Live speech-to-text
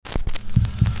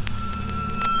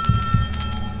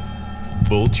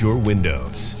Bolt your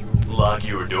windows. Lock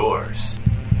your doors.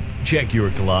 Check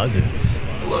your closets.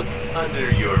 Look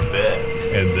under your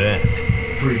bed. And then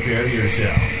prepare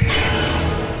yourself.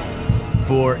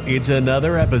 For it's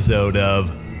another episode of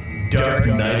Dark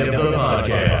Knight of the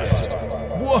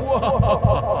Podcast.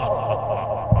 Whoa!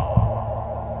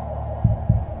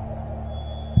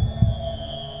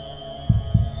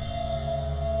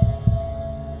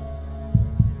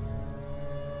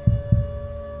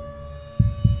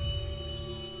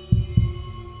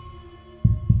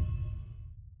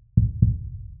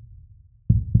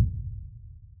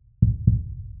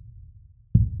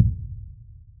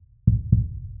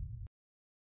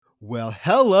 Well,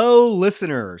 hello,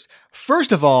 listeners.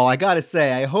 First of all, I got to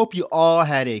say, I hope you all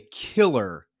had a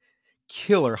killer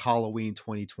Halloween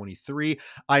 2023.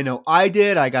 I know I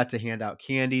did. I got to hand out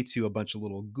candy to a bunch of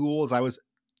little ghouls. I was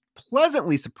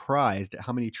pleasantly surprised at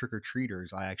how many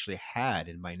trick-or-treaters I actually had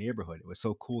in my neighborhood. It was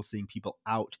so cool seeing people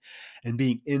out and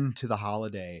being into the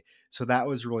holiday. So that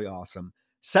was really awesome.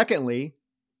 Secondly,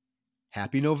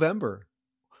 happy November.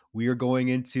 We are going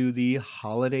into the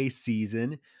holiday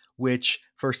season, which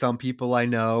for some people I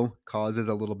know causes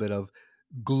a little bit of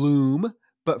gloom.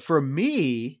 But for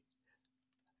me,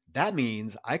 that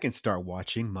means I can start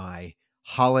watching my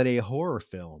holiday horror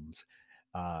films.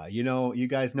 You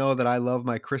guys know that I love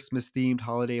my Christmas themed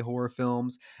holiday horror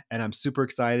films, and I'm super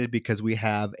excited because we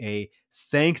have a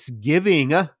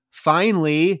Thanksgiving,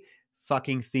 finally,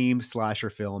 fucking themed slasher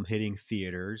film hitting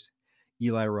theaters.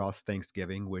 Eli Roth's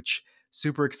Thanksgiving, which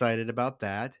super excited about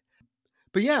that.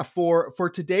 But yeah, for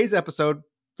today's episode,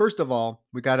 first of all,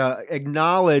 we got to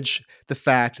acknowledge the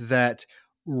fact that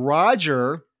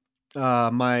Roger,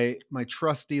 my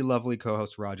trusty, lovely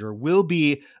co-host Roger, will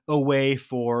be away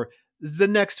for the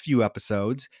next few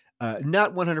episodes.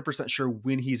 Not 100% sure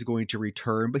when he's going to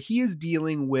return, but he is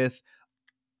dealing with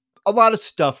a lot of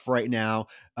stuff right now.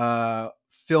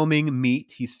 Filming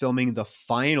Meat. He's filming the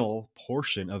final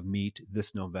portion of Meat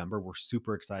this November. We're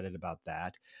super excited about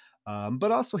that.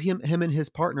 But also him and his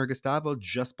partner Gustavo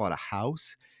just bought a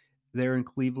house there in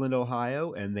Cleveland,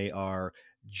 Ohio, and they are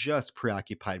just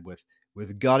preoccupied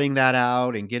with gutting that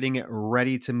out and getting it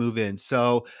ready to move in.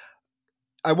 So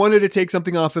I wanted to take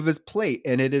something off of his plate,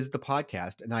 and it is the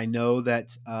podcast. And I know that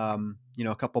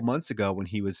a couple months ago when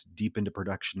he was deep into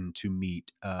production to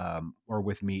Meat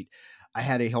with Meat, I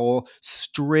had a whole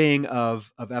string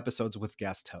of episodes with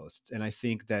guest hosts, and I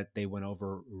think that they went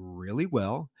over really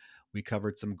well. We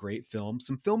covered some great films,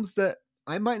 some films that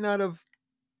I might not have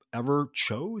ever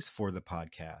chose for the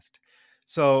podcast.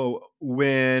 So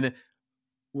when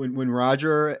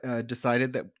Roger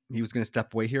decided that he was going to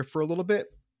step away here for a little bit,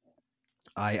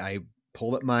 I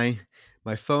pulled up my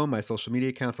phone, my social media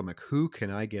accounts. I'm like, who can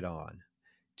I get on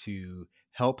to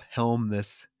help helm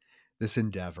this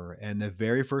endeavor? And the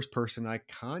very first person I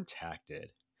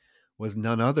contacted was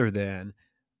none other than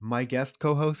my guest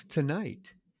co-host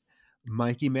tonight,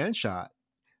 Mikey Manschot.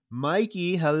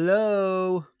 Mikey,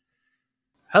 hello.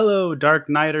 Hello, Dark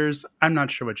Knighters. I'm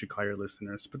not sure what you call your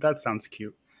listeners, but that sounds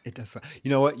cute. It does. You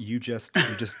know what? You just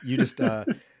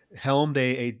helmed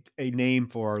a name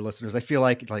for our listeners. I feel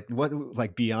like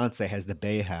Beyonce has the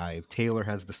Bayhive, Taylor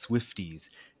has the Swifties.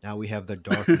 Now we have the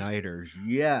Dark Knighters.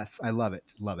 Yes, I love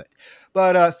it.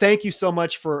 But thank you so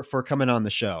much for coming on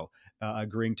the show,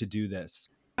 agreeing to do this.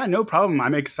 Yeah, no problem.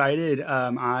 I'm excited.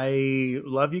 I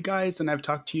love you guys, and I've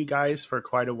talked to you guys for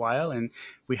quite a while, and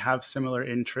we have similar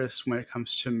interests when it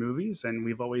comes to movies, and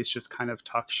we've always just kind of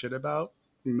talked shit about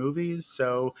movies,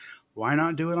 so why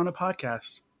not do it on a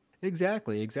podcast?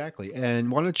 Exactly. And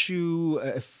why don't you,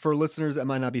 for listeners that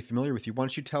might not be familiar with you, why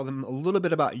don't you tell them a little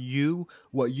bit about you,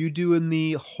 what you do in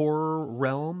the horror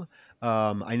realm?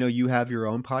 I know you have your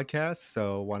own podcast,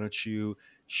 so why don't you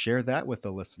share that with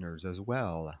the listeners as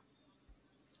well?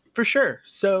 For sure.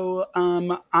 So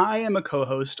I am a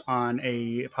co-host on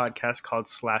a podcast called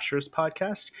Slashers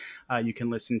Podcast. You can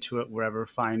listen to it wherever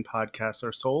fine podcasts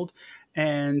are sold.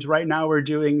 And right now we're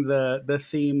doing the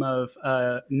theme of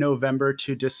November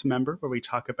to Dismember, where we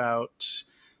talk about,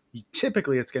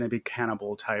 typically it's going to be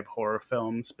cannibal type horror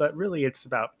films, but really it's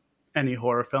about any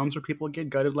horror films where people get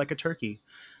gutted like a turkey.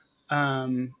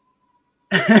 Who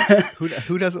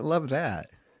doesn't love that?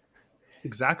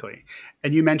 Exactly.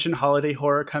 And you mentioned holiday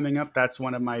horror coming up. That's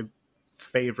one of my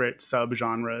favorite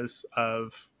subgenres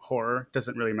of horror.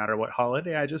 Doesn't really matter what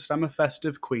holiday. I'm a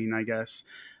festive queen, I guess.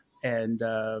 And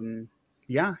I'm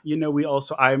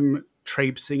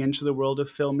traipsing into the world of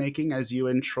filmmaking as you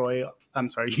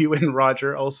and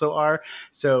Roger also are.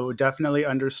 So definitely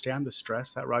understand the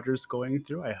stress that Roger's going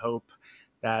through. I hope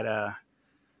that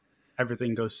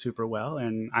everything goes super well.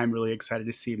 And I'm really excited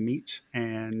to see Meat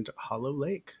and Hollow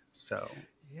Lake. So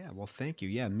Yeah, well, thank you.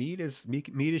 Yeah, Meat is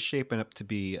shaping up to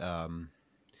be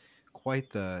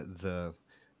quite the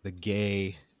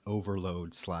gay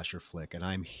overload slasher flick, and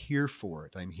I'm here for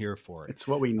it. I'm here for it. it's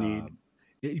what we need.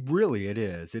 It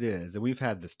is. It is. And we've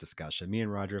had this discussion. Me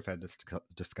and Roger have had this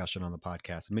discussion on the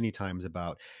podcast many times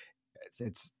about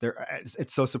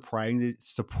it's so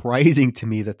surprising to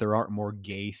me that there aren't more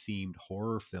gay themed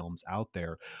horror films out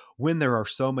there when there are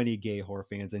so many gay horror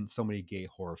fans and so many gay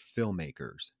horror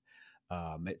filmmakers.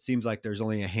 It seems like there's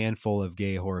only a handful of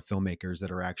gay horror filmmakers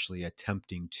that are actually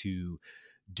attempting to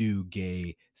do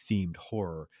gay themed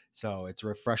horror. So it's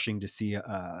refreshing to see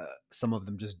some of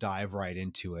them just dive right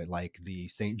into it, like the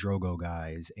St. Drogo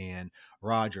guys and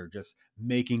Roger just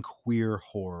making queer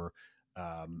horror,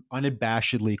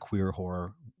 unabashedly queer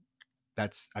horror.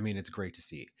 It's great to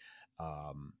see.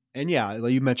 And yeah,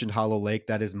 like you mentioned Hollow Lake.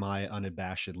 That is my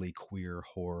unabashedly queer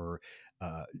horror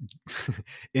uh,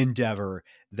 endeavor.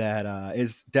 That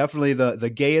is definitely the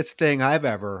gayest thing I've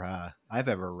ever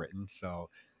written. So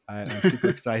I'm super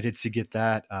excited to get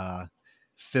that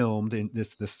filmed in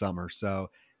this summer. So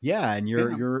yeah, and Yeah.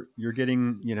 you're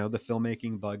getting the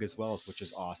filmmaking bug as well, which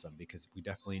is awesome because we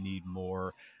definitely need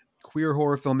more queer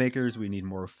horror filmmakers. We need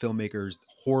more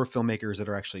horror filmmakers that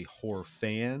are actually horror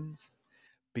fans,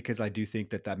 because I do think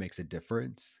that makes a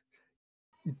difference.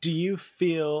 Do you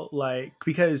feel like,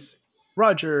 because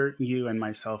Roger, you and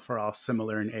myself are all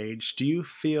similar in age, do you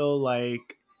feel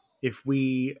like if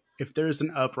there's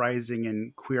an uprising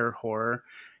in queer horror,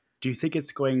 do you think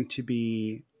it's going to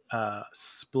be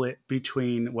split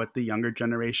between what the younger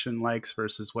generation likes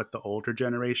versus what the older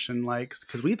generation likes?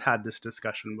 Because we've had this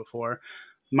discussion before.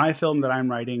 My film that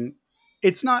I'm writing,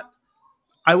 it's not,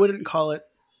 I wouldn't call it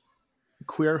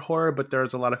queer horror, but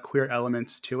there's a lot of queer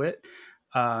elements to it.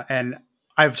 And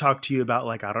I've talked to you about,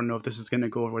 like, I don't know if this is going to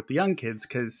go over with the young kids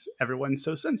because everyone's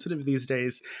so sensitive these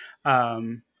days.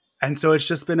 And so it's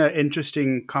just been an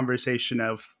interesting conversation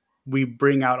of, we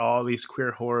bring out all these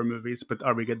queer horror movies, but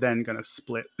are we then going to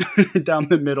split down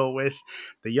the middle with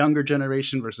the younger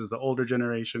generation versus the older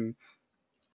generation?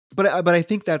 But I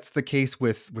think that's the case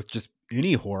with just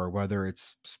any horror, whether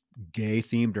it's gay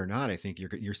themed or not. I think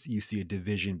you see a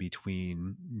division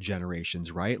between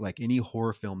generations, right? Like any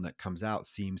horror film that comes out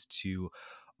seems to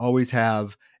always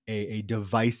have a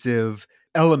divisive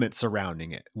element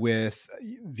surrounding it, with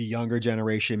the younger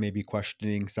generation maybe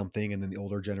questioning something and then the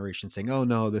older generation saying, oh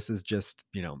no, this is just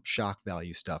shock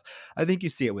value stuff. I think you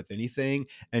see it with anything.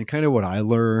 And kind of what I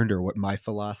learned, or what my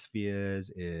philosophy is,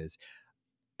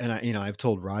 and I've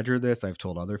told Roger this, I've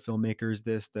told other filmmakers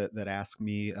this that ask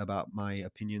me about my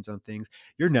opinions on things.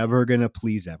 You're never going to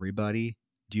please everybody.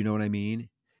 Do you know what I mean?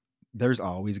 There's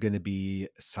always going to be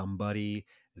somebody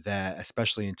that,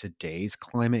 especially in today's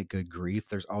climate, good grief,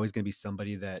 there's always going to be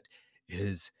somebody that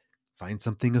is finds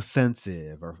something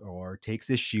offensive, or takes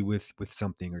issue with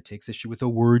something, or takes issue with a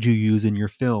word you use in your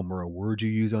film or a word you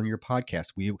use on your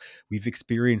podcast. We've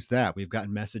experienced that. We've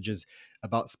gotten messages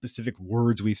about specific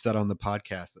words we've said on the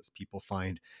podcast that people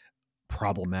find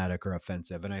problematic or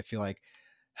offensive. And I feel like,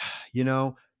 you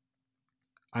know,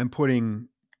 I'm putting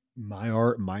my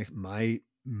art,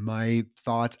 my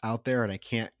thoughts out there, and I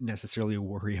can't necessarily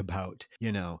worry about,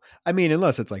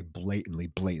 unless it's like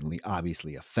blatantly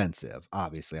obviously offensive.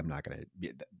 Obviously I'm not going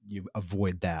to, you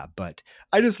avoid that. But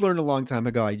I just learned a long time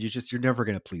ago, you're never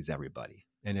going to please everybody.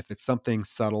 And if it's something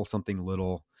subtle, something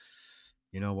little,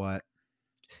 you know what,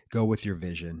 go with your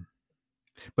vision.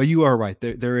 But you are right.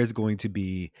 There is going to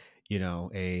be,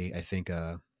 I think,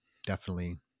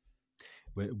 definitely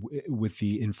with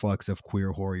the influx of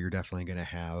queer horror, you're definitely going to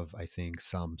have, I think,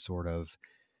 some sort of,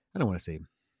 I don't want to say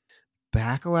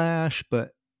backlash,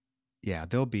 but yeah,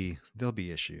 there'll be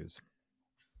issues.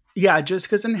 Yeah, just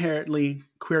because inherently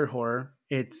queer horror,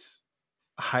 it's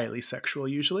highly sexual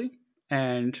usually.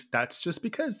 And that's just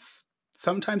because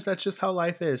sometimes that's just how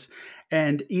life is.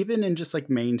 And even in just like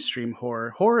mainstream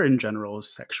horror, horror in general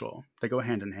is sexual. They go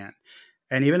hand in hand.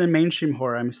 And even in mainstream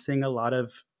horror, I'm seeing a lot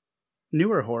of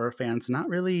newer horror fans not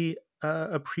really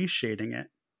appreciating it.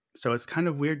 So it's kind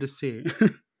of weird to see.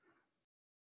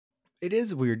 It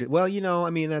is weird. Well,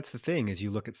 that's the thing, is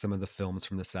you look at some of the films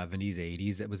from the 70s,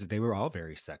 80s, they were all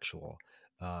very sexual.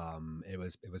 It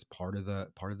was part of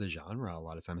the genre a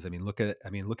lot of times. Look at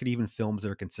even films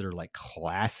that are considered like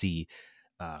classy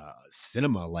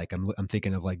cinema. Like I'm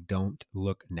thinking of like Don't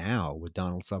Look Now with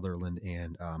Donald Sutherland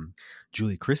and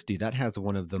Julie Christie. That has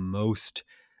one of the most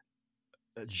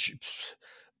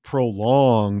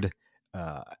prolonged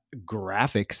uh,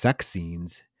 graphic sex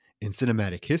scenes in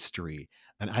cinematic history.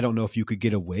 And I don't know if you could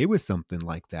get away with something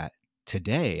like that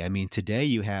today. I mean, today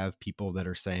you have people that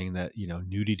are saying that,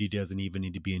 nudity doesn't even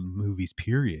need to be in movies,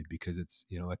 period, because it's,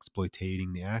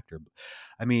 exploitating the actor.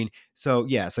 I mean, so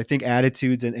yes, I think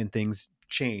attitudes and things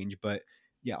change, but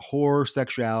yeah, horror,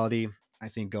 sexuality, I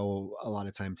think go a lot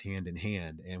of times hand in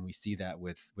hand. And we see that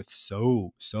with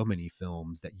so many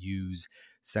films that use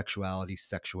sexuality,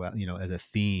 as a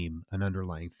theme, an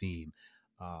underlying theme.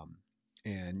 Um,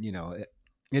 and,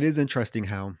 it is interesting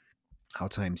how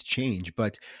times change,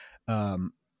 but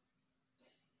um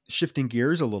shifting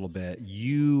gears a little bit,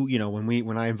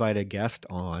 when I invite a guest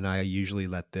on, I usually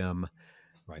let them,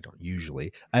 or I don't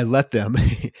usually, I let them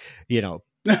you know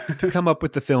come up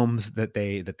with the films that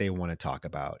they want to talk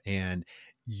about, and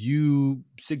you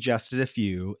suggested a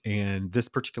few, and this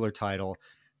particular title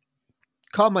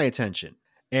caught my attention.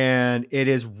 And it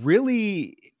is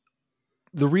really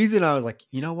the reason I was like,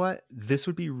 you know what, this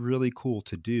would be really cool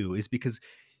to do, is because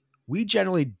we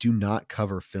generally do not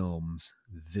cover films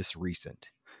this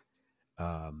recent.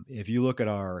 If you look at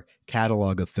our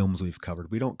catalog of films we've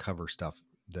covered, we don't cover stuff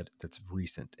that's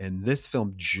recent. And this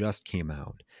film just came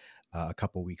out a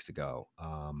couple weeks ago,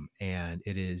 and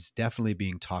it is definitely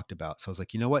being talked about. So I was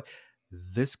like, you know what,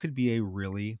 this could be a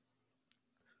really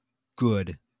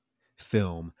good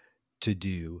film to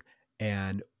do.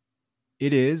 And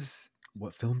it is.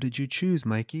 What film did you choose,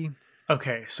 Mikey?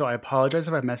 Okay, so I apologize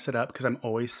if I mess it up because I'm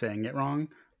always saying it wrong.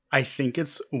 I think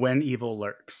it's When Evil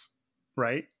Lurks,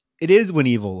 right? It is When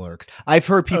Evil Lurks. I've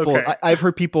heard people. Okay. I've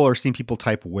heard people or seen people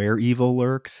type Where Evil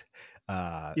Lurks,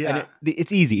 and Yeah.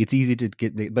 it's easy. It's easy to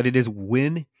get, but it is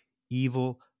When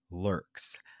Evil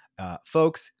Lurks,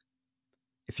 folks.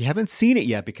 If you haven't seen it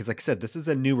yet, because like I said, this is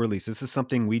a new release. This is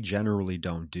something we generally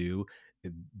don't do.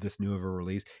 This new of a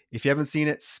release. If you haven't seen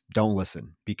it, don't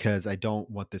listen, because I don't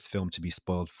want this film to be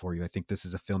spoiled for you. I think this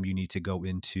is a film you need to go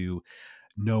into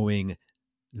knowing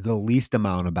the least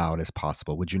amount about as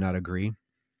possible. Would you not agree?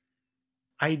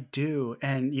 I do.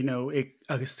 And,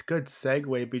 a good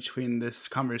segue between this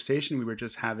conversation we were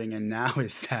just having and now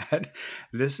is that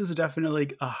this is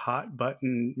definitely a hot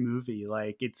button movie.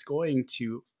 Like, it's going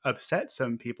to upset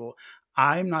some people.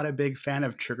 I'm not a big fan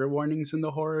of trigger warnings in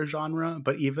the horror genre,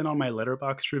 but even on my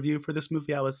Letterboxd review for this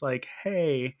movie, I was like,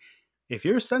 hey, if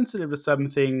you're sensitive to some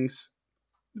things,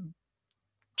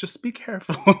 just be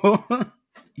careful.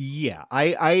 Yeah,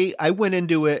 I went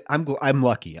into it. I'm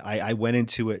lucky. I went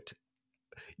into it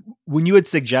when you had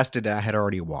suggested it. I had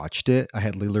already watched it. I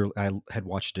had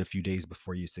watched it a few days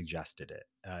before you suggested it,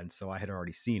 and so I had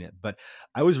already seen it. But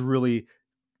I was really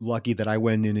lucky that I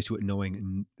went into it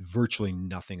knowing virtually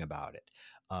nothing about it.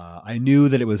 I knew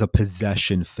that it was a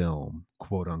possession film,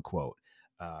 quote unquote.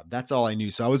 That's all I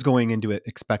knew. So I was going into it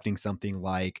expecting something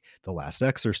like The Last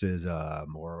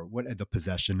Exorcism, or The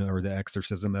Possession or The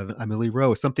Exorcism of Emily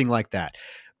Rose, something like that.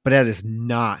 But that is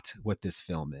not what this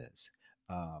film is.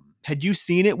 Had you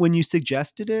seen it when you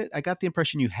suggested it? I got the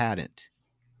impression you hadn't.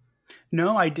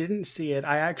 No, I didn't see it.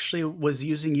 I actually was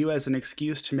using you as an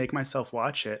excuse to make myself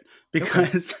watch it Okay.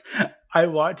 because I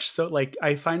watch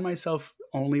I find myself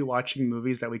only watching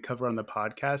movies that we cover on the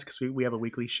podcast because we have a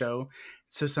weekly show.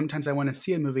 So sometimes I want to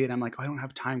see a movie and I'm like, oh, I don't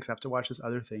have time because I have to watch this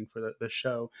other thing for the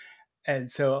show. And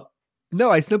so No,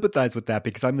 I sympathize with that,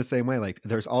 because I'm the same way. Like,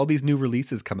 there's all these new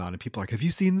releases come out, and people are like, "Have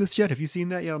you seen this yet? Have you seen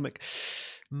that yet?" I'm like,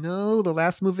 "No, the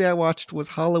last movie I watched was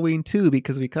Halloween 2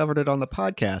 because we covered it on the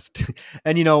podcast."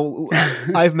 And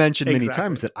I've mentioned many exactly.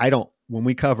 times that I don't. When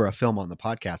we cover a film on the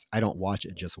podcast, I don't watch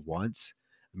it just once.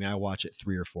 I mean, I watch it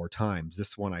 3 or 4 times.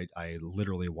 This one, I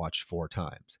literally watched 4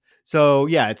 times. So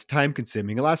yeah, it's time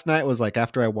consuming. Last night was like,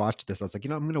 after I watched this, I was like,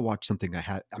 I'm going to watch something.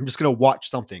 I'm just going to watch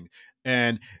something,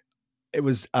 and it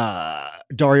was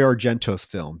Dario Argento's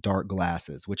film Dark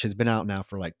Glasses, which has been out now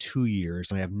for like 2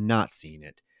 years, and I have not seen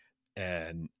it.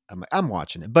 And I'm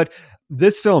watching it. But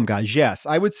this film, guys, yes,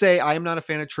 I would say I am not a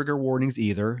fan of trigger warnings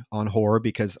either on horror,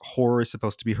 because horror is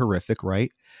supposed to be horrific,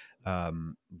 right?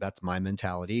 That's my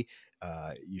mentality.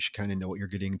 You should kind of know what you're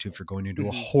getting into if you're going into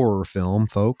a Mhm. horror film,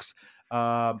 folks.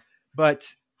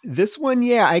 But this one,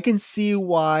 yeah, I can see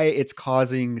why it's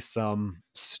causing some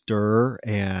stir,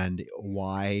 and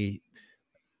why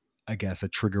I guess a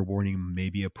trigger warning may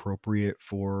be appropriate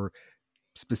for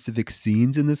specific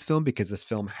scenes in this film, because this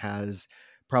film has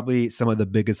probably some of the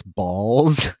biggest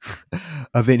balls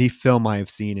of any film I have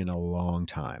seen in a long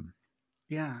time.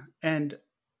 Yeah. And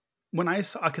when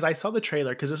because I saw the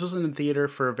trailer, because this was in the theater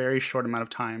for a very short amount of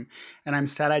time, and I'm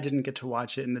sad I didn't get to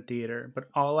watch it in the theater. But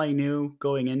all I knew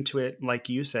going into it, like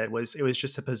you said, was it was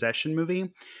just a possession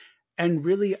movie. And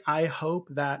really, I hope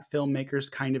that filmmakers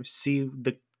kind of see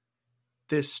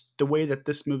the way that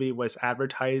this movie was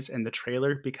advertised in the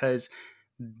trailer, because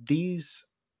these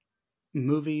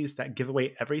movies that give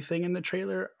away everything in the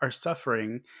trailer are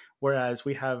suffering, whereas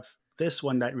we have this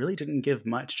one that really didn't give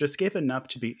much, just gave enough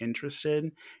to be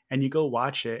interested, and you go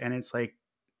watch it, and it's like,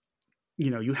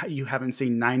 you haven't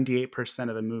seen 98%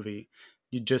 of the movie,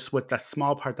 you just with that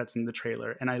small part that's in the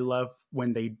trailer. And I love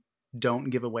when they don't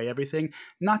give away everything.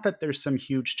 Not that there's some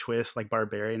huge twist like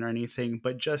Barbarian or anything,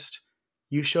 but just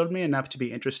you showed me enough to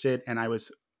be interested, and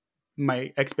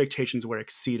my expectations were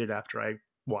exceeded after I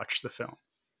watched the film.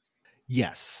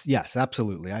 Yes, yes,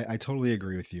 absolutely. I totally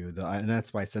agree with you. And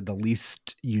that's why I said the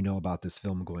least you know about this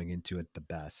film going into it, the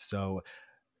best. So,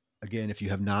 again, if you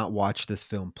have not watched this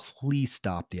film, please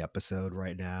stop the episode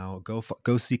right now.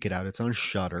 Go seek it out. It's on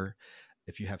Shutter.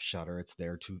 If you have Shutter, it's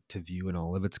there to view in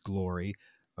all of its glory.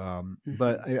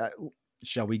 But Hmm.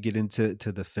 shall we get into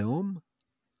the film?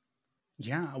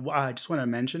 Yeah, I just want to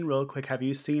mention real quick, have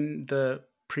you seen the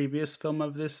previous film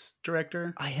of this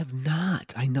director? I have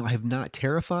not. I know I have not.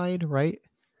 Terrified, right?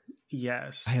 I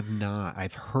Yes. have not.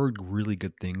 I've heard really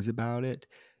good things about it,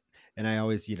 and I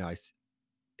always,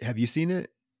 have you seen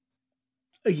it?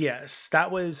 Yes, that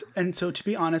was. And so, to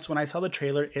be honest, when I saw the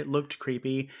trailer, it looked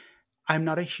creepy. I'm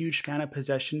not a huge fan of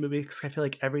possession movies because I feel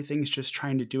like everything's just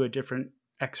trying to do a different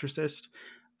exorcist.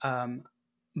 Um,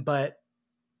 but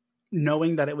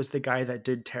knowing that it was the guy that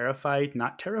did Terrified,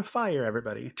 not Terrifier,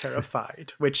 everybody,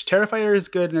 Terrified, which Terrifier is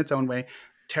good in its own way.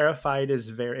 Terrified is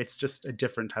it's just a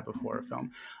different type of horror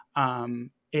film.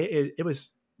 It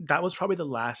was, that was probably the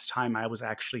last time I was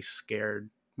actually scared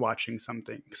watching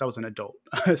something because I was an adult.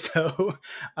 So,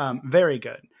 very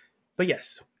good. But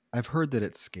yes. I've heard that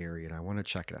it's scary, and I want to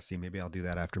check it out. See, maybe I'll do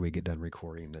that after we get done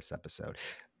recording this episode.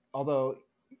 Although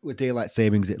with daylight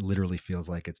savings, it literally feels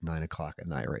like it's 9 o'clock at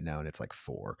night right now, and it's like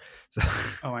 4. So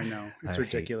Oh, I know. I It's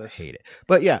ridiculous. hate it.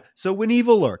 But yeah, so when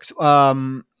evil lurks,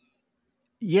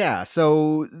 yeah.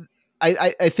 So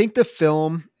I think the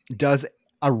film does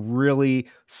a really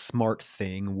smart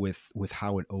thing with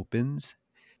how it opens.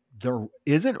 There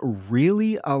isn't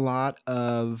really a lot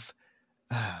of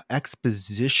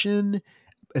exposition,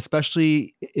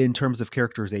 especially in terms of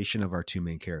characterization of our two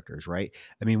main characters, right?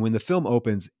 I mean, when the film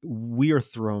opens, we are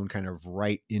thrown kind of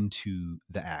right into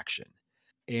the action.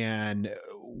 And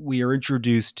we are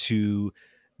introduced to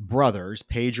brothers,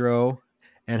 Pedro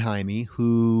and Jaime,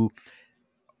 who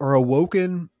are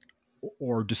awoken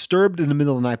or disturbed in the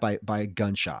middle of the night by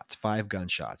gunshots, 5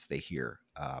 gunshots they hear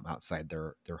outside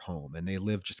their home. And they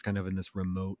live just kind of in this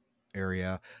remote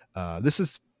area. This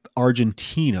is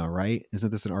Argentina, right? Isn't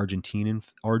this an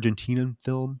Argentinian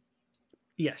film?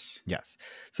 Yes. Yes.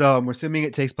 So I'm assuming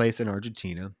it takes place in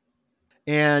Argentina.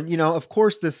 And of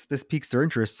course this piques their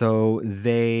interest. So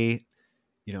they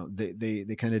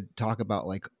kind of talk about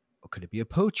like, could it be a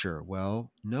poacher?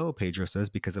 Well, no, Pedro says,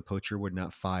 because a poacher would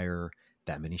not fire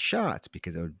that many shots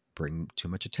because it would bring too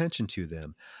much attention to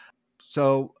them.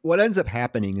 So what ends up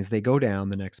happening is they go down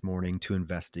the next morning to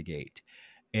investigate.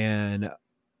 And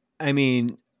I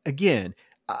mean, again,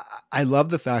 I love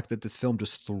the fact that this film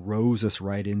just throws us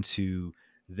right into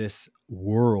this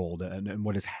world and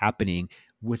what is happening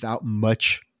without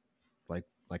much, like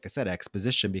I said,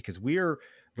 exposition, because we are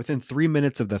within 3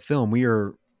 minutes of the film, we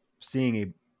are seeing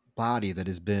a body that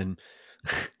has been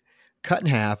cut in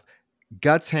half,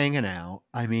 guts hanging out.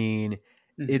 I mean,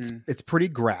 it's Hmm. it's pretty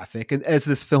graphic, and as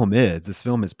this film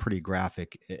is pretty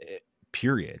graphic,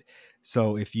 period.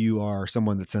 So if you are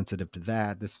someone that's sensitive to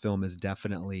that, this film is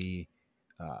definitely,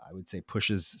 I would say,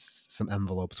 pushes some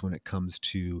envelopes when it comes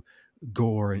to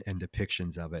gore and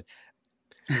depictions of it.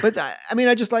 But I mean,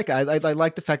 I just I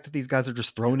like the fact that these guys are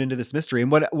just thrown into this mystery.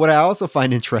 And what I also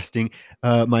find interesting,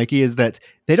 Mikey, is that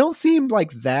they don't seem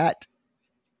like that.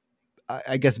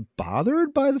 I guess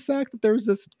bothered by the fact that there's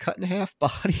this cut in half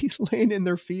body laying in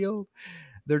their field.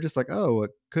 They're just like, oh,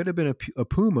 it could have been a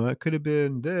puma. It could have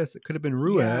been this. It could have been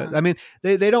Rued. Yeah. I mean,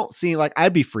 they don't seem like,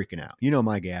 I'd be freaking out.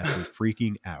 My gas would be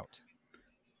freaking out.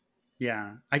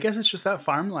 Yeah, I guess it's just that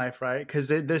farm life, right? Because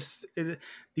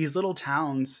these little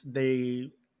towns, a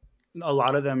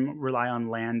lot of them rely on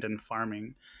land and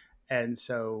farming, and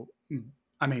so,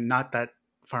 I mean, not that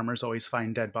farmers always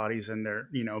find dead bodies in their,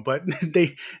 but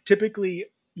they typically,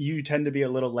 you tend to be a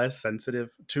little less sensitive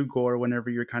to gore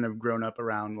whenever you're kind of grown up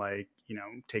around, like,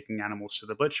 taking animals to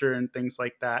the butcher and things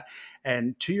like that.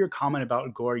 And to your comment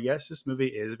about gore, yes, this movie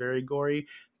is very gory,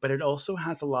 but it also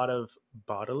has a lot of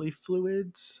bodily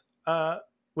fluids,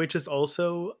 which is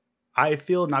also, I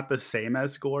feel, not the same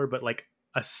as gore, but like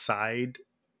a side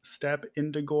step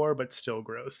into gore, but still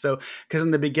gross. So, because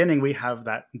in the beginning we have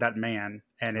that man,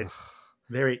 and Ugh. it's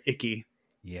very icky.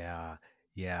 Yeah.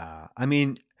 Yeah. I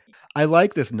mean, I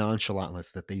like this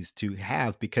nonchalantness that these two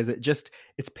have because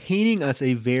it's painting us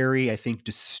a very, I think,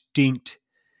 distinct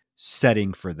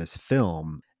setting for this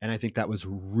film. And I think that was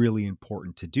really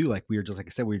important to do. Like we were just, like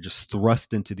I said, we were just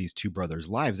thrust into these two brothers'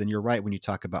 lives. And you're right when you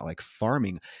talk about like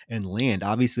farming and land.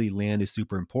 Obviously, land is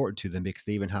super important to them because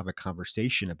they even have a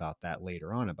conversation about that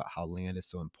later on, about how land is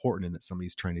so important and that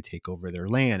somebody's trying to take over their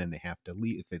land and they have to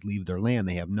leave. If they leave their land,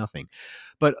 they have nothing.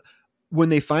 But when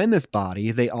they find this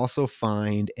body, they also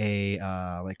find a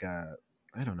like a,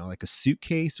 I don't know, like a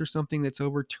suitcase or something that's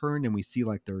overturned, and we see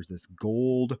like there's this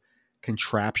gold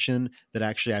contraption that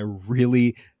actually I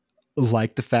really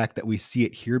like the fact that we see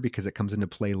it here because it comes into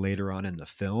play later on in the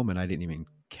film, and I didn't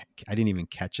even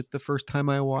catch it the first time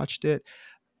I watched it.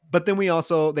 But then they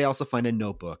also find a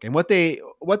notebook, and what they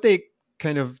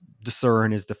kind of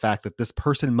discern is the fact that this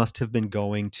person must have been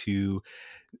going to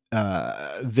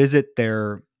visit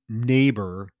their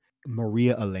neighbor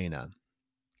Maria Elena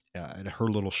at her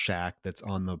little shack that's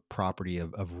on the property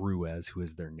of Ruiz, who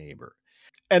is their neighbor.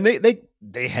 And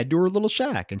they head to her little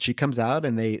shack, and she comes out,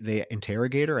 and they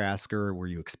interrogate her, ask her, "Were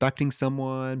you expecting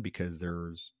someone?" Because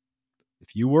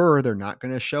if you were, they're not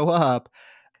going to show up.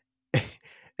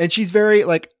 And she's very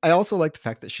like, I also like the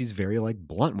fact that she's very like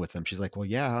blunt with them. She's like, "Well,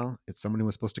 yeah, it's someone who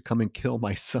was supposed to come and kill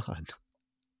my son."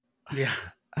 Yeah.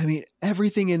 I mean,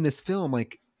 everything in this film,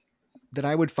 like that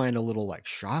I would find a little like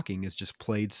shocking, is just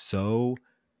played so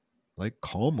like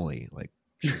calmly. Like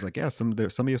she's like, "Yeah, somebody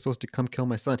was supposed to come kill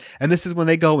my son." And this is when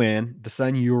they go in, the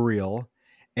son Uriel,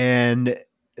 and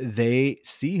they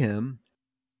see him.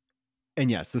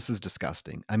 And yes, this is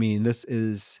disgusting. I mean, this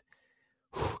is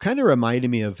kind of reminded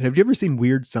me of, have you ever seen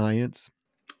Weird Science?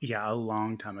 Yeah, a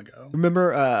long time ago.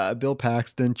 Remember Bill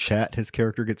Paxton, Chet, his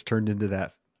character gets turned into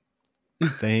that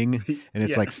thing and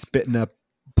it's like Yes. spitting up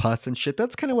pus and shit.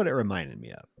 That's kind of what it reminded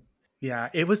me of. Yeah,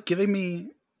 it was giving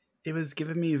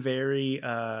me very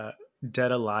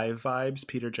Dead Alive vibes,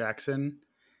 Peter Jackson.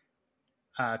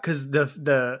 Cuz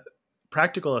the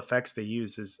practical effects they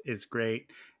use is great,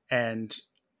 and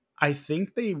I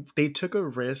think they took a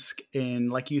risk in,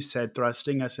 like you said,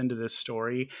 thrusting us into this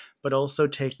story, but also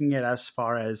taking it as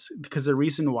far as, because the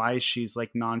reason why she's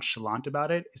like nonchalant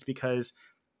about it is because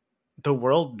the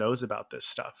world knows about this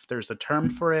stuff. There's a term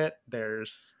for it,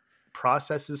 there's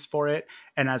processes for it,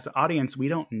 and as the audience, we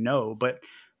don't know, but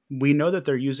we know that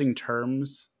they're using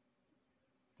terms,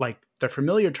 like they're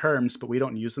familiar terms, but we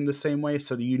don't use them the same way.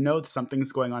 So you know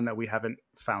something's going on that we haven't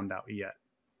found out yet.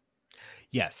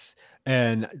 Yes.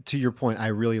 And to your point, I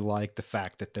really like the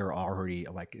fact that there already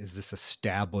like is this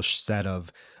established set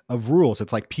of rules.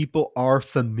 It's like people are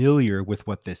familiar with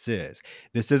what this is.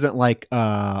 This isn't like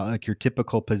your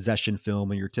typical possession film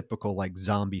or your typical like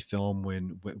zombie film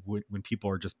when people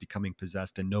are just becoming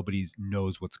possessed and nobody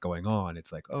knows what's going on.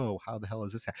 It's like, "Oh, how the hell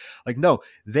is this like, no,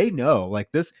 they know.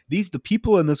 Like the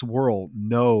people in this world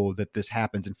know that this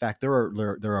happens. In fact, there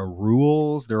are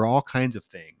rules, there are all kinds of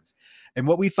things. And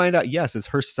what we find out, yes, is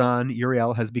her son,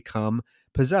 Uriel, has become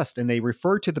possessed. And they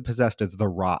refer to the possessed as the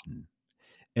rotten.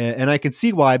 And I can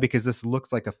see why, because this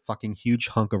looks like a fucking huge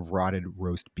hunk of rotted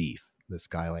roast beef, this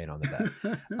guy laying on the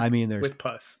bed. I mean, With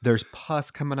pus. there's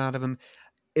pus coming out of him.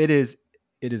 It is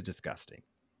disgusting.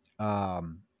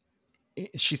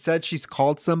 She said she's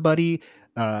called somebody.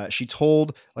 She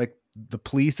told like the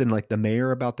police and like the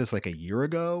mayor about this like a year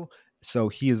ago. So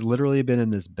he has literally been in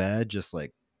this bed just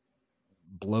like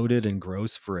bloated and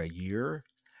gross for a year,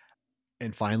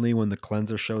 and finally when the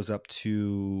cleanser shows up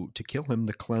to kill him,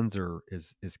 the cleanser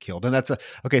is killed. And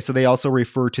okay, so they also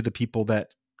refer to the people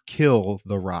that kill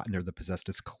the rotten or the possessed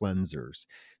as cleansers.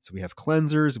 So we have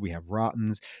cleansers, we have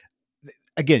rottens.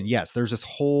 Again, yes, there's this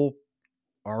whole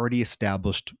already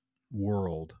established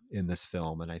world in this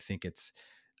film, and I think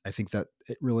that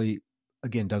it really,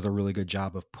 again, does a really good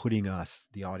job of putting us,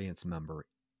 the audience member,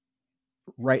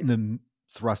 right in the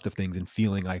thrust of things and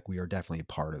feeling like we are definitely a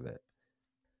part of it.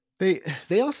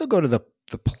 They also go to the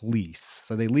police.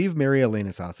 So they leave Mary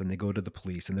Elena's house and they go to the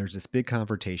police, and there's this big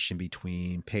confrontation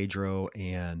between Pedro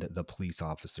and the police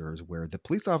officers, where the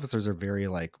police officers are very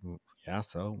like, "Yeah,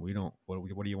 so we don't what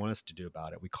do you want us to do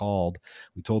about it? We told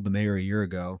the mayor a year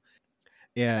ago."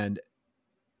 And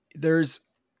there's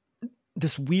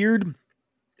this weird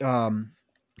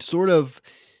sort of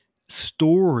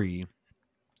story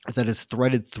that is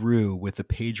threaded through with the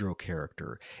Pedro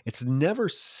character. It's never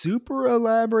super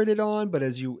elaborated on, but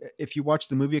if you watch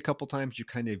the movie a couple times, you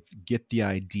kind of get the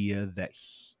idea that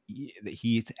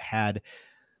he's had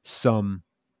some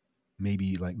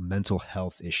maybe like mental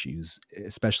health issues,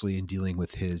 especially in dealing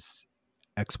with his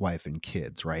ex-wife and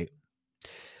kids, right?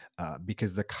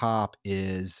 Because the cops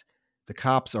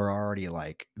are already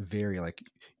like very like,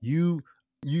 you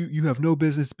you have no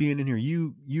business being in here.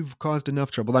 You've caused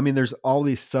enough trouble. I mean, there's all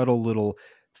these subtle little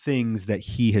things that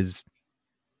he has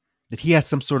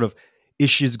some sort of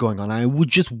issues going on. I would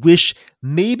just wish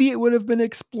maybe it would have been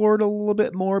explored a little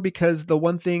bit more, because the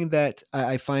one thing that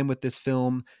I find with this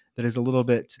film that is a little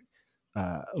bit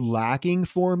lacking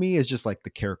for me is just like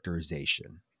the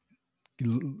characterization,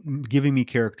 giving me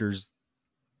characters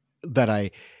that I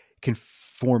can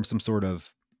form some sort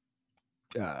of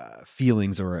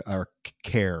feelings or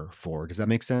care for. Does that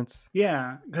make sense?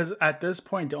 Yeah, because at this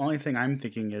point, the only thing I'm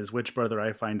thinking is which brother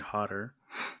I find hotter.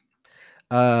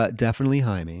 Definitely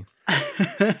Jaime.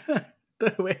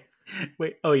 wait,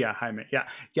 wait. Oh yeah, Jaime. Yeah,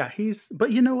 yeah.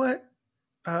 But you know what?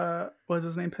 Was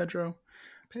his name Pedro?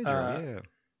 Pedro, yeah.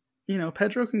 You know,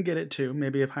 Pedro can get it too.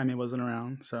 Maybe if Jaime wasn't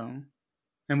around. So,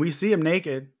 and we see him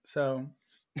naked. So,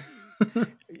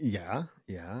 Yeah.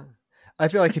 I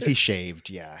feel like if he shaved,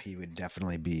 he would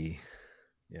definitely be.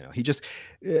 He just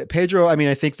Pedro. I mean,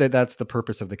 I think that's the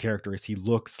purpose of the character, is he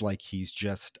looks like he's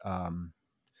just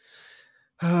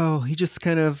he just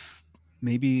kind of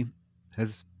maybe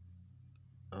has,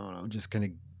 I don't know, just kind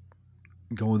of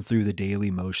going through the daily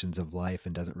motions of life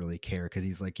and doesn't really care, because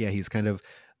he's like, he's kind of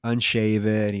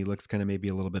unshaven, he looks kind of maybe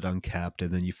a little bit unkept,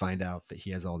 and then you find out that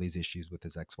he has all these issues with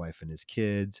his ex-wife and his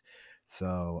kids.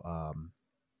 So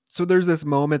there's this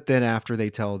moment then after they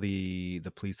tell the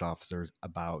police officers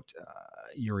about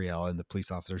Uriel, and the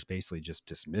police officers basically just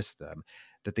dismiss them,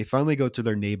 that they finally go to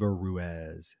their neighbor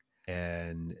Ruiz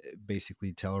and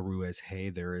basically tell Ruiz, hey,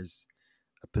 there is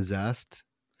a possessed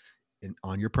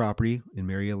on your property in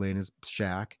Mary Elena's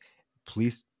shack.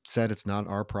 Police said it's not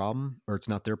our problem, or it's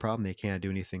not their problem. They can't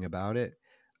do anything about it.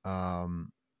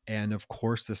 And of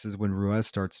course, this is when Ruiz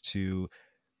starts to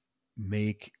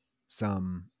make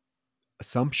some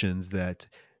assumptions that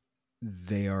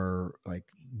they are like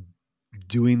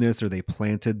doing this, or they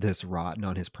planted this rotten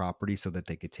on his property so that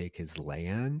they could take his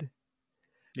land.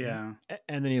 yeah.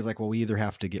 And then he's like, well, we either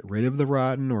have to get rid of the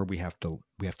rotten, or we have to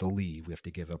leave. We have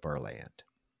to give up our land.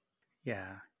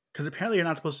 Yeah. Because apparently you're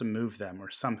not supposed to move them or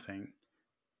something.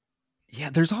 Yeah,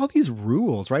 there's all these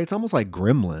rules, right? It's almost like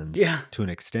Gremlins, to an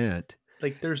extent.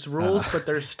 Like there's rules, but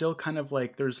there's still kind of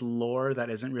like there's lore that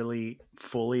isn't really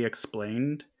fully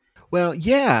explained. Well,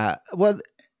 yeah. Well,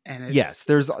 and yes,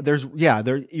 there's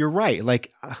you're right.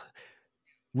 Like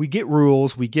we get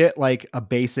rules, we get like a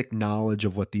basic knowledge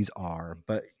of what these are,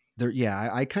 but there,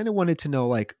 I kind of wanted to know,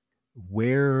 like,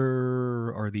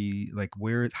 where are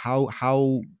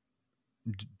how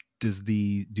do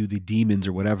the demons,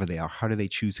 or whatever they are, how do they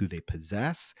choose who they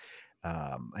possess?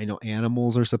 I know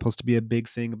animals are supposed to be a big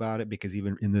thing about it, because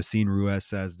even in the scene, Ruiz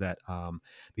says that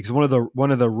because one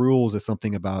of the rules is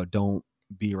something about don't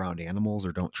be around animals,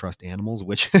 or don't trust animals,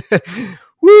 which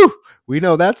woo, we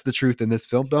know that's the truth in this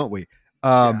film, don't we?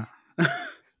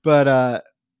 But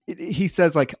he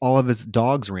says like all of his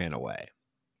dogs ran away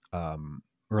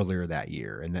earlier that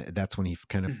year, and that's when he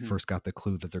kind of first got the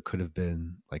clue that there could have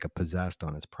been like a possessed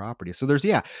on his property. So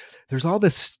there's all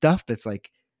this stuff that's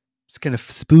like it's kind of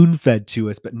spoon fed to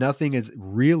us, but nothing is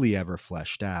really ever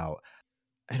fleshed out.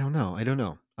 I don't know.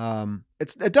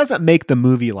 It doesn't make the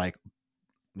movie like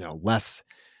less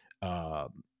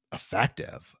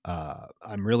effective.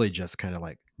 I'm really just kind of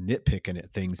like nitpicking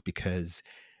at things, because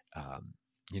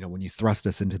when you thrust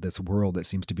us into this world that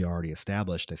seems to be already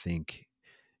established, I think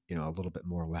a little bit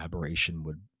more elaboration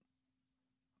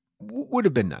would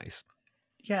have been nice.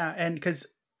 Yeah, and because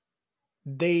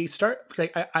they start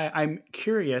like I'm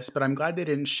curious, but I'm glad they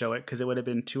didn't show it because it would have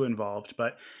been too involved.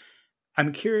 But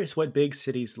I'm curious what big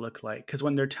cities look like, because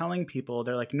when they're telling people,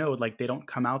 they're like, no, like they don't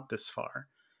come out this far.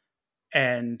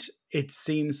 And it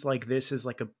seems like this is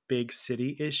like a big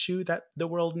city issue that the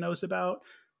world knows about.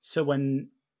 So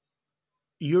when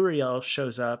Uriel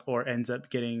shows up or ends up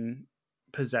getting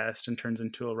possessed and turns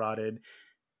into a rotted,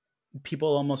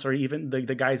 people almost, or even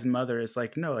the guy's mother is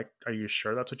like, no, like, are you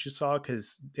sure that's what you saw?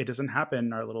 Because it doesn't happen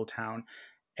in our little town.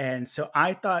 And so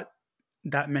I thought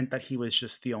that meant that he was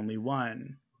just the only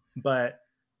one. But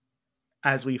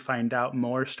as we find out,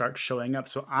 more start showing up.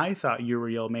 So I thought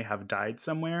Uriel may have died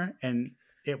somewhere and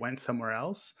it went somewhere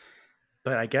else.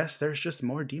 But I guess there's just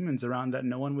more demons around that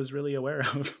no one was really aware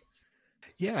of.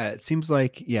 Yeah, it seems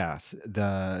like, yes,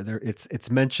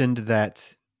 it's mentioned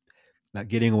that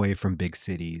getting away from big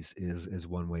cities is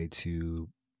one way to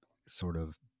sort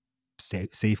of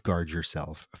safeguard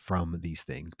yourself from these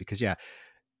things, because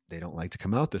they don't like to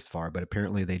come out this far, but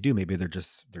apparently they do. Maybe they're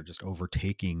just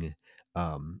overtaking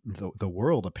the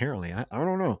world, apparently. I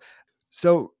don't know.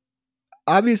 So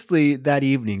obviously that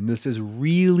evening, this is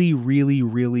really, really,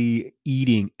 really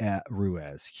eating at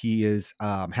Ruiz. He is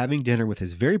having dinner with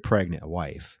his very pregnant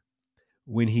wife,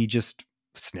 when he just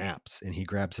snaps and he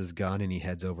grabs his gun and he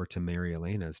heads over to Mary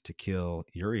Elena's to kill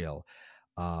Uriel.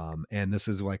 And this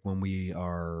is like when we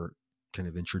are kind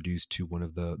of introduced to one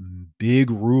of the big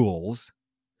rules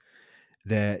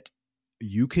that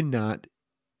you cannot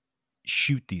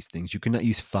shoot these things. You cannot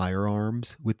use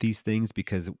firearms with these things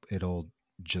because it'll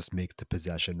just make the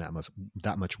possession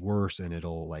that much worse, and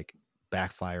it'll like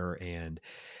backfire, and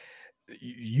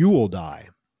you will die.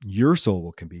 Your soul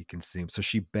will can be consumed. So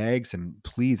she begs him,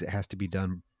 please, it has to be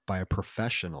done by a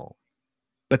professional.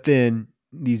 But then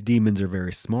these demons are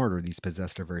very smart, or these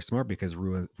possessed are very smart, because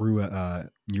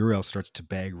Uriel starts to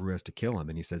beg Ruiz to kill him,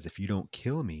 and he says, if you don't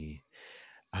kill me,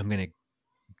 I'm gonna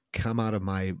come out of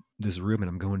this room and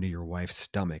I'm going to your wife's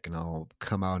stomach, and I'll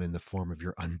come out in the form of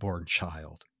your unborn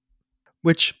child.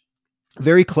 Which,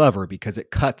 very clever, because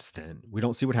it cuts then. We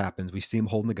don't see what happens. We see him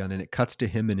holding the gun, and it cuts to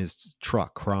him in his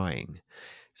truck crying.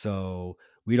 So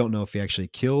we don't know if he actually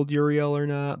killed Uriel or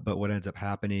not, but what ends up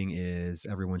happening is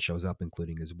everyone shows up,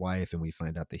 including his wife, and we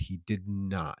find out that he did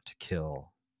not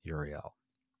kill Uriel.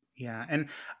 Yeah, and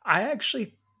I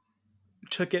actually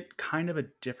took it kind of a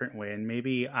different way, and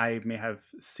maybe I may have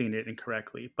seen it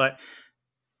incorrectly, but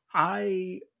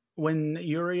when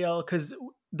Uriel, because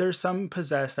there's some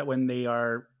possessed that when they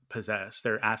are possessed,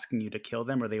 they're asking you to kill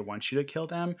them or they want you to kill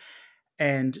them.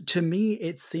 And to me,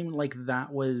 it seemed like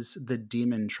that was the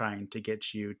demon trying to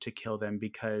get you to kill them,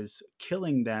 because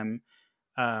killing them,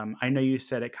 I know you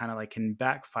said it kind of like can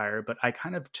backfire, but I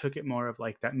kind of took it more of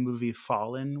like that movie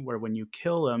Fallen, where when you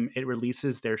kill them, it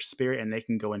releases their spirit and they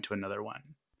can go into another one.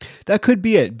 That could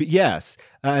be it, but yes,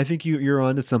 I think you're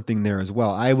onto something there as well.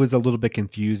 I was a little bit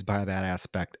confused by that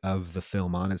aspect of the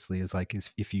film, honestly, is like,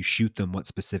 if you shoot them, what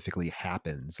specifically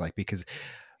happens? Like, because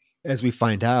as we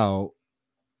find out,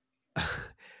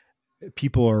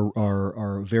 people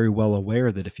are very well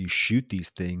aware that if you shoot these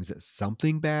things, that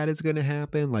something bad is going to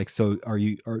happen. Like, so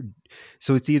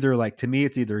so it's either like, to me,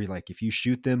 it's either like if you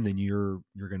shoot them, then you're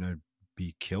going to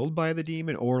be killed by the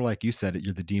demon, or like you said,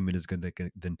 the demon is going to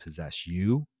then possess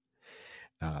you.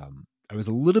 I was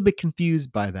a little bit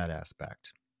confused by that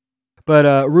aspect,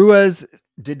 but Ruiz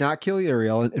did not kill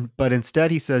Uriel, but instead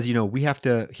he says, he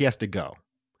has to go.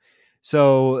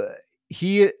 So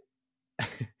he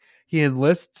he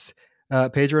enlists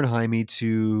Pedro and Jaime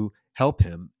to help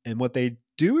him, and what they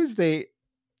do is they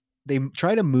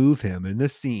try to move him in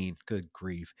this scene. Good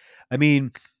grief! I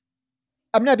mean,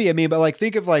 I'm not being mean, but like,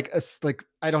 think of like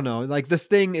I don't know, like, this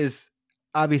thing is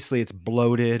obviously it's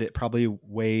bloated. It probably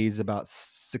weighs about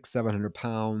 600-700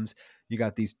 pounds. You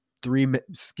got these three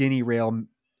skinny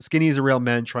as a rail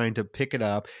men trying to pick it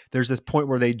up. There's this point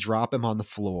where they drop him on the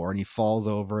floor and he falls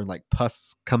over, and like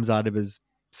pus comes out of his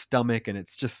stomach, and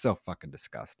it's just so fucking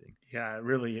disgusting. Yeah, it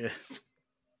really is.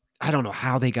 I don't know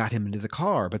how they got him into the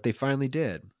car, but they finally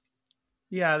did.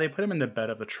 Yeah, they put him in the bed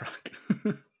of the truck.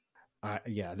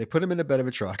 Yeah, they put him in the bed of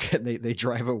a truck and they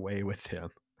drive away with him.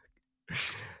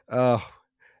 Oh,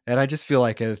 and I just feel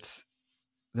like there's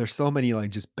so many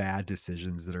like just bad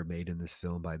decisions that are made in this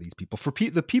film by these people. For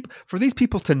these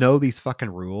people to know these fucking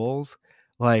rules,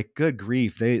 like, good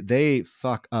grief, they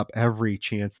fuck up every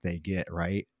chance they get,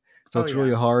 right? So Oh, it's yeah.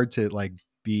 really hard to like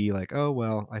be like, oh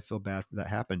well, I feel bad for that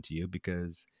happened to you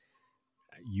because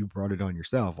you brought it on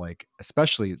yourself. Like,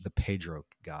 especially the Pedro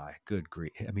guy. Good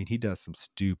grief. I mean, he does some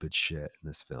stupid shit in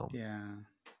this film. Yeah.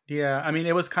 Yeah. I mean,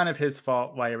 it was kind of his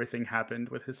fault why everything happened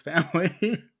with his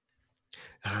family.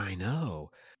 I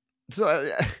know.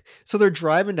 So, so they're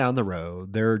driving down the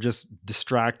road. They're just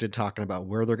distracted talking about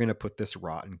where they're going to put this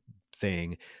rotten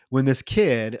thing, when this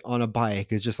kid on a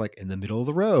bike is just like in the middle of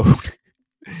the road.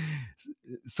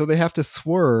 So they have to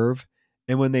swerve.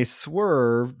 And when they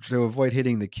swerve to avoid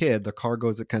hitting the kid, the car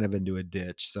goes kind of into a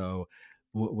ditch. So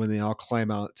when they all climb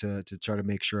out to try to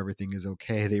make sure everything is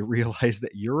okay, they realize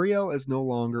that Uriel is no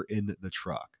longer in the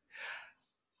truck.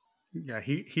 Yeah,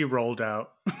 he rolled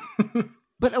out.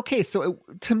 But okay, so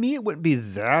to me, it wouldn't be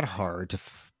that hard to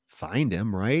find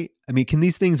him, right? I mean, can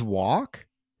these things walk?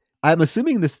 I'm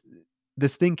assuming this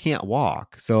thing can't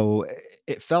walk, so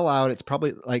it fell out. It's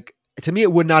probably like, to me,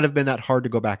 it would not have been that hard to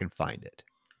go back and find it.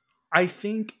 I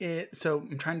think so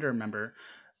I'm trying to remember.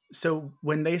 So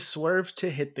when they swerved to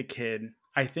hit the kid,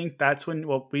 I think that's when,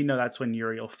 well, we know that's when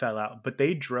Uriel fell out, but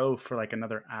they drove for like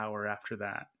another hour after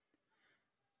that.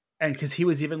 And because he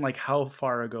was even like, how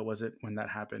far ago was it when that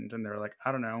happened? And they're like,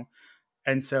 I don't know.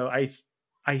 And so I,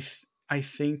 I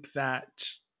think that,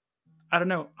 I don't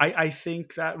know. I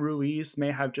think that Ruiz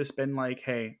may have just been like,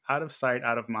 hey, out of sight,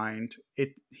 out of mind.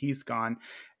 He's gone.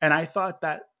 And I thought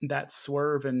that that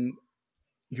swerve and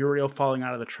Uriel falling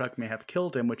out of the truck may have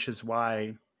killed him, which is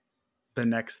why the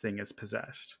next thing is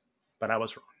possessed. But I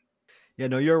was wrong. Yeah,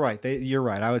 no, you're right. You're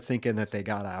right. I was thinking that they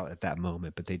got out at that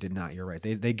moment, but they did not. You're right.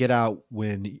 They get out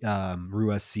when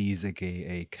Rua sees like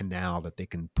a canal that they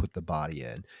can put the body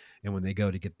in, and when they go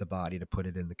to get the body to put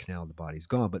it in the canal, the body's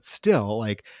gone. But still,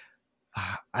 like,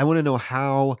 I want to know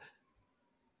how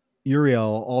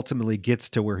Uriel ultimately gets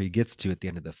to where he gets to at the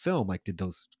end of the film. Like, did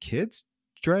those kids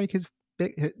drag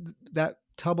that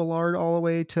tub of lard all the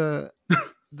way to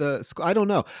the school? I don't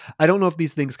know. I don't know if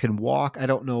these things can walk. I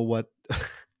don't know what.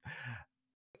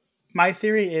 My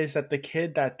theory is that the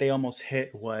kid that they almost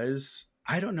hit was,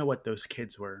 I don't know what those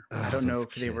kids were. I Oh, don't know those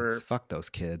if they kids. were, Fuck those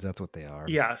kids. That's what they are.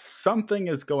 yeah, something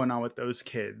is going on with those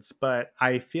kids, but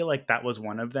I feel like that was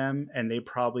one of them and they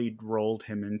probably rolled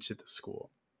him into the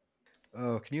school.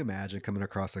 Oh, can you imagine coming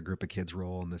across a group of kids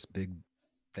rolling this big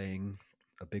thing?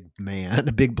 A big man,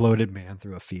 a big bloated man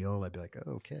through a field. I'd be like,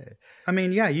 oh, okay. I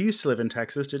mean, yeah, you used to live in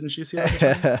Texas. Didn't you see all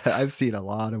the time? I've seen a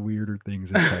lot of weirder things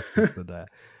in Texas than that.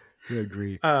 I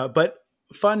agree. But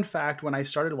fun fact, when I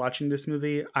started watching this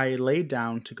movie, I laid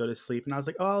down to go to sleep and I was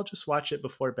like, oh, I'll just watch it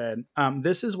before bed.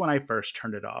 This is when I first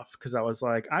turned it off because I was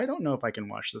like, I don't know if I can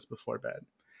watch this before bed.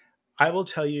 I will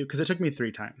tell you, because it took me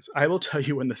 3 times. I will tell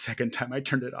you when the second time I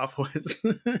turned it off was.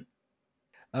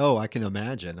 Oh, I can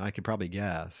imagine. I could probably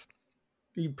guess.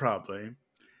 You probably.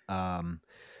 Um,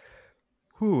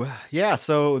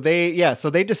 so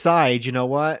they decide, you know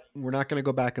what? We're not going to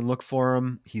go back and look for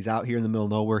him. He's out here in the middle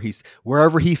of nowhere. He's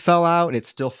wherever he fell out. It's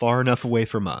still far enough away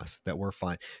from us that we're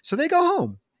fine. So they go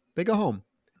home. They go home.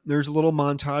 There's a little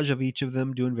montage of each of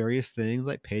them doing various things,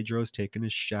 like Pedro's taking a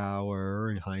shower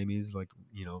and Jaime's like,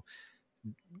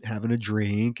 having a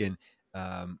drink, and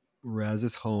Rez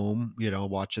is home,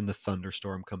 watching the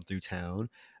thunderstorm come through town.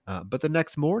 But the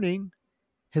next morning,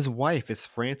 his wife is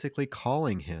frantically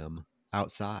calling him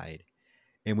outside.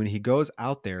 And when he goes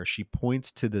out there, she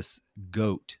points to this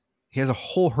goat. He has a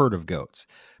whole herd of goats,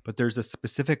 but there's a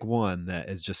specific one that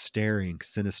is just staring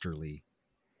sinisterly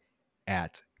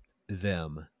at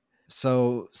them.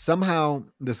 So somehow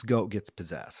this goat gets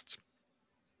possessed.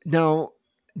 Now,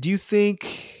 do you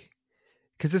think,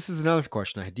 because this is another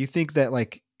question I had, do you think that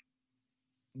like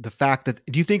do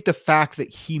you think the fact that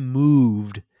he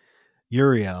moved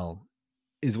Uriel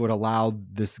is what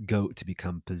allowed this goat to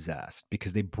become possessed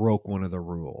because they broke one of the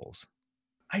rules?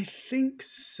 I think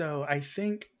so. I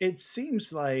think it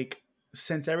seems like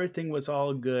since everything was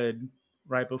all good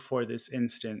right before this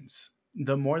instance,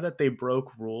 the more that they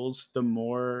broke rules, the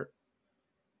more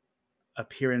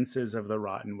appearances of the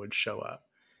rotten would show up.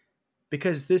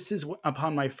 Because this is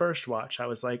upon my first watch, I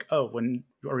was like, oh, when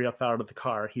Uriel fell out of the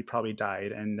car, he probably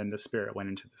died, and then the spirit went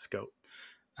into this goat.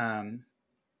 Um,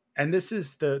 and this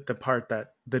is the part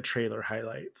that the trailer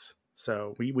highlights.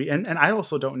 So and I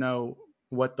also don't know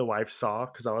what the wife saw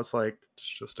because I was like, it's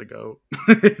just a goat.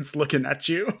 It's looking at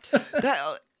you.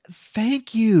 That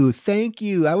thank you.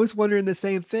 I was wondering the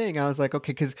same thing. I was like,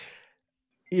 okay, because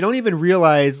you don't even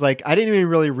realize, like, I didn't even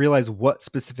really realize what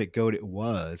specific goat it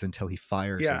was until he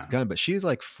fires his Yeah, gun. But she's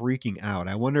like freaking out.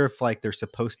 I wonder if like they're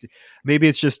supposed to. Maybe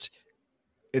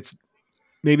it's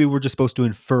maybe we're just supposed to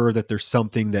infer that there's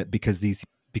something that because these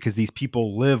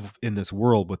people live in this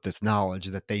world with this knowledge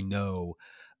that they know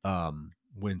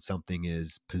when something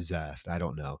is possessed. I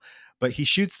don't know, but he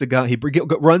shoots the gun. He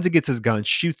runs and gets his gun,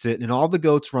 shoots it, and all the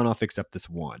goats run off except this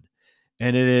one.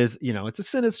 And it is, it's a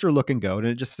sinister looking goat, and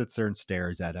it just sits there and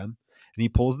stares at him. And he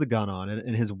pulls the gun on it,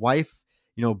 and his wife,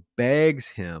 begs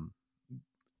him,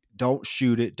 "Don't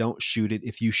shoot it! Don't shoot it!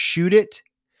 If you shoot it,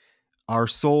 our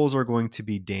souls are going to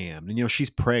be damned." And she's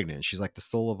pregnant. She's like, the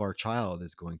soul of our child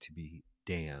is going to be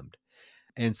damned.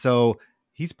 And so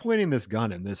he's pointing this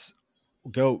gun, and this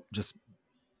goat just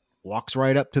walks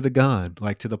right up to the gun,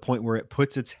 like to the point where it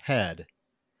puts its head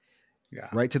yeah,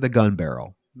 right to the gun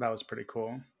barrel. that was pretty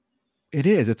cool. It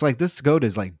is. It's like this goat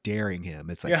is like daring him.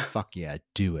 It's like, Yeah, fuck yeah,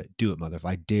 do it, motherfucker,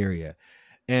 I dare you.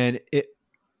 And it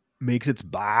makes its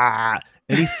bah,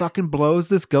 and he fucking blows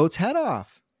this goat's head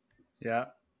off. yeah.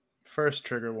 First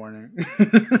trigger warning.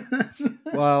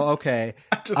 Well, okay.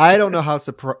 Just I kidding. don't know how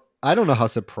I don't know how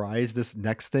surprised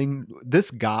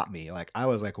this got me. Like, I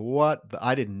was like, what?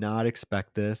 I did not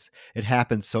expect this. It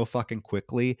happened so fucking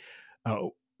quickly.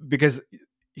 Oh, because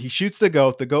he shoots the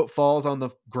goat falls on the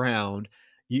ground.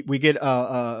 We get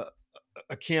a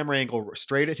camera angle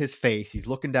straight at his face. He's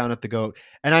looking down at the goat.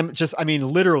 And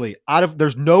literally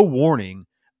there's no warning.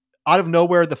 Out of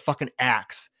nowhere, the fucking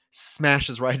axe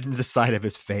smashes right into the side of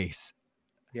his face.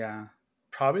 Yeah,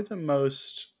 probably the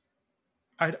most.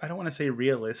 I don't want to say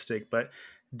realistic, but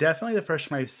definitely the first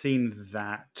time I've seen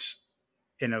that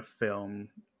in a film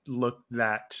look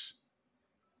that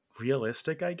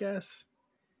realistic, I guess.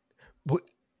 What?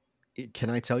 Can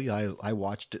I tell you, I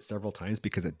watched it several times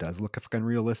because it does look fucking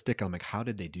realistic. I'm like, how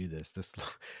did they do this?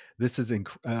 This is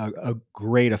a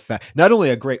great effect. Not only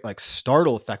a great like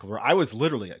startle effect where I was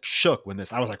literally like shook when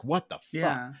this. I was like, what the fuck?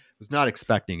 Yeah. Was not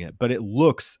expecting it, but it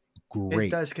looks It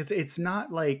great. does, because it's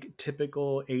not like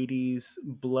typical 80s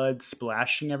blood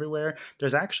splashing everywhere.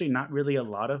 There's actually not really a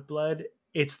lot of blood.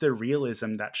 It's the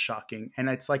realism that's shocking. And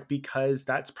it's like, because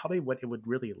that's probably what it would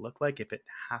really look like if it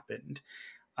happened.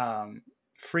 Um,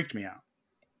 Freaked me out.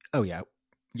 Oh yeah.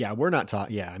 Yeah, we're not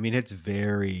talking. Yeah, I mean it's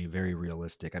very, very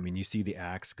realistic. I mean, you see the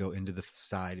axe go into the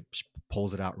side,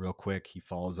 pulls it out real quick. He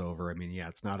falls over. I mean, yeah,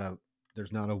 it's not a.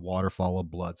 There's not a waterfall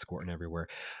of blood squirting everywhere,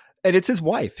 and it's his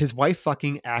wife. His wife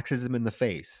fucking axes him in the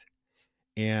face,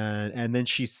 and then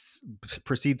she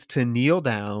proceeds to kneel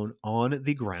down on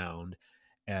the ground,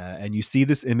 and you see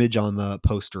this image on the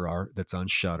poster art that's on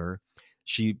Shutter.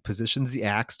 She positions the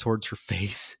axe towards her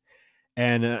face,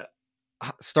 and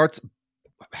starts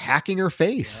hacking her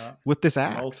face Yeah. with this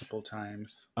axe Multiple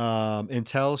times.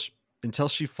 until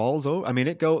she falls over. I mean,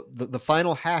 the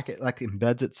final hack, it like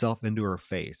embeds itself into her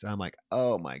face. I'm like,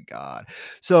 oh my god.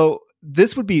 So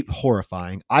this would be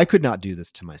horrifying. I could not do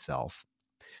this to myself.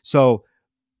 So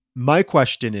my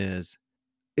question is,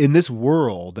 in this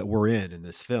world that we're in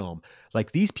this film,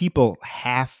 like these people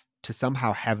have to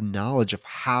somehow have knowledge of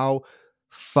how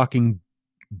fucking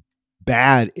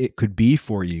bad it could be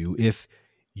for you if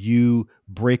you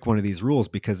break one of these rules.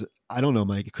 Because I don't know,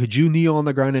 Mike, could you kneel on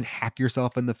the ground and hack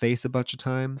yourself in the face a bunch of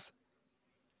times?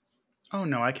 Oh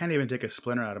no, I can't even take a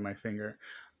splinter out of my finger.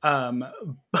 Um,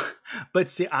 but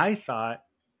see, I thought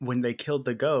when they killed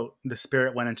the goat, the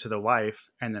spirit went into the wife,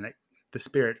 and then the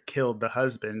spirit killed the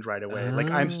husband right away. Like,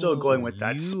 I'm still going Oh, with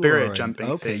that you spirit are jumping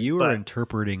okay. thing, You are but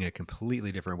interpreting a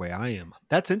completely different way I am.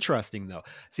 That's interesting, though.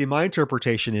 See, my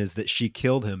interpretation is that she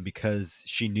killed him because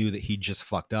she knew that he just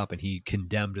fucked up and he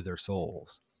condemned their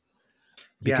souls.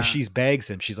 Because yeah, she's begs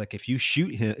him. She's like, if you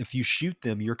shoot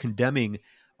them, you're condemning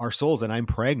our souls, and I'm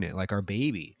pregnant, like our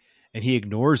baby. And he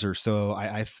ignores her. So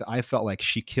I felt like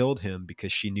she killed him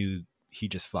because she knew he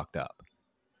just fucked up.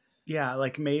 yeah,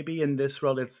 like maybe in this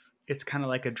world, it's kind of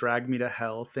like a drag me to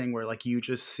hell thing where like you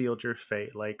just sealed your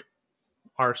fate, like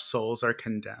our souls are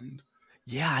condemned.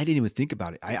 Yeah, I didn't even think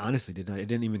about it. I honestly did not. It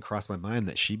didn't even cross my mind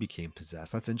that she became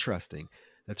possessed. That's interesting.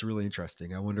 That's really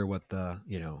interesting. I wonder what I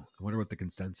wonder what the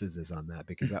consensus is on that,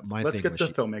 because that my Let's thing get was the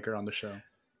she. filmmaker on the show.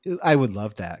 I would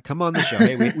love that. Come on the show.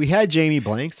 Hey, we had Jamie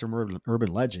Blanks from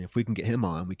Urban Legend. If we can get him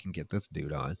on, we can get this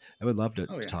dude on. I would love to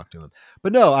Oh yeah. talk to him.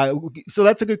 But no, so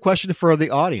that's a good question for the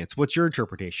audience. What's your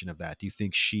interpretation of that? Do you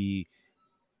think she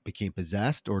became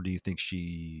possessed, or do you think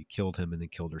she killed him and then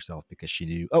killed herself because she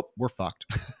knew, oh, we're fucked?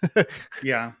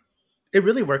 Yeah. It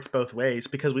really works both ways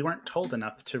because we weren't told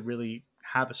enough to really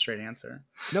have a straight answer.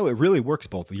 No, it really works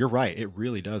both. You're right. It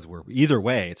really does work. Either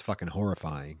way, it's fucking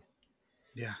horrifying.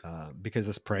 Yeah. Because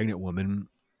this pregnant woman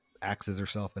axes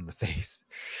herself in the face.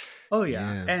 Oh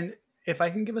yeah. Yeah. And if I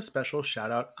can give a special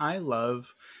shout out, I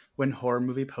love when horror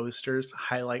movie posters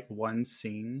highlight one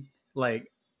scene.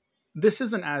 Like, this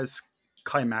isn't as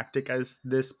climactic as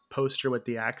this poster with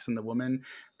the axe and the woman,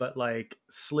 but like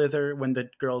Slither when the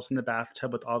girl's in the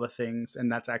bathtub with all the things, and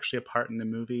that's actually a part in the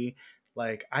movie.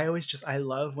 Like, I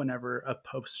love whenever a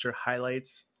poster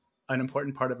highlights an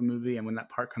important part of a movie, and when that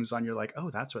part comes on, you're like, oh,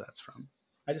 that's where that's from.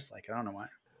 I just like it. I don't know why.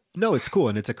 No, it's cool,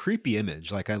 and it's a creepy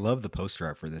image. Like, I love the poster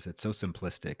art for this. It's so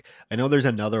simplistic. I know there's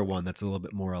another one that's a little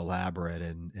bit more elaborate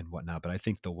and whatnot, but I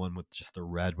think the one with just the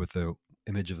red with the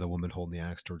image of the woman holding the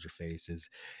axe towards her face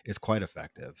is quite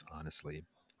effective, honestly.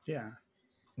 Yeah.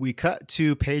 We cut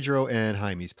to Pedro and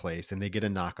Jaime's place, and they get a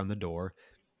knock on the door,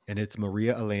 and it's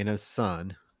Maria Elena's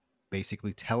son,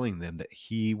 basically telling them that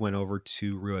he went over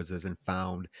to Ruiz's and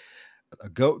found a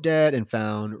goat dead, and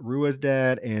found Ruiz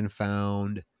dead, and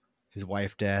found his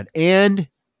wife dead, and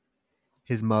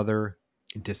his mother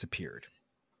disappeared.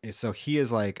 And so he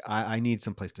is like, I need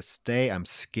some place to stay. I'm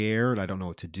scared. I don't know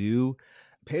what to do.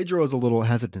 Pedro is a little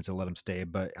hesitant to let him stay,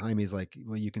 but Jaime's like,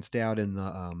 well, you can stay out in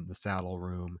the saddle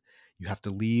room. You have to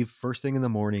leave first thing in the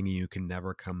morning, and you can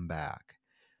never come back.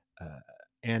 Uh,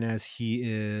 and as he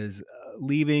is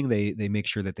leaving, they make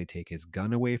sure that they take his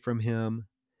gun away from him.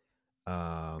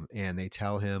 And they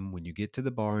tell him, when you get to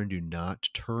the barn, do not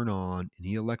turn on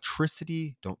any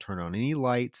electricity. Don't turn on any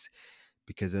lights,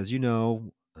 because, as you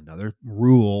know, another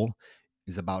rule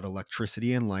is about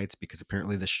electricity and lights, because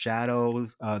apparently the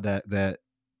shadows that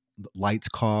lights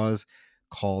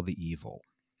call the evil.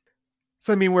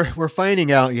 So I mean, we're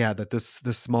finding out, yeah, that this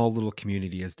small little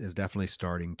community is definitely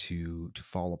starting to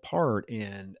fall apart,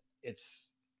 and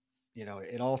it's,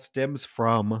 it all stems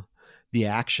from the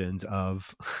actions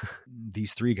of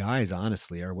these three guys,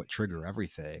 honestly, are what trigger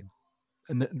everything.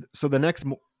 And so the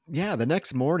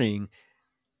next morning,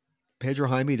 Pedro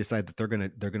Jaime decide that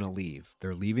they're gonna leave.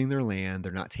 They're leaving their land.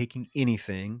 They're not taking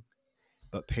anything,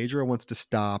 but Pedro wants to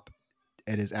stop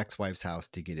at his ex-wife's house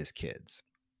to get his kids.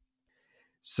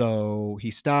 So he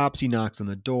stops. He knocks on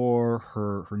the door.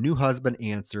 Her new husband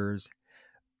answers.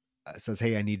 Says,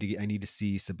 "Hey, I need to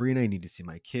see Sabrina. I need to see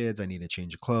my kids. I need to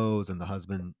change of clothes." And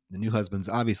the new husband's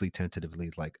obviously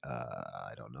tentatively like,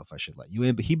 "I don't know if I should let you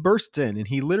in." But he bursts in and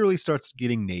he literally starts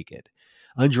getting naked,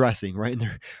 undressing right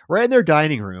in their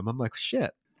dining room. I'm like,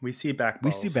 shit. We see back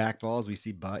balls. We see back balls. We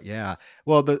see butt. Yeah.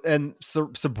 Well,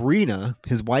 Sabrina,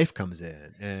 his wife, comes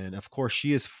in, and of course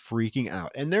she is freaking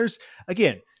out. And there's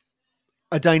again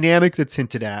a dynamic that's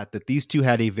hinted at that these two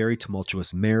had a very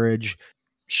tumultuous marriage.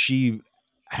 She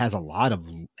has a lot of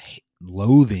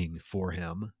loathing for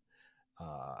him.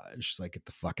 She's like, "Get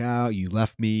the fuck out! You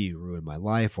left me. You ruined my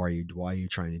life. Why are you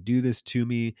trying to do this to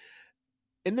me?"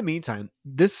 In the meantime,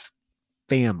 this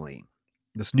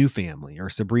new family, or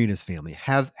Sabrina's family,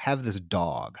 have this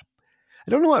dog.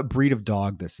 I don't know what breed of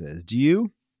dog this is. Do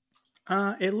you?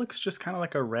 It looks just kind of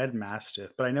like a red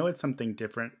mastiff, but I know it's something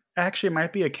different. Actually, it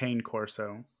might be a cane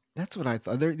corso. That's what I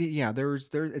thought.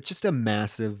 It's just a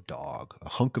massive dog, a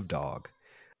hunk of dog.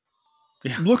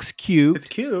 Yeah. Looks cute. It's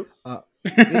cute.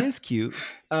 It is cute.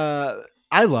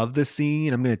 I love this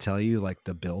scene. I'm going to tell you, like,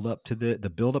 the build up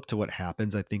to what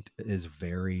happens, I think, is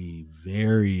very,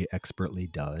 very expertly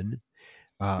done.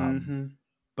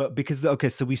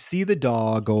 But so we see the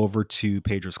dog go over to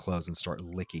Pedro's clothes and start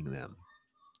licking them.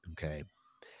 Okay.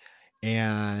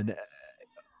 And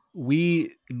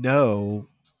we know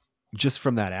just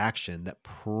from that action that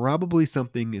probably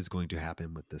something is going to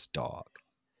happen with this dog.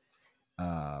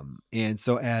 And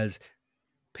so as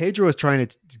Pedro is trying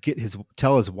to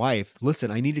tell his wife,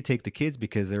 "Listen, I need to take the kids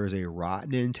because there is a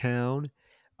rotten in town,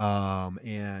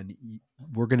 and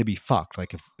we're going to be fucked.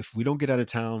 Like if we don't get out of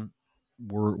town,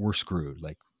 we're screwed.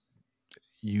 Like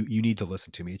you need to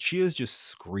listen to me." And she is just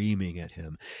screaming at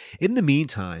him. In the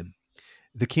meantime,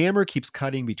 the camera keeps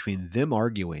cutting between them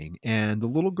arguing and the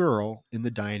little girl in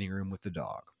the dining room with the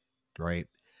dog, right?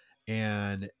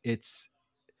 And it's,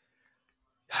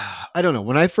 I don't know.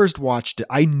 When I first watched it,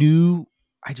 I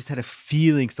just had a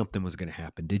feeling something was going to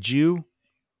happen. Did you?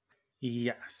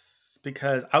 Yes,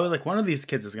 because I was like, one of these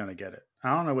kids is going to get it.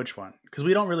 I don't know which one, because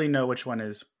we don't really know which one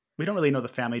is. We don't really know the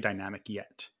family dynamic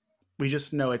yet. We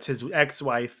just know it's his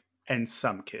ex-wife and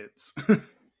some kids.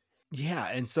 Yeah,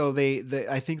 and so they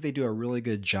I think they do a really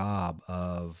good job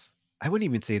of, I wouldn't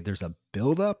even say there's a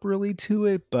build up really to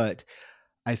it, but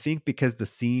I think because the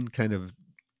scene kind of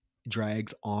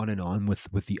drags on and on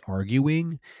with the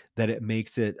arguing, that it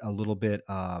makes it a little bit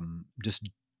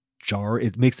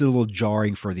it makes it a little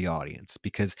jarring for the audience,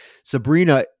 because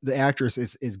Sabrina, the actress,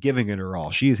 is giving it her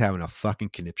all. She is having a fucking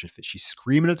conniption fit. She's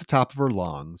screaming at the top of her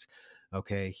lungs.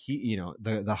 Okay,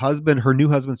 her new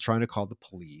husband's trying to call the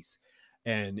police.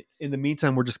 And in the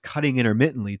meantime, we're just cutting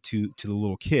intermittently to the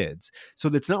little kids. So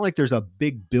it's not like there's a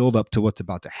big build up to what's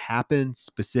about to happen,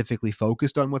 specifically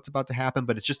focused on what's about to happen,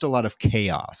 but it's just a lot of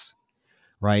chaos,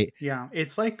 right? Yeah,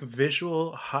 it's like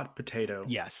visual hot potato.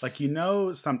 Yes. Like,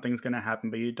 something's going to happen,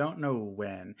 but you don't know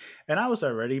when. And I was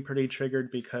already pretty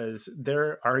triggered because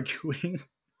their arguing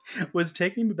was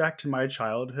taking me back to my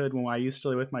childhood when I used to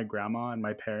live with my grandma and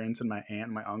my parents and my aunt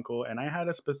and my uncle. And I had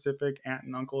a specific aunt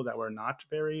and uncle that were not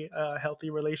very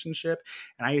healthy relationship.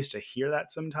 And I used to hear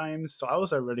that sometimes. So I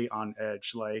was already on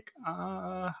edge. Like,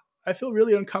 I feel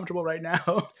really uncomfortable right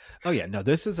now. Oh yeah, no,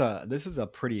 this is a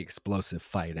pretty explosive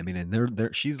fight. I mean,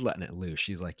 and she's letting it loose.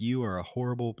 She's like, "You are a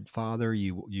horrible father.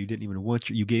 You didn't even want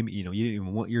you gave me, you didn't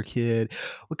even want your kid."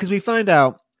 Because we find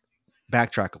out,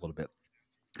 backtrack a little bit,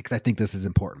 because I think this is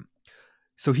important.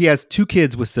 So he has two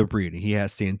kids with Sabrina. He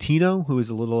has Santino, who is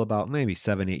a little, about maybe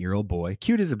 7-8-year-old boy,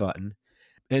 cute as a button.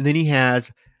 And then he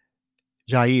has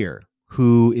Jair,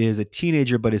 who is a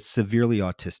teenager but is severely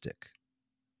autistic,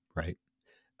 right?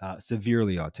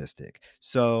 Severely autistic.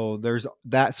 So there's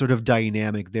that sort of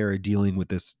dynamic there, dealing with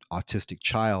this autistic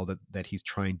child that he's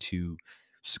trying to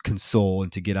console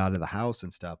and to get out of the house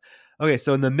and stuff. Okay,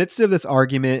 so in the midst of this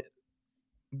argument,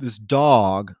 this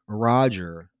dog,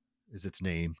 Roger is its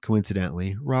name,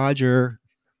 coincidentally, Roger.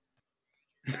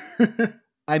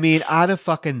 I mean, out of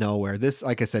fucking nowhere. This,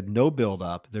 like I said, no build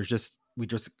up. We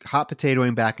just hot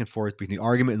potatoing back and forth between the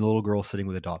argument and the little girl sitting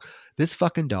with a dog. This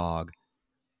fucking dog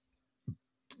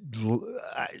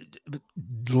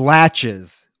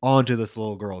latches onto this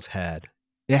little girl's head.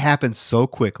 It happens so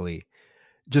quickly.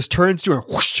 Just turns to her,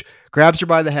 whoosh, grabs her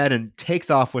by the head, and takes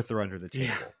off with her under the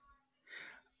table.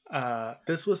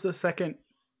 This was the second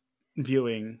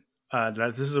viewing.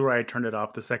 This is where I turned it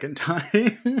off the second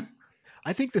time.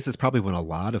 I think this is probably when a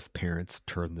lot of parents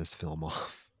turn this film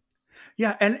off.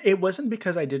 Yeah, and it wasn't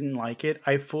because I didn't like it.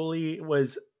 I fully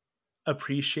was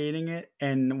appreciating it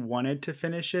and wanted to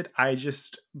finish it. I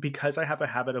just, because I have a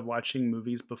habit of watching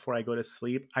movies before I go to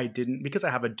sleep, I didn't, because I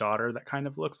have a daughter that kind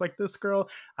of looks like this girl.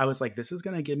 I was like, this is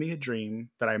going to give me a dream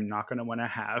that I'm not going to want to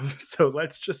have. So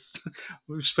let's just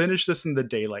finish this in the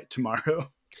daylight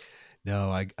tomorrow.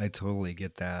 No, I totally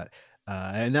get that.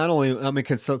 And not only, I mean,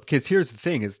 because here's the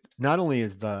thing: is not only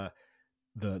is that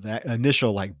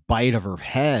initial like bite of her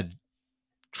head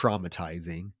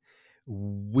traumatizing,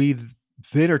 we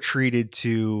then are treated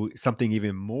to something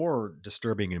even more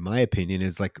disturbing, in my opinion,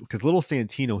 is like because little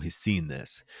Santino has seen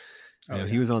this. You know,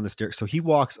 he was on the stairs, so he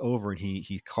walks over and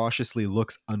he cautiously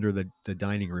looks under the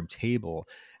dining room table,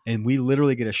 and we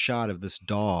literally get a shot of this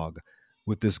dog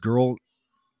with this girl's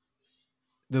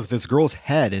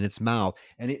head in its mouth,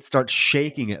 and it starts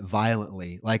shaking it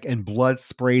violently, like, and blood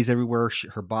sprays everywhere.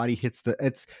 Her body hits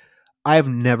it's. I've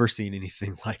never seen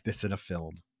anything like this in a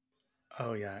film.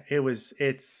 Oh yeah,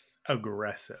 it's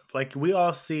aggressive. Like we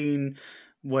all seen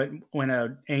what when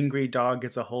an angry dog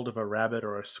gets a hold of a rabbit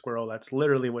or a squirrel, that's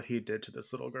literally what he did to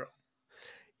this little girl.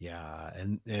 Yeah,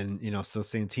 and so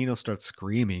Santino starts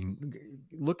screaming,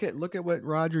 look at what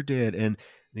Roger did, and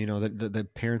the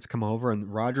parents come over,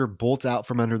 and Roger bolts out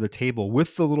from under the table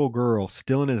with the little girl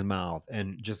still in his mouth,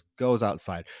 and just goes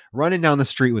outside, running down the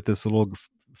street with this little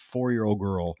 4-year-old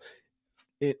girl,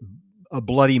 it a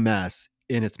bloody mess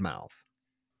in its mouth.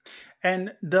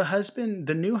 And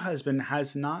the new husband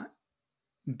has not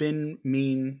been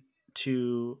mean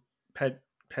to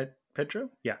Pedro.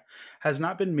 Yeah, has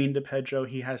not been mean to Pedro.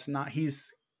 He has not.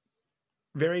 He's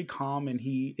very calm, and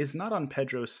he is not on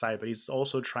Pedro's side, but he's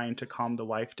also trying to calm the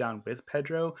wife down with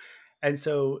Pedro. And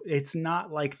so it's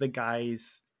not like the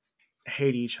guys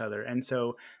hate each other. And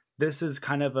so this is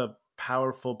kind of a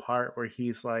powerful part where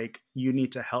he's like, you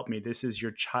need to help me. This is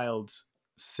your child's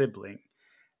sibling.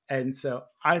 And so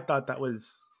I thought that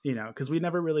was, because we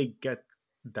never really get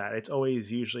that. It's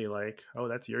always usually like, oh,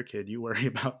 that's your kid. You worry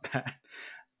about that.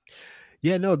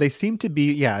 Yeah, no, they seem to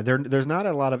be. Yeah, there's not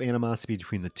a lot of animosity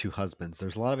between the two husbands.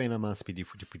 There's a lot of animosity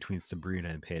between Sabrina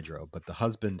and Pedro, but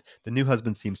the new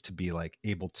husband, seems to be like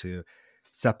able to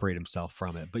separate himself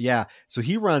from it. But yeah, so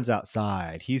he runs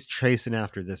outside. He's chasing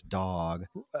after this dog.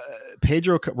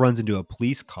 Pedro runs into a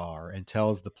police car and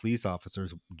tells the police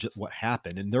officers what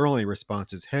happened, and their only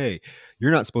response is, "Hey, you're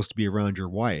not supposed to be around your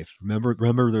wife. Remember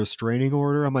the restraining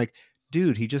order?" I'm like,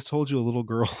 dude, he just told you a little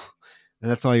girl, and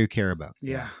that's all you care about.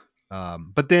 Yeah.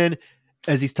 But then,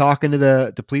 as he's talking to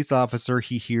the police officer,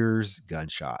 he hears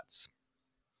gunshots.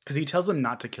 Because he tells him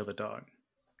not to kill the dog.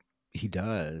 He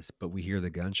does, but we hear the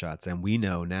gunshots, and we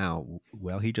know now,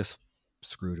 well, he just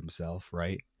screwed himself,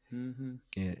 right? Mm-hmm.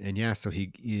 And yeah, so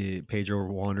Pedro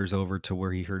wanders over to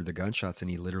where he heard the gunshots,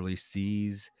 and he literally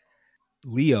sees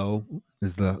Leo,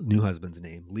 is the new husband's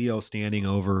name, Leo standing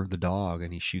over the dog,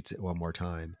 and he shoots it one more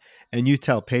time. And you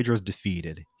tell Pedro's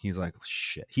defeated. He's like,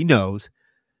 shit. He knows.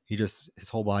 His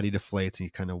whole body deflates, and he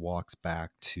kind of walks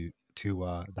back to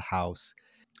the house.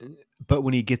 But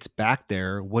when he gets back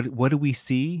there, what do we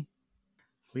see?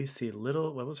 We see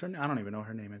what was her name? I don't even know what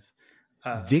her name is.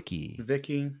 Vicky.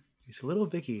 Vicky. We see little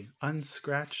Vicky,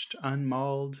 unscratched,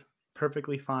 unmauled,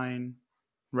 perfectly fine,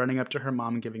 running up to her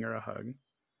mom and giving her a hug.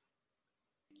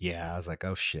 Yeah, I was like,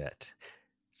 oh shit.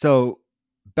 So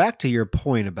back to your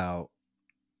point about,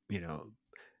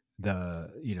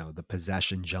 the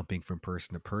possession jumping from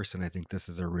person to person. I think this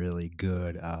is a really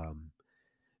good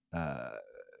uh,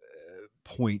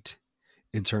 point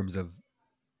in terms of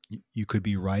you could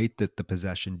be right that the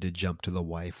possession did jump to the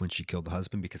wife when she killed the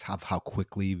husband because of how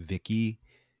quickly Vicky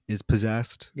is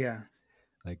possessed. Yeah.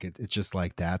 Like it's just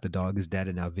like that. The dog is dead,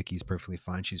 and now Vicky's perfectly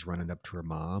fine. She's running up to her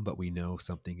mom, but we know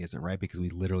something isn't right because we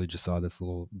literally just saw this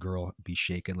little girl be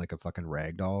shaken like a fucking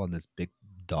rag doll in this big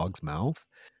dog's mouth.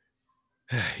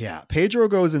 Yeah, Pedro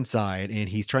goes inside and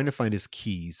he's trying to find his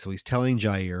keys. So he's telling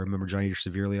Jair, remember Jair's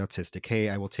severely autistic, hey,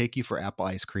 I will take you for apple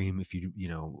ice cream if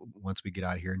once we get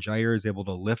out of here. And Jair is able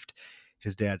to lift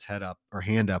his dad's head up or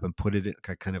hand up and put it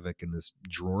kind of like in this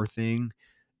drawer thing,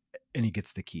 and he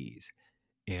gets the keys.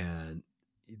 And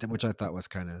which I thought was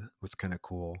kind of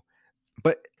cool.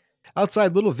 But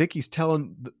outside, little Vicky's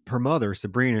telling her mother,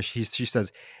 Sabrina, she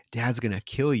says, Dad's going to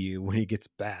kill you when he gets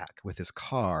back with his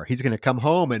car. He's going to come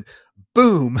home and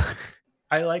boom.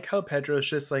 I like how Pedro's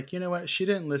just like, you know what? She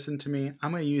didn't listen to me.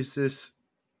 I'm going to use this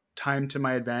time to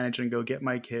my advantage and go get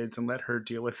my kids and let her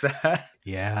deal with that.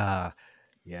 Yeah.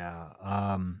 Yeah.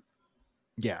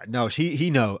 Yeah, no, he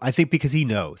know. I think because he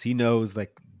knows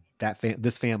like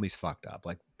this family's fucked up.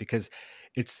 Like because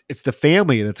it's the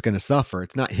family that's going to suffer.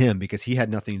 It's not him because he had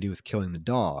nothing to do with killing the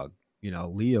dog.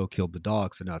 Leo killed the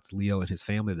dog, so now it's Leo and his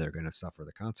family that are going to suffer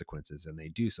the consequences, and they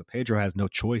do. So Pedro has no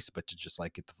choice but to just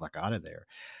like get the fuck out of there.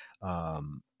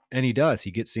 And he does.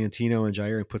 He gets Santino and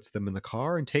Jair and puts them in the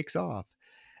car and takes off.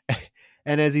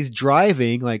 And as he's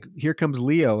driving, like here comes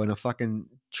Leo in a fucking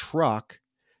truck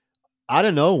out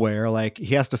of nowhere. Like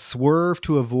he has to swerve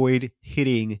to avoid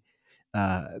hitting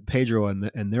Pedro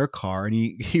and their car, and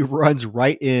he runs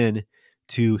right in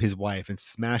to his wife and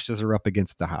smashes her up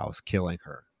against the house, killing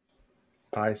her.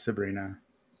 Bye, Sabrina.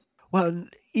 Well,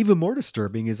 even more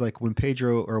disturbing is like when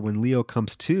Pedro or when Leo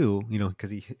comes to,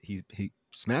 because he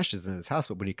smashes in his house,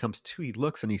 but when he comes to, he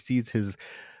looks and he sees his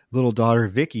little daughter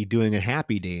Vicky doing a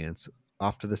happy dance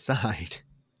off to the side.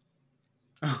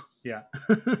 Oh, yeah.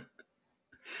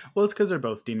 Well, it's because they're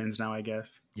both demons now, I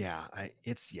guess. Yeah, I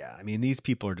mean, these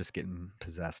people are just getting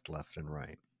possessed left and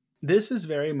right. This is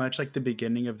very much like the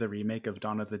beginning of the remake of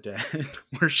Dawn of the Dead,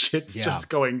 where shit's just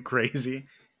going crazy.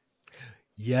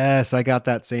 Yes, I got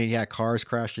that saying. Yeah, cars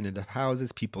crashing into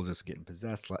houses, people just getting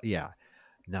possessed. Yeah,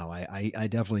 no, I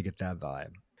definitely get that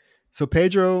vibe. So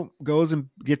Pedro goes and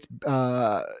gets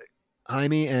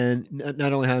Jaime, and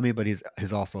not only Jaime, but he's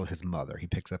also his mother. He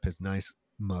picks up his nice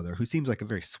mother, who seems like a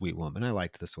very sweet woman. I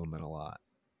liked this woman a lot.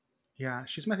 Yeah,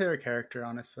 she's my favorite character,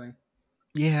 honestly.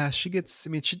 Yeah, she gets.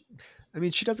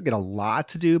 She doesn't get a lot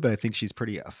to do, but I think she's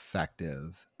pretty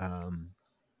effective.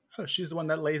 Oh, she's the one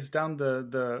that lays down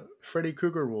the Freddy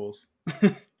Krueger rules.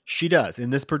 She does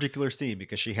in this particular scene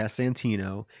because she has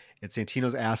Santino, and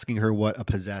Santino's asking her what a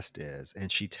possessed is,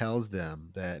 and she tells them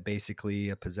that basically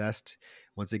a possessed,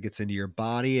 once it gets into your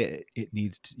body, it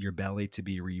needs your belly to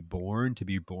be born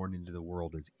into the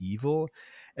world as evil,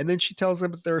 and then she tells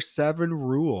them that there are 7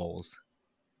 rules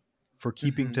for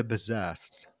keeping Mm-hmm. the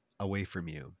possessed away from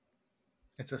you.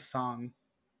 It's a song.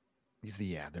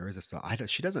 Yeah, there is a song.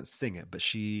 She doesn't sing it, but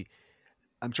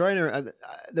I'm trying to.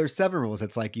 There's 7 rules.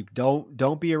 It's like you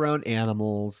don't be around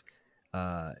animals.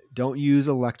 Don't use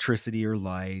electricity or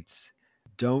lights.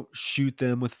 Don't shoot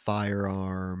them with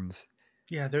firearms.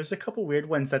 Yeah, there's a couple weird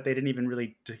ones that they didn't even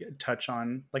really touch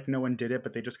on. Like no one did it,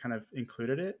 but they just kind of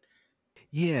included it.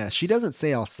 Yeah, she doesn't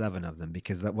say all 7 of them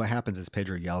because what happens is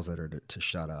Pedro yells at her to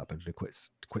shut up and to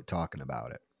quit talking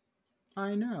about it.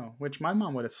 I know, which my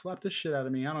mom would have slapped the shit out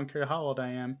of me. I don't care how old I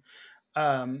am.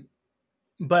 Um,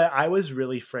 but I was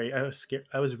really afraid. I was scared.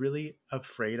 I was really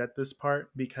afraid at this part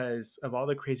because of all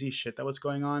the crazy shit that was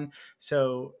going on.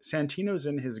 So Santino's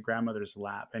in his grandmother's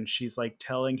lap and she's like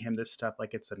telling him this stuff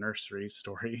like it's a nursery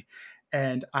story.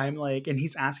 And I'm like, and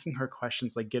he's asking her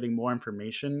questions, like getting more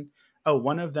information. Oh,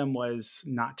 one of them was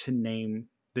not to name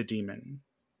the demon.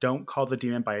 Don't call the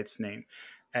demon by its name.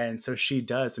 And so she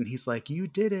does. And he's like, you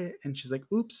did it. And she's like,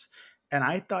 oops. And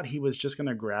I thought he was just going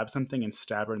to grab something and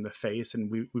stab her in the face,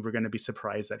 and we were going to be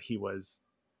surprised that he was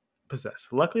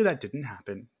possessed. Luckily, that didn't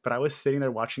happen, but I was sitting there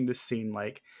watching this scene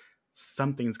like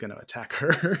something's going to attack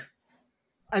her.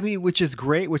 I mean, which is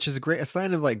great, a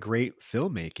sign of like great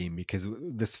filmmaking because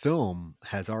this film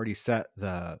has already set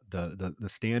the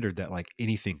standard that like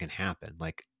anything can happen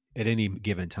like at any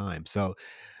given time. So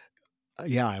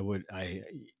yeah, I mean,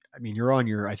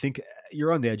 I think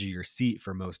you're on the edge of your seat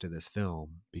for most of this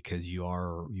film because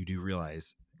you do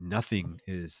realize nothing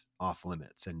is off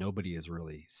limits and nobody is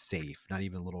really safe, not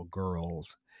even little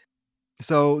girls.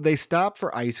 So they stop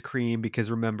for ice cream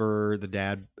because remember the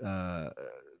dad,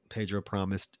 Pedro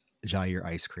promised Jair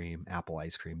ice cream, apple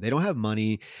ice cream. They don't have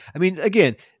money. I mean,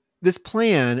 again, this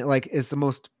plan like is the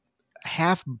most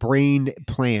half-brained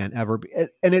plan ever,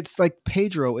 and it's like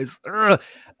Pedro is.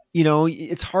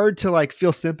 It's hard to like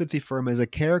feel sympathy for him as a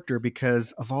character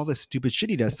because of all this stupid shit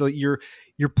he does. So you're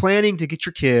planning to get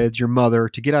your kids, your mother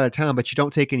to get out of town, but you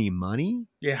don't take any money.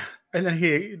 Yeah. And then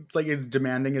it's like he's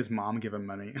demanding his mom give him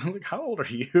money. I was like, how old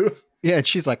are you? Yeah, and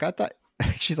she's like, I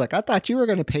thought you were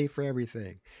going to pay for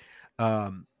everything.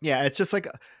 Yeah, it's just like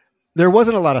there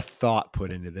wasn't a lot of thought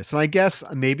put into this. And I guess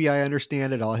maybe I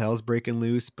understand it. All hell's breaking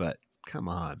loose, but come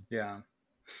on. Yeah.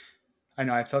 I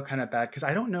know. I felt kind of bad because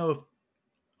I don't know if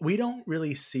we don't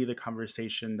really see the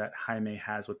conversation that Jaime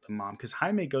has with the mom because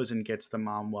Jaime goes and gets the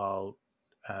mom while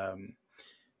um,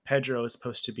 Pedro is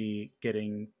supposed to be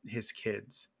getting his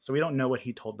kids. So we don't know what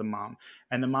he told the mom.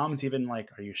 And the mom's even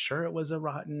like, are you sure it was a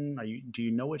rotten? Do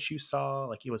you know what you saw?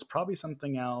 Like it was probably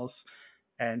something else.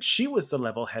 And she was the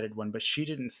level-headed one, but she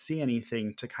didn't see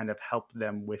anything to kind of help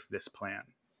them with this plan.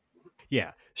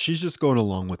 Yeah, she's just going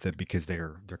along with it because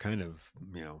they're kind of,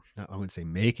 I wouldn't say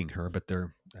making her, but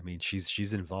I mean,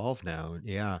 she's involved now.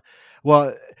 Yeah.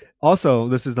 Well, also,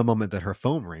 this is the moment that her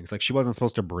phone rings. Like she wasn't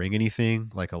supposed to bring anything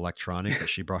like electronic, but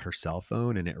she brought her cell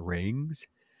phone and it rings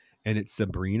and it's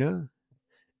Sabrina.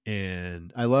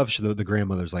 And I love the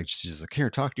grandmother's like, she's like, here,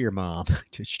 talk to your mom.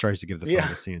 She tries to give the phone Yeah.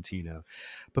 to Santino,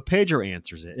 but Pedro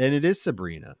answers it, and it is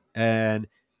Sabrina. And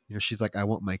she's like, I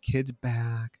want my kids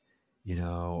back,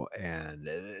 and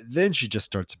then she just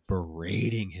starts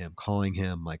berating him, calling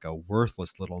him like a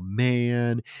worthless little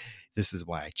man. This is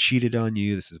why I cheated on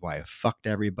you. This is why I fucked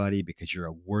everybody, because you're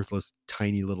a worthless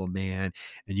tiny little man,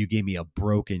 and you gave me a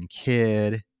broken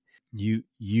kid. You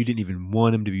didn't even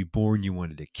want him to be born. You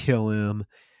wanted to kill him.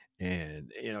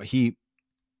 And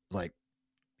like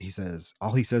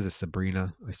all he says is,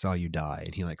 Sabrina, I saw you die.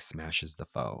 And he like smashes the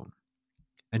phone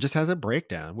and just has a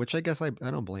breakdown, which I guess I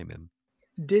don't blame him.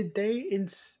 Did they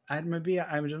maybe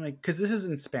I'm just like, because this is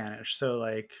in Spanish, so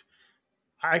like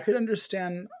I could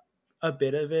understand a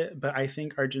bit of it, but I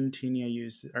think Argentina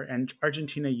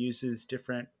uses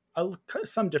different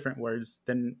some different words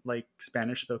than like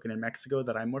Spanish spoken in Mexico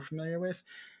that I'm more familiar with.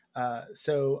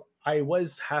 So I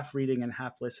was half reading and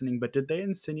half listening, but did they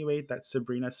insinuate that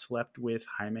Sabrina slept with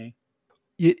Jaime?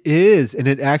 It is, and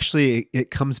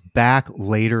it comes back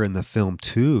later in the film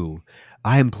too.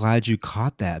 I am glad you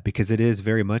caught that because it is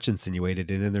very much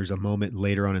insinuated, and then there's a moment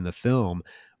later on in the film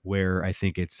where I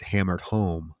think it's hammered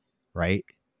home, right?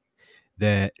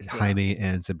 That Yeah, Jaime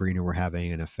and Sabrina were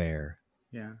having an affair.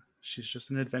 yeah. She's just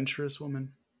an adventurous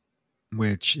woman.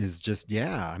 Which is just,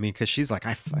 yeah. I mean, because she's like,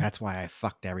 that's why I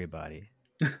fucked everybody.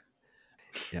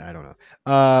 Yeah, I don't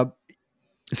know.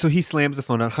 So he slams the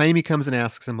phone out. Jaime comes and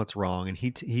asks him what's wrong, and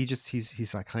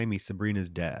he's like, Jaime, Sabrina's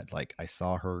dead. Like I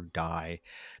saw her die.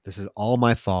 This is all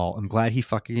my fault. I'm glad he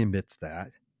fucking admits that.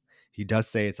 He does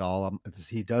say it's all.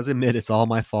 He does admit it's all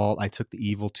my fault. I took the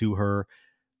evil to her.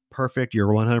 Perfect. You're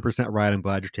 100% right. I'm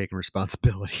glad you're taking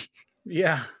responsibility.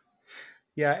 Yeah,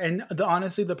 yeah, and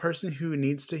honestly, the person who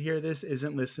needs to hear this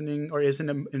isn't listening or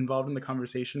isn't involved in the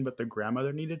conversation, but the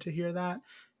grandmother needed to hear that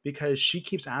because she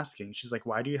keeps asking. She's like,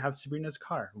 "Why do you have Sabrina's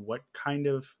car? What kind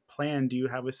of plan do you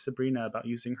have with Sabrina about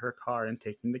using her car and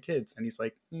taking the kids?" And he's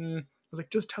like, I was like,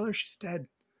 "Just tell her she's dead.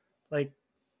 Like,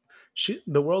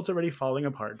 the world's already falling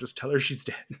apart. Just tell her she's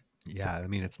dead." Yeah, I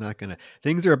mean, it's not gonna.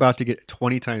 Things are about to get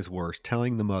 20 times worse.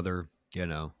 Telling the mother,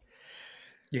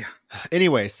 Yeah,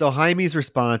 Anyway, so Jaime's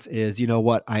response is, you know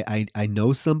what? I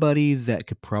know somebody that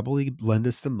could probably lend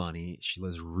us some money. She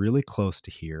lives really close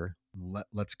to here.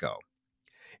 Let's go.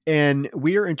 And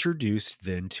we are introduced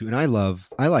then to, and I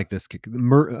like this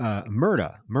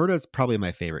Murda. Murda is probably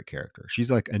my favorite character.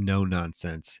 She's like a no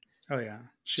nonsense. oh yeah,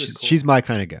 she was cool. She's my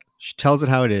kind of guy. She tells it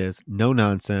how it is. No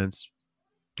nonsense.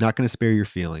 Not going to spare your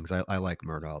feelings. I like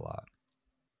Murda a lot.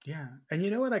 Yeah, and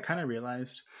you know what I kind of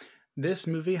realized? This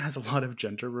movie has a lot of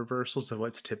gender reversals of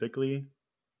what's typically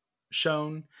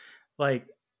shown. Like,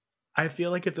 I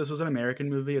feel like if this was an American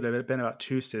movie, it would have been about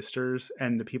two sisters,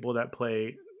 and the people that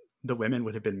play the women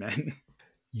would have been men.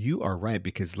 You are right,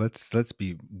 because let's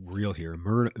be real here.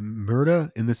 Murda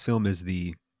in this film is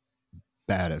the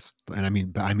baddest, and I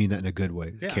mean that in a good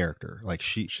way. Yeah, Character, like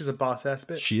she's a boss ass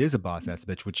bitch. she is a boss ass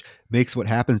bitch, which makes what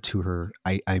happens to her.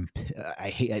 I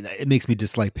hate. It makes me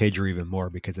dislike Pedro even more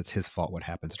because it's his fault what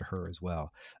happens to her as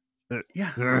well.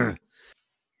 Yeah. Ugh.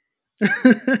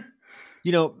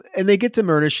 And they get to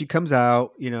Myrna. She comes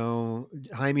out.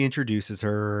 Jaime introduces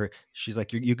her. She's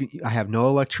like, I have no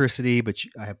electricity, but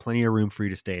I have plenty of room for you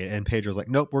to stay. And Pedro's like,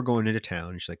 nope, we're going into town.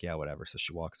 And she's like, yeah, whatever. So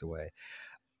she walks away.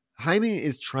 Jaime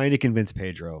is trying to convince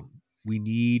Pedro, we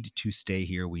need to stay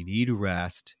here. We need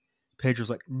rest. Pedro's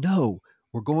like, no,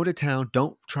 we're going to town.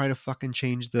 Don't try to fucking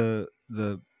change the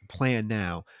plan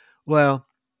now. Well,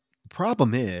 the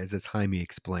problem is, as Jaime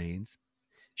explains,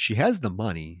 she has the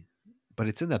money, but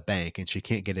it's in the bank and she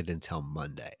can't get it until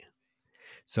Monday.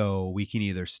 So we can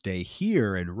either stay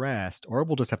here and rest, or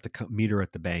we'll just have to meet her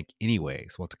at the bank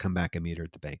anyways. We'll have to come back and meet her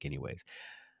at the bank anyways.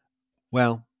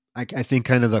 Well, I think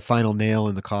kind of the final nail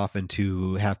in the coffin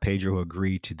to have Pedro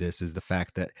agree to this is the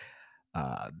fact that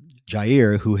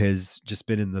Jair, who has just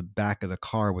been in the back of the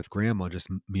car with Grandma, just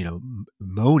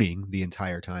moaning the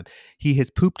entire time, he has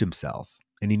pooped himself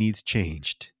and he needs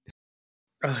changed.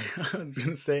 Oh, yeah, I was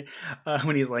gonna say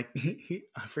when he's like,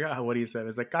 I forgot what he said.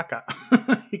 It's like caca.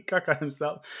 He caca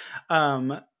himself.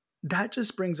 That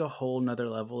just brings a whole nother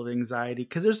level of anxiety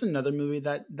because there's another movie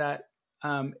that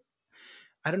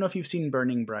I don't know if you've seen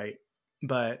Burning Bright,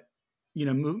 but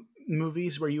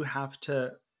movies where you have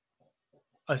to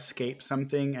escape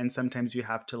something and sometimes you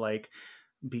have to like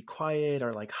be quiet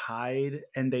or like hide,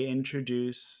 and they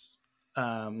introduce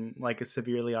like a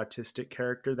severely autistic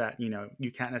character that, you know,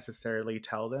 you can't necessarily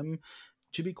tell them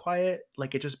to be quiet.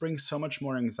 Like, it just brings so much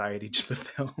more anxiety to the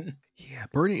film. Yeah,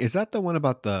 Bernie, is that the one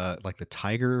about the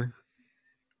tiger?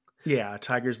 Yeah,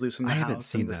 Tiger's loose in I the haven't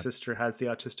house, and seen the that. sister has the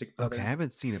autistic Okay, I brother.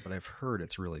 haven't seen it, but I've heard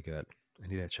it's really good. I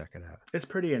need to check it out. It's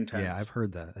pretty Yeah, I've intense.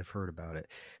 heard that. I've heard about it.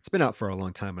 It's been out for a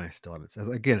long time, and I still haven't.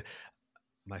 Again,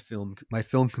 my film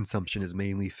consumption is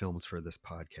mainly films for this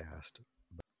podcast.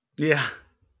 Yeah.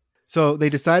 So they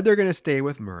decide they're going to stay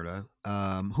with Myrna,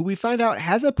 who we find out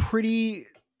has a pretty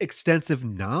extensive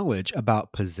knowledge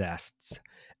about possesseds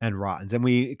and rottens, and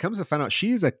we it comes to find out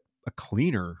she's a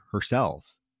cleaner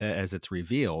herself, as it's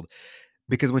revealed.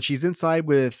 Because when she's inside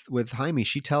with Jaime,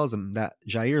 she tells him that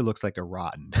Jair looks like a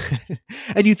rotten,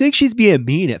 and you think she's being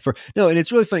mean at first. No, and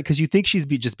it's really funny because you think she's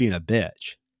just being a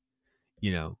bitch,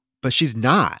 you know, but she's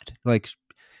not. Like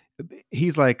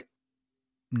he's like,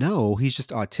 no, he's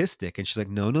just autistic, and she's like,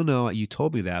 no, no, no, you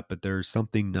told me that, but there's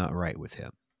something not right with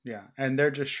him. Yeah, and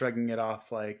they're just shrugging it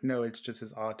off like, no, it's just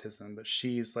his autism. But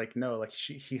she's like, no, like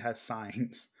he has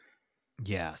signs.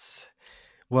 Yes.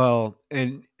 Well,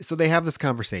 and so they have this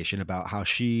conversation about how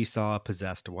she saw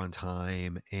possessed one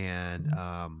time, and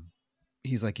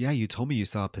he's like, "Yeah, you told me you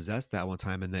saw possessed that one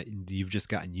time, and that you've just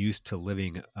gotten used to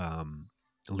living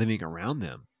around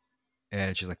them."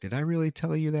 And she's like, "Did I really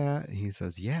tell you that?" And he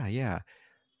says, "Yeah, yeah."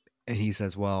 And he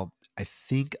says, "Well, I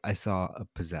think I saw a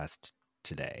possessed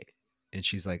today." And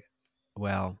she's like,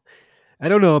 "Well, I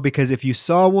don't know, because if you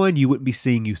saw one, you wouldn't be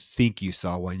saying you think you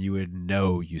saw one. You would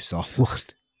know you saw one."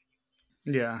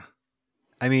 Yeah.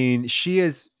 I mean, she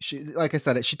like I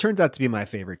said, she turns out to be my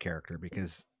favorite character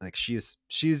because like she's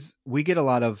we get a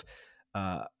lot of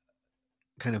uh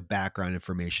kind of background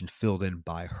information filled in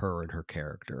by her and her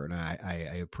character, and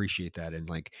I appreciate that. And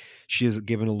like she is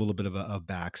given a little bit of a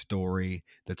backstory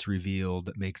that's revealed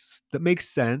that makes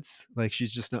sense. Like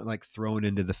she's just not like thrown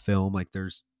into the film. Like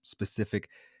there's specific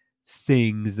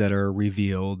things that are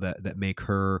revealed that make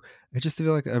her, I just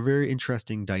feel like, a very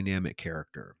interesting dynamic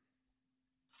character.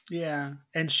 Yeah,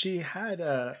 and she had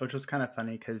which was kind of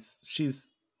funny because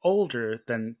she's older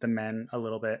than the men a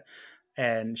little bit,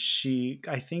 and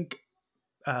I think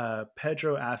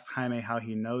Pedro asked Jaime how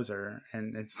he knows her,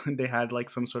 and it's they had like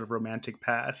some sort of romantic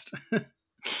past.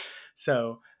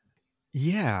 So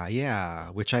Yeah, yeah,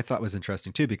 which I thought was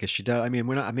interesting too, because she does. I mean,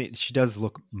 I mean, she does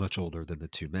look much older than the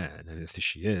two men, and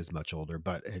she is much older.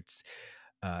 But it's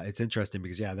interesting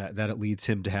because yeah, that it leads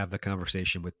him to have the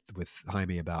conversation with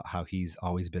Jaime about how he's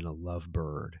always been a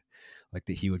lovebird, like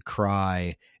that he would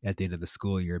cry at the end of the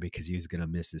school year because he was going to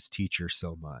miss his teacher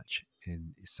so much,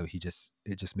 and so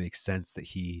it just makes sense that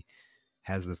he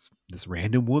has this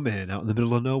random woman out in the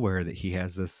middle of nowhere that he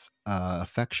has this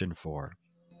affection for.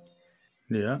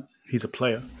 yeah, he's a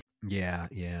player. Yeah,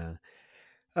 yeah.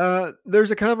 There's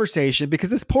a conversation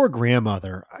because this poor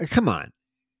grandmother, come on,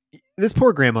 this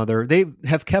poor grandmother, they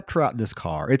have kept her out in this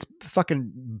car. It's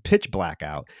fucking pitch black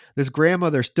out. This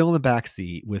grandmother's still in the back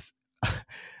seat with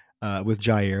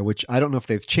Jair, which I don't know if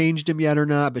they've changed him yet or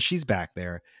not, but she's back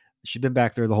there. She's been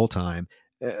back there the whole time.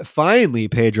 Finally,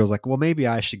 Pedro's like, well, maybe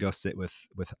I should go sit with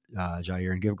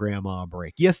Jair and give grandma a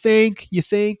break. You think? You're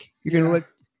going to let,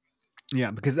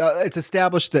 yeah, because it's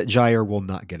established that Jair will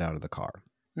not get out of the car.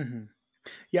 Mm-hmm.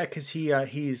 Yeah, because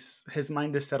he's his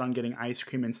mind is set on getting ice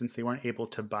cream, and since they weren't able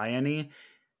to buy any,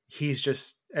 he's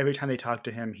just every time they talk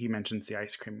to him, he mentions the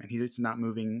ice cream, and he's not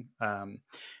moving. And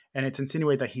it's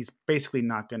insinuated that he's basically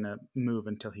not going to move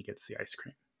until he gets the ice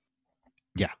cream.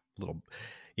 Yeah, little.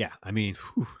 Yeah, I mean,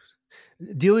 whew,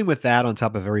 dealing with that on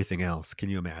top of everything else, can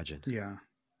you imagine? Yeah.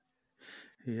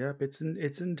 Yep, it's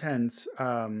intense.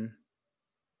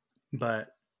 But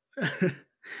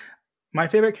my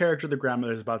favorite character, the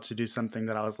grandmother, is about to do something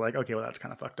that I was like, okay, well, that's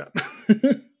kind of fucked up.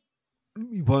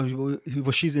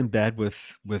 Well, she's in bed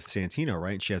with Santino,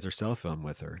 right? And she has her cell phone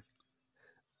with her,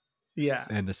 Yeah.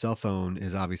 and the cell phone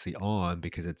is obviously on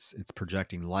because it's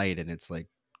projecting light and it's like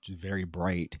very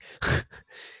bright.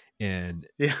 And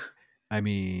Yeah. I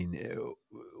mean,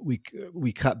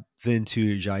 we cut then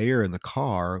to Jair in the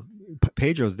car.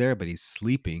 Pedro's there, but he's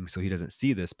sleeping, so he doesn't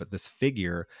see this. But this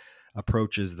figure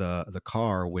approaches the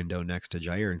car window next to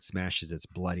Jair and smashes its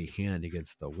bloody hand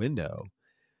against the window.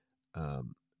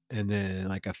 And then,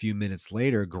 like a few minutes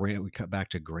later, we cut back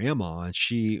to Grandma, and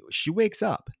she wakes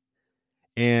up,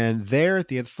 and there at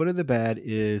the foot of the bed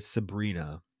is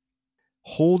Sabrina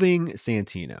holding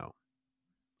Santino.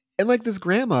 And like this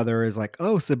grandmother is like,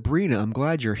 "Oh, Sabrina, I'm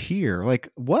glad you're here." Like,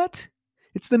 what?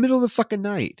 It's the middle of the fucking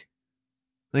night.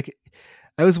 Like,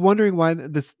 I was wondering why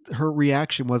her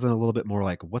reaction wasn't a little bit more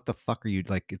like, "What the fuck are you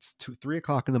like? It's 3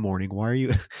 o'clock in the morning. Why are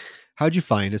you? How'd you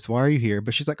find us? Why are you here?"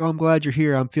 But she's like, "Oh, I'm glad you're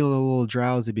here. I'm feeling a little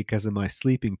drowsy because of my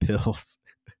sleeping pills."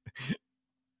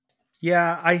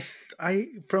 Yeah,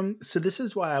 so this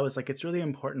is why I was like, it's really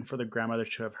important for the grandmother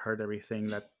to have heard everything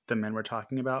that the men were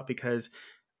talking about, because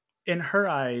in her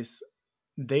eyes,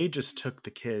 they just took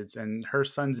the kids, and her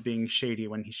son's being shady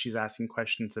when she's asking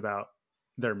questions about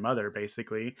their mother,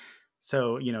 basically.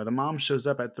 So, the mom shows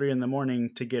up at 3 in the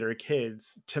morning to get her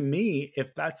kids. To me,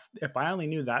 if I only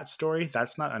knew that story,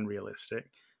 that's not unrealistic.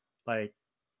 Like,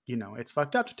 it's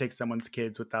fucked up to take someone's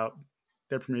kids without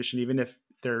their permission, even if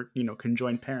they're,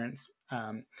 conjoined parents.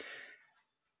 And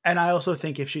I also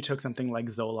think if she took something like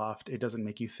Zoloft, it doesn't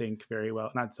make you think very well.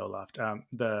 Not Zoloft,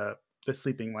 the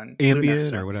sleeping one,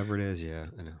 Ambien or Lunesta. whatever it is. Yeah,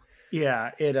 I know.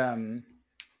 Yeah,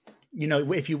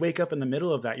 if you wake up in the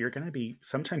middle of that, you're going to be,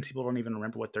 sometimes people don't even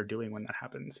remember what they're doing when that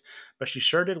happens. But she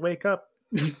sure did wake up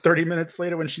 30 minutes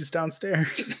later when she's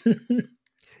downstairs.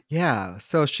 Yeah.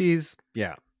 So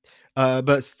yeah.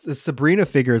 But Sabrina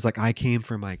figures like, I came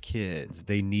for my kids.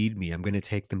 They need me. I'm going to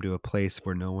take them to a place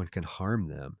where no one can harm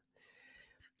them.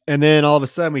 And then all of a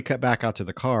sudden we cut back out to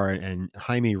the car and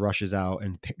Jaime rushes out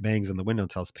and bangs on the window and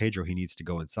tells Pedro he needs to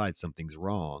go inside. Something's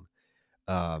wrong.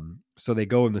 So they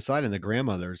go inside and the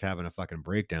grandmother's having a fucking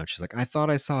breakdown. She's like, I thought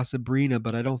I saw Sabrina,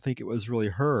 but I don't think it was really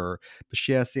her. But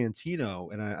she has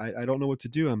Santino and I don't know what to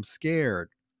do. I'm scared.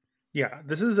 Yeah,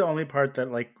 this is the only part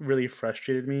that like really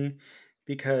frustrated me,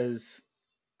 because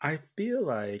I feel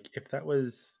like if that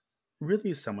was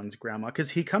really someone's grandma,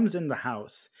 because he comes in the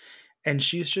house and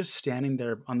she's just standing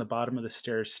there on the bottom of the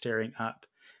stairs staring up.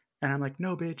 And I'm like,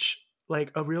 no, bitch.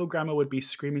 Like, a real grandma would be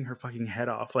screaming her fucking head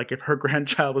off. Like, if her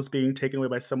grandchild was being taken away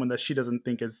by someone that she doesn't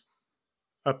think is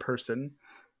a person.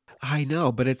 I know,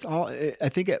 but I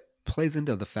think it plays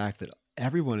into the fact that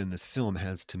everyone in this film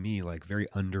has, to me, like very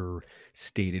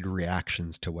understated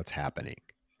reactions to what's happening.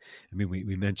 I mean, we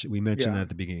mentioned that Yeah. at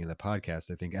the beginning of the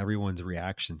podcast. I think everyone's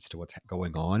reactions to what's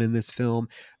going on in this film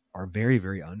are very,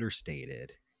 very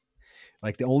understated.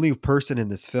 Like the only person in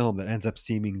this film that ends up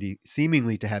seemingly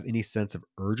to have any sense of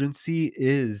urgency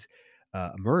is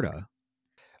Murda.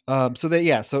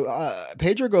 So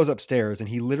Pedro goes upstairs and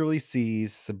he literally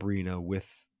sees Sabrina with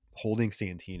holding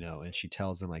Santino, and she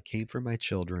tells him, "I came for my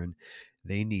children.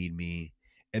 They need me."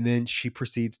 And then she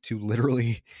proceeds to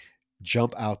literally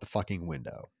jump out the fucking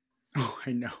window. Oh,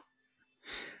 I know.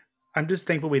 I'm just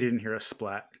thankful we didn't hear a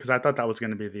splat, because I thought that was going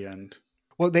to be the end.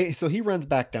 Well, so he runs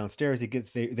back downstairs.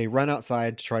 They run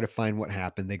outside to try to find what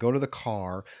happened. They go to the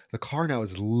car. The car now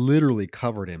is literally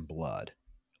covered in blood,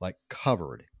 like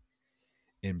covered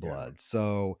in Yeah. blood.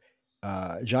 So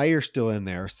Jair's still in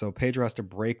there. So Pedro has to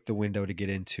break the window to get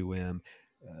into him.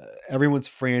 Everyone's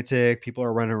frantic. People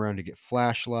are running around to get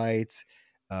flashlights.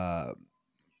 Uh,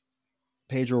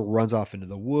 Pedro runs off into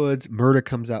the woods. Murda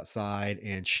comes outside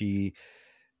and she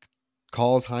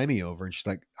calls Jaime over and she's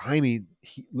like, Jaime,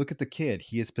 look at the kid.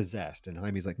 He is possessed. And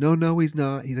Jaime's like, no, no, he's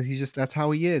not. He's just, that's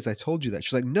how he is. I told you that.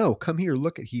 She's like, no, come here.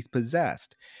 Look at, he's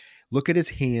possessed. Look at his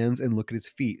hands and look at his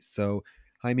feet. So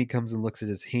Jaime comes and looks at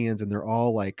his hands and they're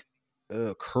all like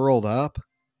curled up,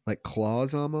 like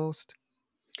claws almost.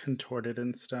 Contorted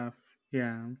and stuff.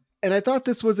 Yeah. And I thought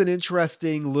this was an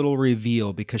interesting little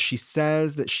reveal because she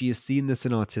says that she has seen this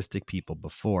in autistic people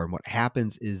before. And what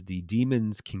happens is the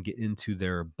demons can get into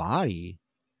their body,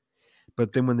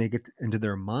 but then when they get into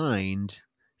their mind,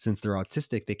 since they're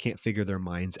autistic, they can't figure their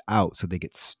minds out. So they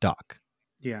get stuck.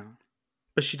 Yeah.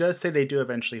 But she does say they do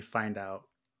eventually find out.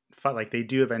 Like, they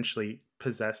do eventually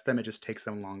possess them. It just takes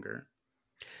them longer.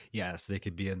 Yes, they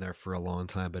could be in there for a long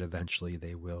time, but eventually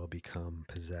they will become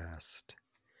possessed.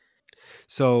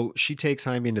 So she takes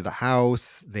Jaime into the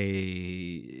house.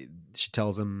 She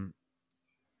tells him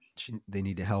they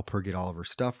need to help her get all of her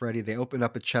stuff ready. They open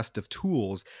up a chest of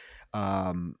tools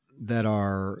that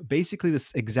are basically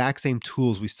the exact same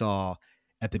tools we saw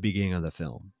at the beginning of the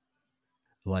film,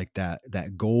 like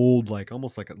that gold, like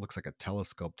almost like it looks like a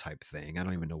telescope type thing. I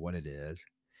don't even know what it is.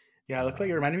 Yeah, it looks like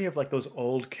it reminded me of like those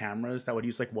old cameras that would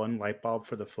use like one light bulb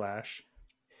for the flash.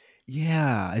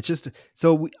 Yeah, it's just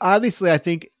obviously I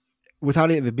think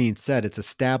without it being said, it's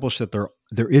established that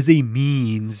there is a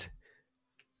means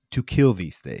to kill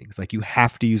these things. Like you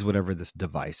have to use whatever this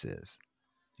device is.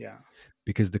 Yeah.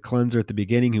 Because the cleanser at the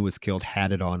beginning who was killed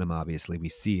had it on him. Obviously, we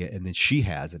see it, and then she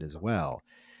has it as well.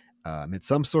 It's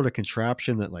some sort of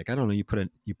contraption that, like, I don't know, you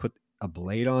put a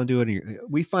blade onto it. And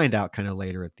we find out kind of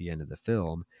later at the end of the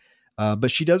film,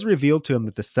 but she does reveal to him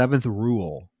that the seventh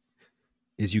rule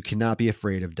is you cannot be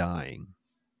afraid of dying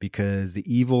because the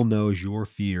evil knows your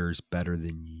fears better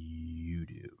than you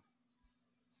do.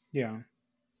 Yeah.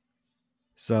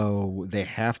 So they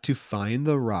have to find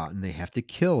the rotten. They have to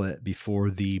kill it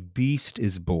before the beast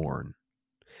is born.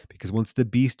 Because once the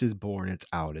beast is born, it's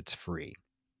out. It's free.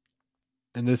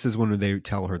 And this is when they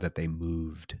tell her that they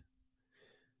moved.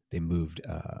 They moved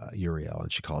Uriel,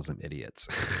 and she calls them idiots.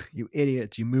 You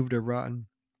idiots! You moved a rotten.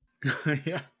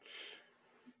 Yeah.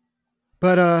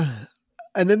 But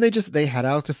and then they head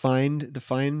out to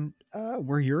find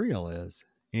where Uriel is.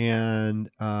 And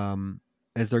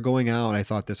as they're going out, I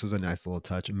thought this was a nice little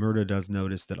touch. Murda does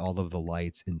notice that all of the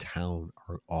lights in town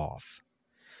are off,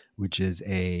 which is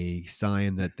a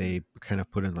sign that they kind of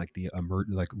put in like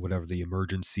like whatever the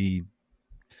emergency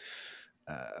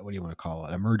what do you want to call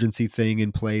it, emergency thing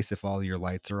in place if all your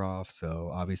lights are off.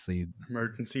 So obviously,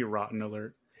 Emergency rotten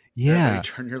alert. Everybody yeah,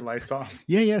 turn your lights off.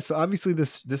 yeah. So obviously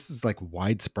this is like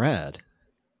widespread.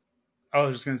 I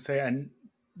was just gonna say, and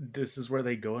this is where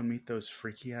they go and meet those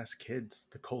freaky ass kids,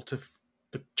 the cult of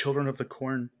the children of the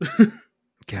corn.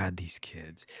 God, these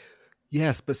kids.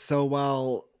 Yes, but so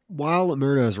while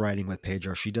Myrna is riding with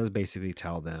Pedro, she does basically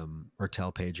tell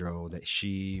Pedro that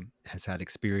she has had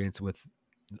experience with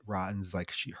rottens.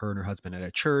 Like her and her husband at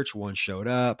a church. One showed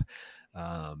up,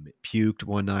 it puked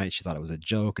one night. She thought it was a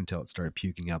joke until it started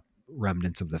puking up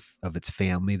remnants of its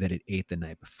family that it ate the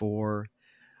night before.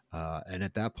 And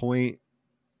at that point,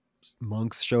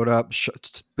 monks showed up,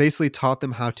 basically taught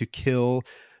them how to kill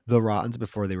the rottens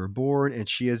before they were born, and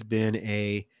she has been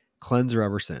a cleanser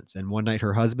ever since. And one night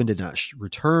her husband did not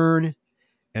return,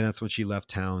 and that's when she left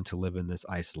town to live in this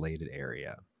isolated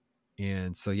area.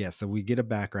 And so so we get a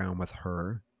background with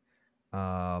her,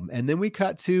 and then we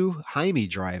cut to Jaime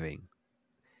driving,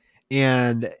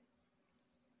 and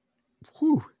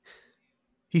whew,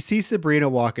 he sees Sabrina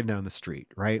walking down the street,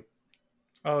 right?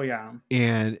 Oh yeah,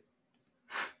 And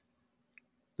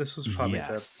this was probably the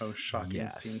yes, most shocking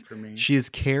scene for me. She is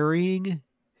carrying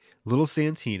little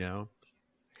Santino,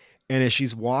 and as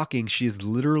she's walking, she is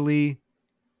literally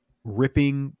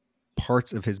ripping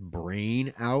parts of his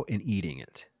brain out and eating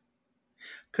it.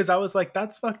 Because I was like,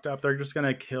 that's fucked up. They're just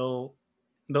gonna kill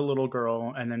the little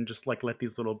girl and then just like let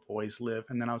these little boys live.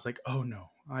 And then I was like, oh no,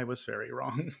 I was very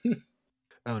wrong.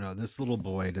 Oh no, this little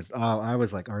boy does. Oh, I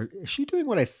was like, is she doing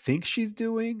what I think she's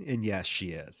doing? And yes,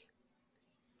 she is.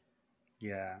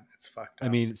 Yeah, it's fucked up. I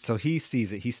mean, so he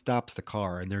sees it. He stops the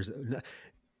car, and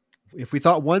if we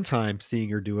thought one time seeing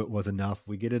her do it was enough,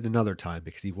 we get it another time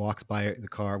because he walks by the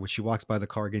car. When she walks by the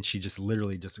car again, she just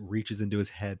literally just reaches into his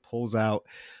head, pulls out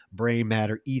brain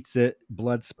matter, eats it,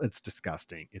 blood. It's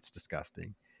disgusting. It's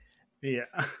disgusting. Yeah.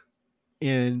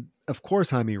 And of course,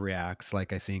 Jaime reacts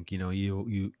like, I think,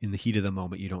 you in the heat of the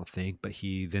moment, you don't think, but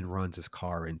he then runs his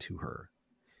car into her.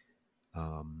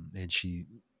 And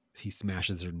he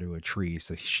smashes her into a tree.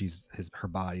 So her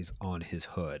body's on his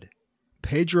hood.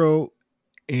 Pedro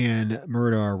and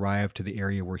Murda arrive to the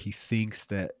area where he thinks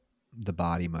that the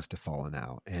body must have fallen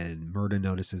out. And Murda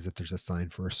notices that there's a sign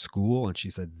for a school. And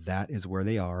she said that is where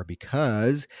they are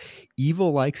because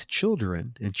evil likes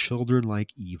children and children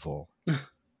like evil.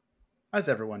 As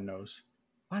everyone knows.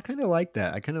 I kind of like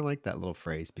that. I kind of like that little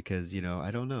phrase because,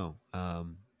 I don't know.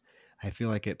 I feel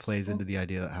like it plays into the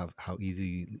idea of how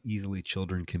easily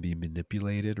children can be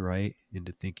manipulated, right?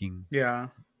 Into thinking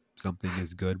something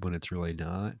is good when it's really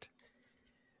not.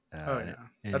 Oh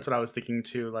yeah, that's what I was thinking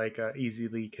too. Like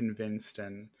easily convinced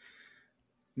and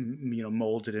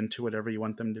molded into whatever you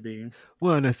want them to be.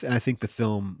 Well, and I think the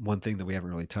film. One thing that we haven't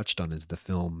really touched on is the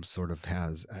film sort of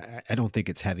has. I don't think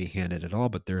it's heavy-handed at all,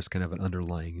 but there's kind of an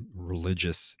underlying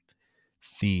religious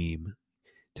theme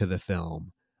to the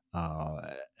film,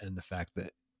 and the fact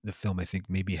that the film, I think,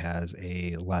 maybe has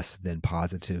a less than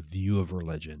positive view of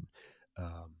religion.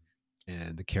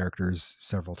 And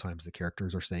several times the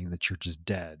characters are saying the church is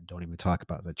dead. Don't even talk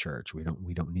about the church. We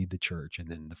don't need the church. And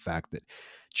then the fact that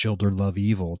children love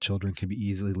evil, children can be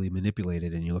easily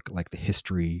manipulated. And you look at like the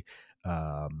history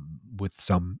with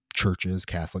some churches,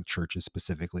 Catholic churches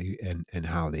specifically, and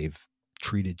how they've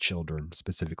treated children,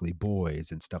 specifically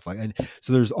boys and stuff like that. And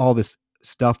so there's all this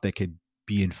stuff that could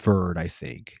be inferred, I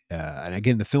think. And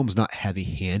again, the film's not heavy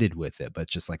handed with it, but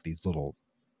just like these little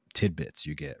tidbits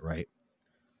you get, right?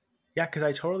 Yeah, because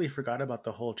I totally forgot about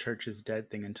the whole church is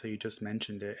dead thing until you just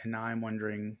mentioned it. And now I'm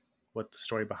wondering what the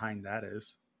story behind that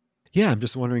is. Yeah, I'm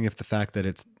just wondering if the fact that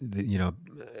it's,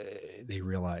 they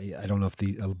realize, I don't know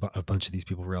if a bunch of these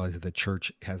people realize that the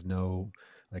church has the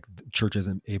church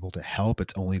isn't able to help.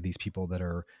 It's only these people that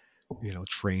are,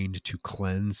 trained to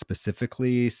cleanse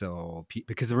specifically. So,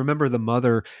 because remember the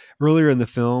mother earlier in the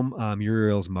film,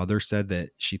 Uriel's mother said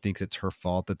that she thinks it's her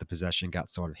fault that the possession got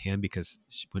so out of hand because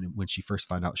when she first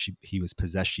found out he was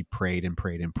possessed, she prayed and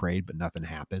prayed and prayed, but nothing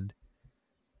happened.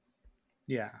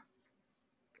 Yeah.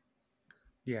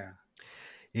 Yeah.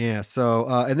 Yeah. So,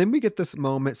 and then we get this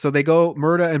moment. So they go,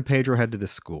 Murda and Pedro head to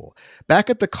this school. Back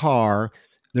at the car,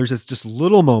 there's this just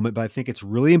little moment, but I think it's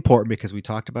really important because we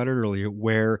talked about it earlier,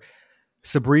 where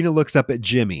Sabrina looks up at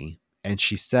Jimmy and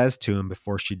she says to him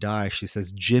before she dies, she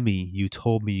says, Jimmy, you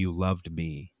told me you loved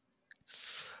me.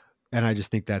 And I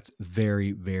just think that's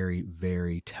very, very,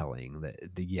 very telling that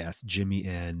yes, Jimmy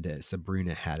and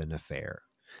Sabrina had an affair.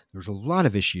 There's a lot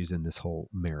of issues in this whole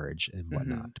marriage and Mm-hmm.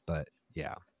 whatnot, but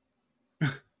yeah.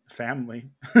 Family.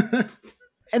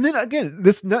 And then again,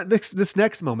 this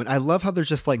next moment, I love how there's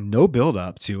just like no build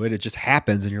up to it. It just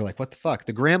happens, and you're like, "What the fuck?"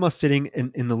 The grandma's sitting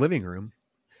in the living room,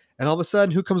 and all of a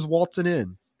sudden, who comes waltzing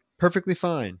in? Perfectly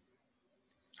fine.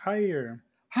 Higher.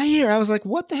 Hi here. I was like,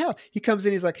 "What the hell?" He comes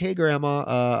in. He's like, "Hey, grandma,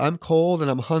 I'm cold and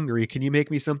I'm hungry. Can you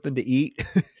make me something to eat?"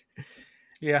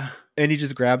 Yeah. And he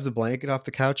just grabs a blanket off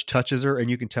the couch, touches her, and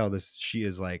you can tell this. She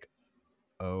is like,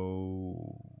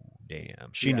 "Oh, damn."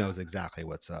 She Yeah. knows exactly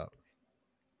what's up.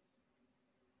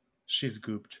 She's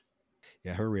gooped.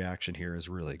 Yeah, her reaction here is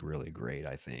really, really great.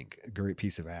 I think a great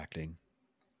piece of acting.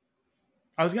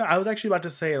 I was actually about to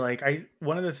say, like,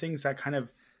 one of the things that kind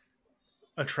of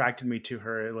attracted me to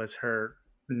her was her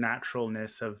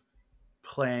naturalness of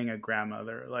playing a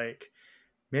grandmother. Like,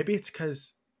 maybe it's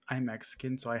because I'm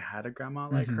Mexican, so I had a grandma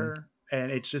like Mm-hmm. her,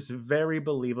 and it's just very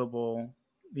believable.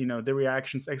 You know, the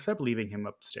reactions, except leaving him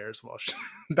upstairs while she,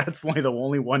 that's only the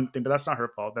only one thing, but that's not her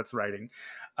fault. That's writing.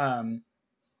 Um,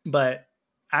 but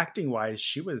acting wise,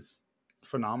 she was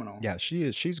phenomenal. Yeah, she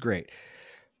is. She's great.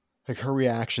 Like her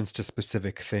reactions to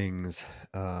specific things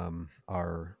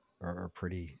are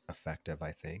pretty effective,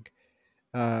 I think.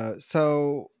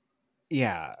 So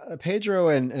yeah, Pedro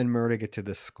and Murda get to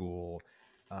this school.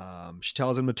 She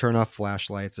tells him to turn off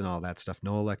flashlights and all that stuff.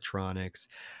 No electronics.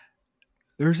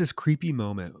 There's this creepy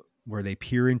moment where they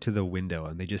peer into the window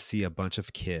and they just see a bunch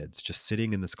of kids just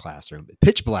sitting in this classroom,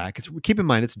 pitch black. Keep in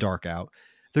mind it's dark out.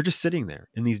 They're just sitting there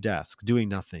in these desks doing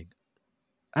nothing.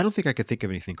 I don't think I could think of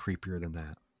anything creepier than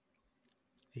that.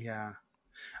 Yeah.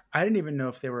 I didn't even know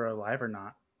if they were alive or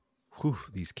not. Whew,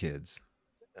 these kids.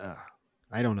 Ugh,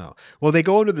 I don't know. Well, they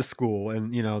go into the school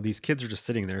and, these kids are just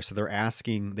sitting there. So they ask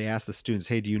the students,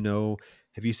 hey,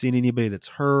 have you seen anybody that's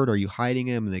hurt? Are you hiding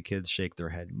him? And the kids shake their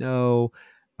head no.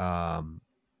 Um,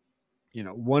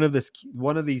 one of these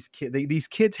kids, these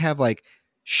kids have like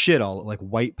shit all like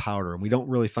white powder, and we don't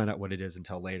really find out what it is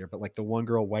until later. But like the one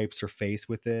girl wipes her face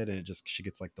with it, and she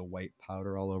gets like the white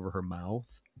powder all over her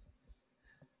mouth.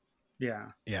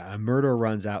 Yeah. Yeah, a murder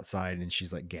runs outside and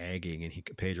she's like gagging, and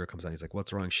Pedro comes out. He's like,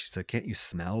 "What's wrong?" She said, "Can't you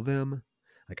smell them?"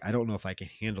 Like, I don't know if I can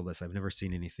handle this. I've never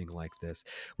seen anything like this.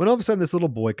 When all of a sudden this little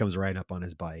boy comes right up on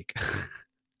his bike.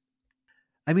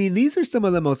 I mean, these are some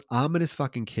of the most ominous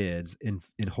fucking kids in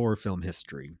horror film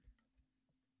history.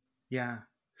 Yeah.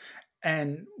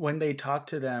 And when they talk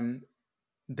to them,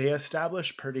 they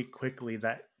establish pretty quickly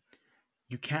that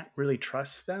you can't really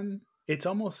trust them. It's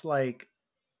almost like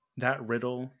that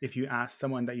riddle. If you ask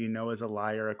someone that you know is a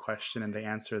liar a question and they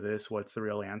answer this, what's the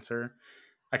real answer?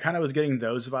 I kind of was getting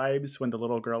those vibes when the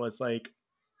little girl is like,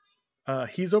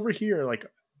 he's over here, like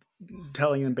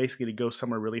telling them basically to go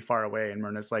somewhere really far away. And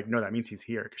Myrna's like, no, that means he's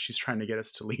here because she's trying to get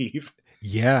us to leave.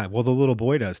 Yeah, well, the little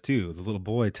boy does too. The little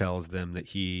boy tells them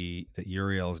that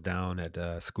Uriel's down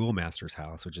at schoolmaster's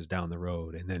house, which is down the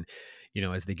road. And then,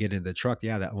 as they get in the truck,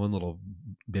 yeah, that one little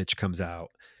bitch comes out,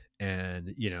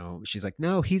 and she's like,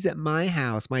 "No, he's at my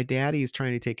house. My daddy is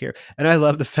trying to take care." And I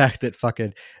love the fact that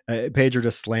fucking Pedro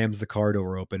just slams the car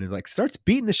door open and like starts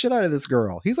beating the shit out of this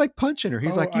girl. He's like punching her.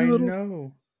 He's like, "You I little."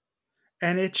 know.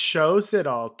 And it shows it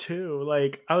all too.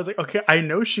 Like I was like, okay, I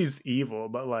know she's evil,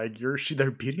 but like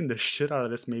they're beating the shit out of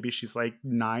this. Maybe she's like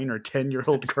 9 or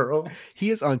 10-year-old girl.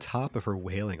 He is on top of her,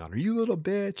 wailing on her. "You little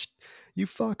bitch, you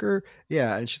fucker."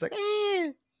 Yeah, and she's like,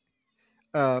 "Eh."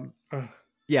 Um, Ugh.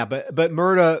 yeah, but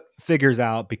Murda figures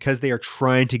out, because they are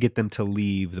trying to get them to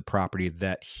leave the property,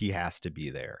 that he has to be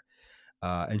there.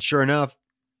 And sure enough,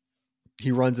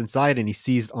 he runs inside and he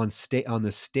sees on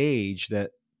the stage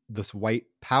that this white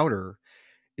powder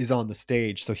is on the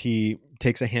stage. So he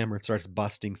takes a hammer and starts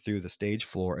busting through the stage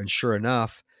floor. And sure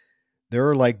enough, there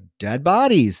are like dead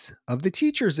bodies of the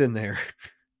teachers in there.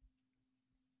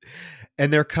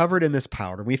 And they're covered in this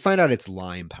powder. We find out it's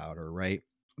lime powder, right?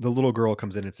 The little girl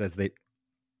comes in and says the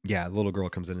little girl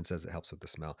comes in and says it helps with the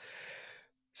smell.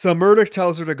 So Murdoch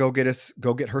tells her to go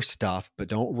get her stuff, but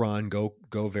don't run.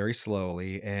 Go very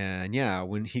slowly. And yeah,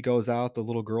 when he goes out, the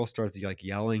little girl starts like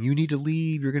yelling, "You need to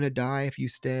leave. You're gonna die if you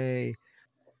stay."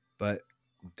 But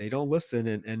they don't listen,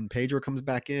 and Pedro comes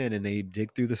back in, and they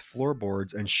dig through the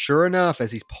floorboards. And sure enough,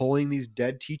 as he's pulling these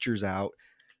dead teachers out,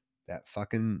 that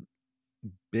fucking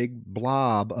big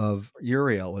blob of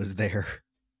Uriel is there.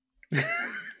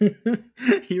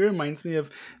 He reminds me of,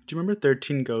 do you remember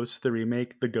 13 Ghosts, the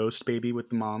remake, the ghost baby with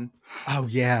the mom? Oh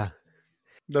yeah.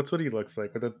 That's what he looks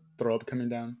like with the throw up coming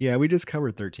down. Yeah, we just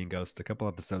covered 13 Ghosts a couple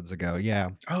episodes ago. Yeah.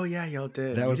 Oh yeah, y'all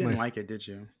did. That You was didn't my like it, did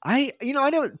you? I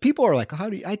know people are like, how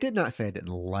do you, I did not say I didn't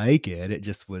like it. It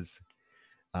just was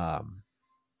I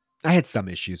had some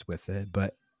issues with it,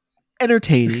 but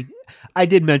entertaining. I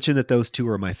did mention that those two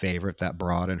were my favorite. That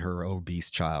broad and her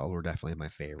obese child were definitely my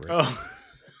favorite. Oh.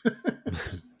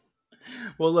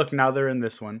 Well, look, now they're in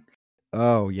this one.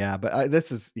 Oh yeah, but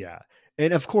this is yeah,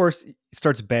 and of course he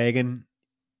starts begging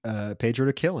Pedro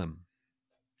to kill him,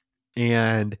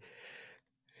 and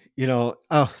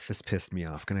this pissed me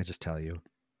off. Can I just tell you?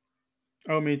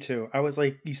 Oh, me too. I was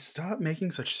like, you stop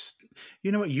making such.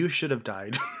 You know what? You should have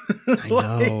died. I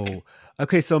know.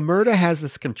 Okay, so Murda has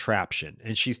this contraption,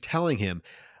 and she's telling him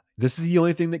this is the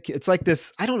only thing that it's like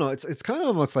this. I don't know. It's kind of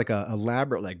almost like a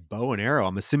elaborate like bow and arrow.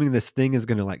 I'm assuming this thing is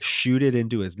going to like shoot it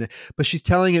into his neck. But she's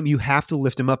telling him, you have to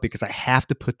lift him up because I have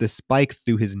to put this spike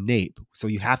through his nape. So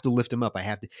you have to lift him up. I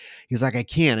have to. He's like, I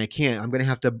can't. I'm going to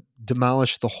have to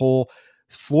demolish the whole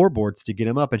floorboards to get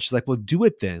him up. And she's like, well, do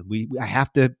it then. We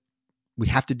have to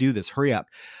do this. Hurry up.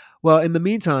 Well, in the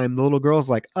meantime, the little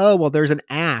girl's like, oh, well, there's an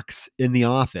axe in the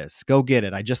office. Go get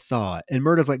it. I just saw it. And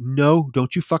Murda's like, no,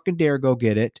 don't you fucking dare go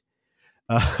get it.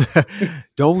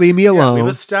 Don't leave me alone. Yeah,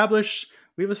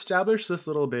 we've established this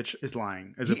little bitch is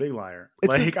lying, is a big liar.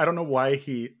 Like, I don't know why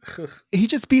he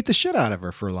just beat the shit out of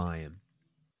her for lying.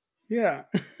 Yeah.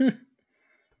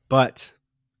 But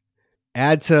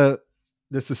add to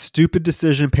this a stupid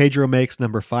decision Pedro makes,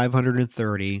 number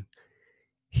 530.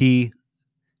 He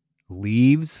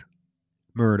leaves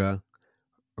Murda,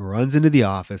 runs into the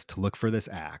office to look for this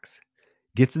axe,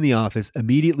 gets in the office,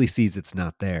 immediately sees it's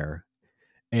not there.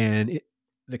 And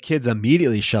the kids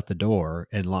immediately shut the door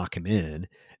and lock him in.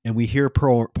 And we hear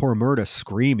poor Murda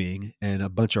screaming and a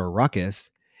bunch of ruckus.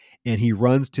 And he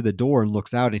runs to the door and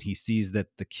looks out and he sees that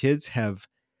the kids have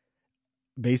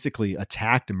basically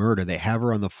attacked Murda. They have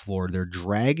her on the floor. They're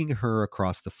dragging her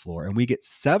across the floor. And we get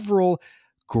several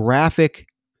graphic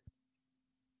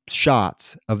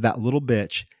shots of that little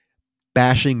bitch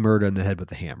bashing Murda in the head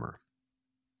with a hammer.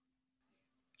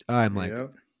 I'm like,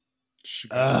 Yep.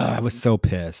 I was so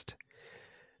pissed.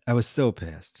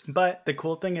 But the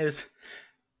cool thing is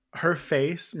her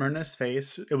face, Myrna's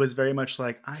face, it was very much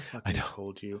like, I fucking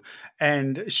told you.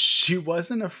 And she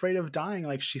wasn't afraid of dying,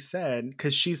 like she said,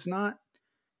 because she's not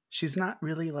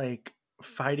really like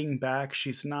fighting back.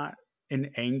 She's not in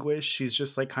anguish. She's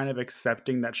just like kind of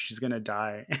accepting that she's gonna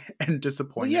die and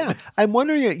disappointed. Well, yeah, I'm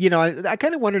wondering. I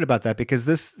kind of wondered about that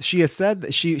because she has said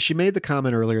that she made the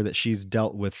comment earlier that she's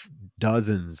dealt with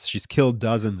she's killed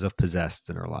dozens of possessed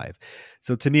in her life.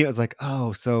 So to me, it was like,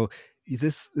 oh, so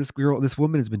this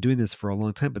woman has been doing this for a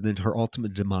long time, but then her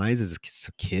ultimate demise is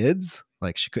kids.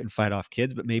 Like she couldn't fight off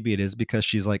kids, but maybe it is because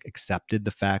she's like accepted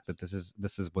the fact that this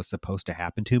is what's supposed to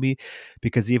happen to me.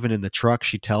 Because even in the truck,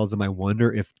 she tells him, I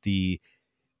wonder if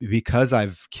because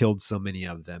I've killed so many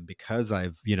of them, because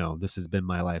I've, this has been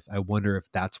my life. I wonder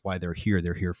if that's why they're here.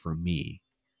 They're here for me.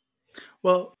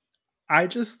 Well, I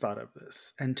just thought of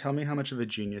this, and tell me how much of a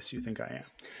genius you think I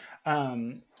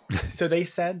am. So they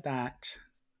said that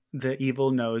the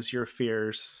evil knows your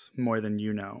fears more than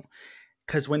you know.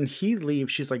 Because when he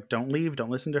leaves, she's like, don't leave, don't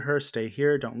listen to her, stay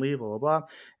here, don't leave, blah, blah, blah.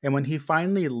 And when he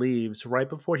finally leaves, right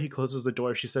before he closes the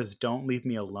door, she says, don't leave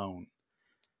me alone.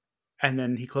 And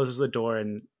then he closes the door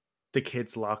and the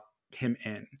kids lock him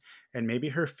in. And maybe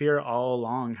her fear all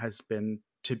along has been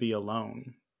to be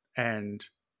alone. And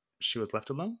she was left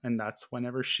alone. And that's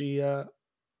whenever she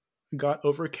got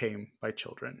overcame by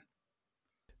children.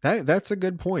 That's a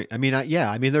good point. I mean,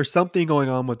 there's something going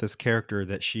on with this character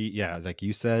that like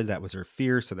you said, that was her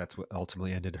fear. So that's what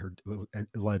ultimately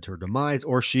led to her demise,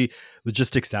 or she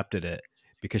just accepted it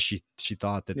because she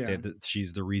thought that, that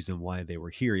she's the reason why they were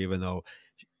here, even though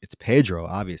it's Pedro,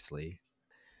 obviously.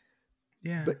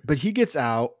 Yeah. But he gets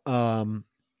out.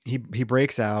 He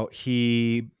breaks out.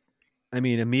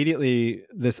 Immediately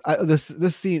this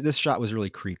shot was really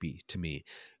creepy to me.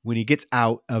 When he gets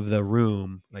out of the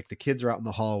room, like the kids are out in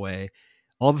the hallway,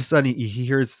 all of a sudden he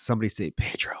hears somebody say,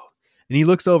 Pedro. And he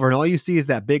looks over and all you see is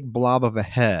that big blob of a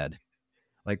head,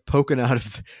 like poking out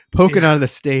of the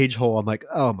stage hole. I'm like,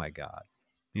 oh my God.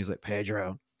 He's like,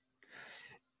 Pedro.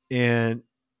 And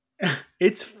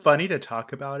it's funny to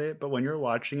talk about it, but when you're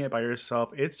watching it by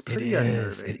yourself, it's pretty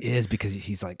unnerving. It is, because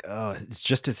he's like, oh, it's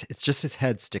just his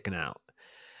head sticking out.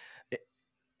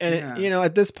 And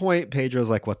at this point, Pedro's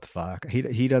like, what the fuck?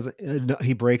 He doesn't.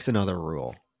 He breaks another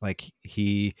rule. Like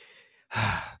he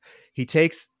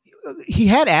takes he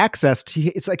had access to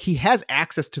it's like he has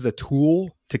access to the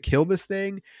tool to kill this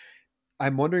thing.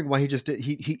 I'm wondering why he just did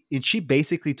he and she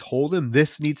basically told him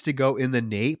this needs to go in the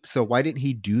nape. So why didn't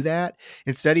he do that?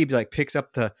 Instead he like picks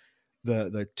up the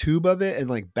tube of it and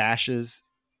like bashes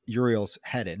Uriel's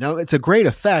head in. Now it's a great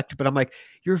effect, but I'm like,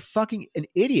 you're fucking an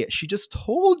idiot. She just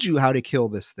told you how to kill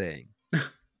this thing.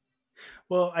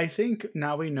 Well, I think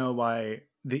now we know why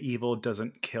the evil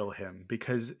doesn't kill him,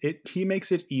 because he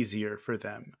makes it easier for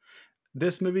them.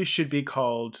 This movie should be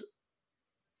called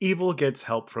Evil Gets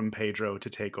Help from Pedro to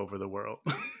Take Over the World.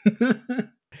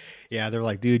 Yeah, they're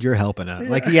like, dude, you're helping us.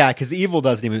 Like, yeah, because the evil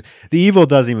doesn't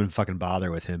even fucking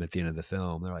bother with him at the end of the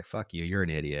film. They're like, fuck you, you're an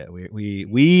idiot.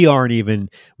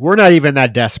 We're not even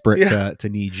that desperate to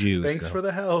need you. Thanks for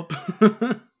the help.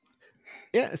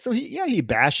 Yeah, so he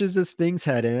bashes this thing's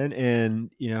head in,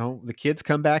 and the kids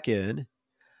come back in.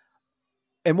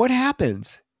 And what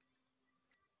happens?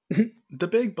 The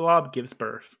big blob gives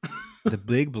birth. The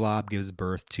big blob gives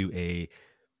birth to a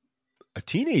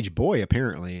teenage boy,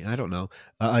 apparently. I don't know.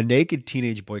 A naked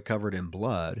teenage boy covered in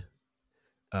blood,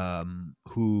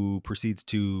 who proceeds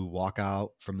to walk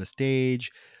out from the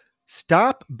stage,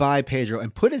 stop by Pedro,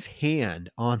 and put his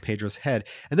hand on Pedro's head.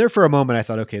 And there for a moment, I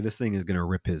thought, okay, this thing is going to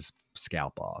rip his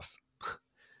scalp off.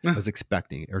 I was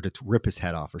expecting or to rip his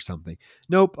head off or something.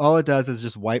 Nope. All it does is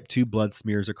just wipe 2 blood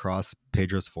smears across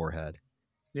Pedro's forehead.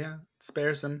 Yeah,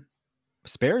 spares him.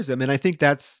 And I think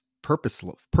that's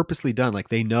purposely done. Like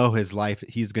they know his life,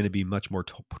 he's going to be much more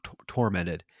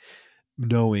tormented,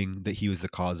 knowing that he was the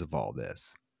cause of all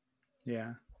this.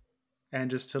 Yeah, and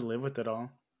just to live with it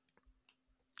all.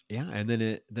 Yeah, and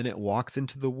then it walks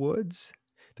into the woods.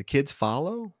 The kids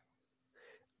follow.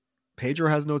 Pedro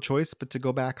has no choice but to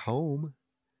go back home.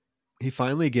 He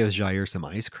finally gives Jair some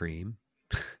ice cream.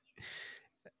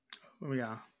 Oh,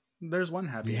 yeah, there's one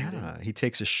happy ending. Yeah, he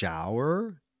takes a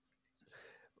shower.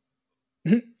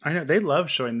 I know they love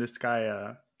showing this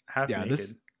guy half naked.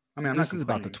 This is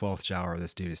about the 12th shower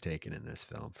this dude is taking in this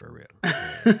film, for real.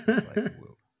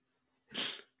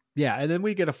 Yeah, and then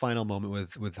we get a final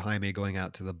moment with Jaime going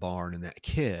out to the barn, and that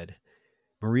kid,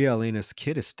 Maria Elena's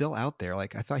kid, is still out there.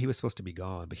 Like, I thought he was supposed to be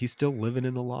gone, but he's still living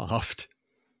in the loft.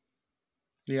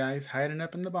 Yeah, he's hiding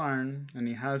up in the barn, and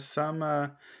he has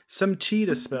some tea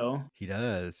to spill. He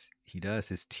does.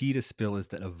 His tea to spill is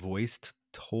that a voice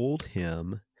told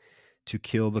him to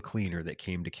kill the cleaner that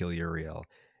came to kill Uriel.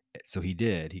 So he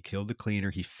did. He killed the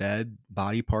cleaner. He fed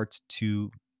body parts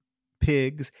to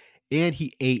pigs, and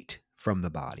he ate from the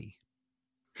body.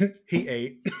 He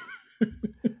ate.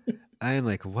 I am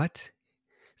like, what?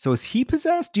 So is he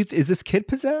possessed? Is this kid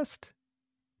possessed?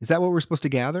 Is that what we're supposed to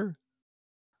gather?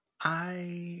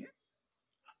 I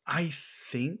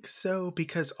think so,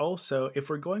 because also, if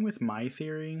we're going with my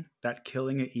theory that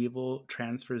killing an evil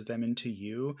transfers them into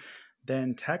you,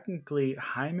 then technically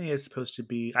Jaime is supposed to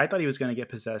be... I thought he was going to get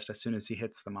possessed as soon as he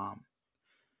hits the mom.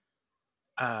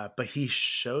 But he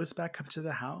shows back up to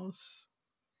the house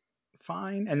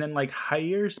fine, and then like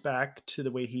hires back to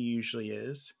the way he usually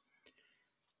is.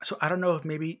 So I don't know if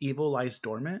maybe evil lies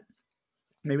dormant.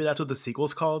 Maybe that's what the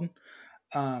sequel's called.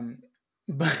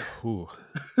 But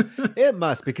it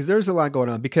must, because there's a lot going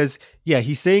on. Because yeah,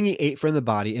 he's saying he ate from the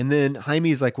body, and then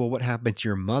Jaime's like, well, what happened to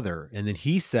your mother? And then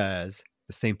he says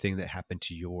the same thing that happened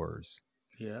to yours.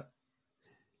 Yeah.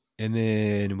 And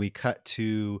then we cut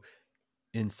to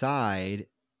inside.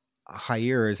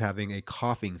 Jair is having a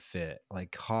coughing fit,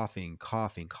 like coughing,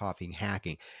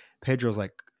 hacking. Pedro's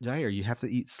like, Jair, you have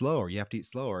to eat slower.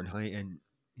 And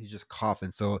he's just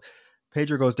coughing. So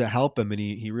Pedro goes to help him, and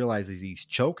he realizes he's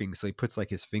choking. So he puts like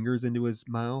his fingers into his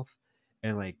mouth,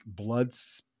 and like blood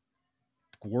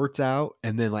squirts out,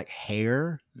 and then like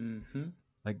hair,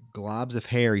 like globs of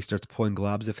hair. He starts pulling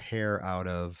globs of hair out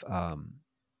of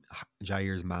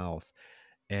Jair's mouth,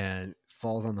 and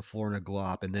falls on the floor in a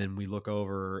glop. And then we look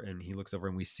over, and he looks over,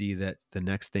 and we see that the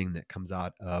next thing that comes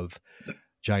out of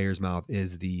Jair's mouth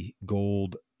is the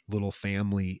gold little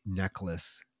family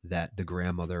necklace that the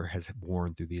grandmother has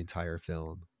worn through the entire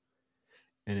film.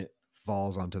 And it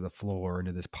falls onto the floor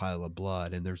into this pile of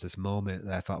blood. And there's this moment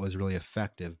that I thought was really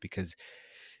effective, because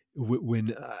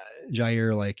when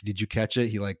Jair, like, did you catch it?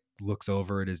 He like looks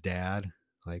over at his dad,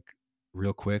 like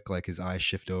real quick, like his eyes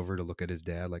shift over to look at his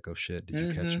dad, like, oh shit, did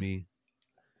you catch me?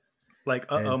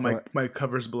 Like, my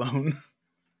cover's blown.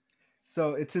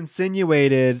 So it's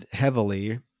insinuated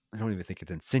heavily. I don't even think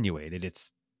it's insinuated. It's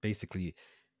basically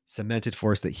cemented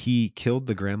for us that he killed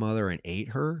the grandmother and ate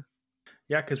her.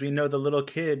 Yeah, because we know the little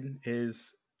kid in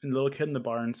the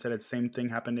barn said the same thing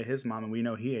happened to his mom, and we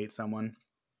know he ate someone.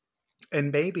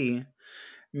 And maybe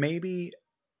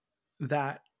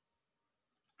that,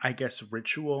 I guess,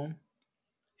 ritual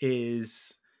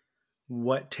is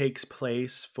what takes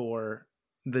place for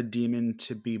the demon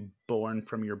to be born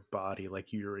from your body,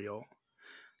 like Uriel.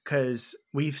 Because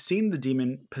we've seen the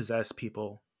demon possess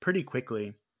people pretty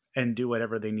quickly and do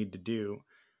whatever they need to do.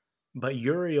 But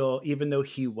Uriel, even though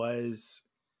he was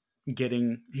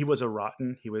a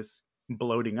rotten, he was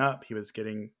bloating up, he was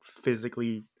getting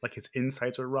physically, like his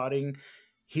insides were rotting,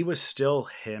 he was still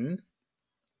him,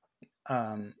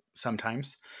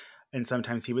 sometimes, and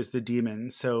sometimes he was the demon.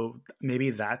 So maybe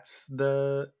that's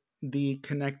the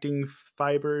connecting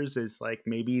fibers, is like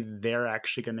maybe they're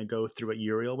actually going to go through what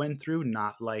Uriel went through,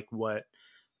 not like what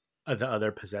the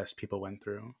other possessed people went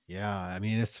through. Yeah, I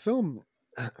mean, this film,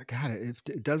 God,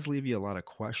 it does leave you a lot of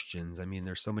questions. I mean,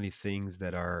 there's so many things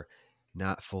that are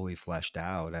not fully fleshed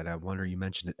out, and I wonder. You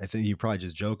mentioned it. I think you're probably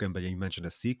just joking, but you mentioned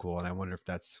a sequel, and I wonder if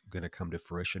that's going to come to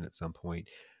fruition at some point,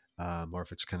 or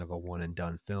if it's kind of a one and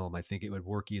done film. I think it would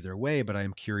work either way, but I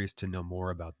am curious to know more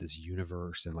about this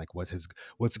universe and like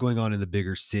what's going on in the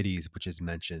bigger cities, which is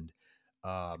mentioned.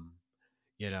 Um,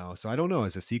 so I don't know.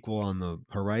 Is a sequel on the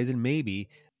horizon? Maybe,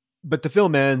 but the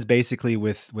film ends basically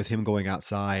with him going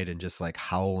outside and just like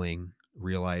howling,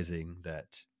 realizing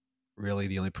that really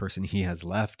the only person he has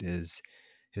left is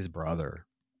his brother.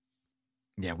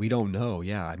 Yeah, we don't know.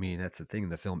 Yeah, I mean that's the thing.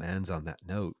 The film ends on that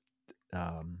note.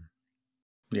 Um,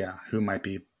 Yeah, who might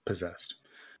be possessed.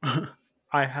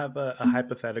 I have a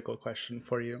hypothetical question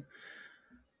for you.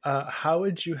 How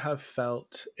would you have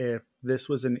felt if this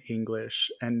was in English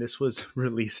and this was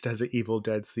released as an Evil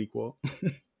Dead sequel?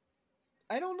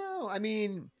 I don't know. I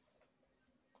mean,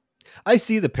 I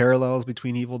see the parallels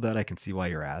between Evil Dead. I can see why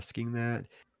you're asking that.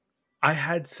 I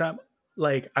had some,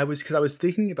 like, because I was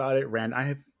thinking about it, Rand.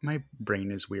 My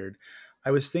brain is weird. I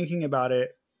was thinking about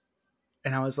it,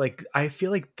 and I was like, I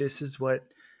feel like this is what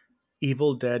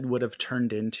Evil Dead would have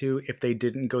turned into if they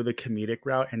didn't go the comedic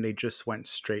route and they just went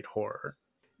straight horror.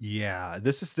 Yeah,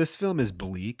 this film is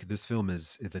bleak. This film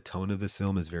is the tone of this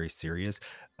film is very serious.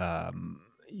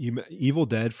 Evil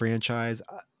Dead franchise.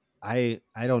 I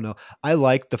don't know. I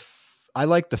like the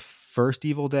first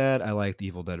Evil Dead. I like the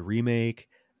Evil Dead remake.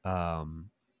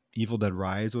 Um, Evil Dead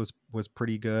Rise was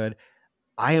pretty good.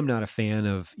 I am not a fan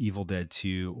of Evil Dead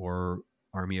 2 or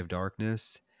Army of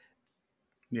Darkness.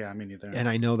 Yeah, me neither. And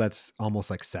I know that's almost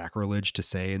like sacrilege to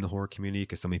say in the horror community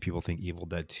because so many people think Evil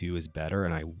Dead 2 is better.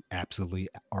 And I absolutely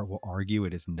will argue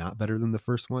it is not better than the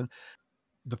first one.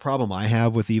 The problem I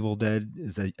have with Evil Dead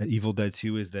is that Evil Dead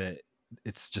 2 is that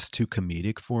it's just too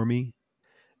comedic for me.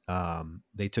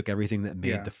 They took everything that made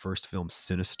Yeah. the first film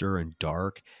sinister and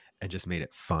dark and just made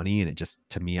it funny. And it just,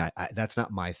 to me, I that's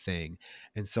not my thing.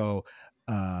 And so,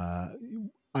 uh,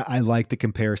 I like the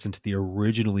comparison to the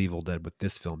original Evil Dead with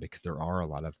this film because there are a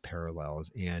lot of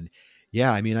parallels. And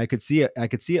yeah, I mean, I could see it. I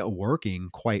could see it working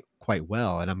quite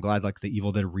well. And I'm glad, like the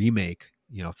Evil Dead remake,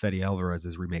 Fede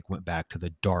Alvarez's remake went back to the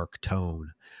dark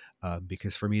tone,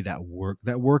 because for me that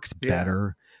works Yeah.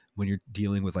 better when you're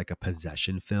dealing with like a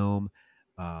possession film.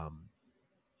 Um,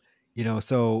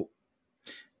 so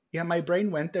Yeah, my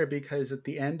brain went there because at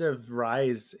the end of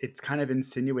Rise, it's kind of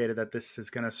insinuated that this is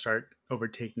going to start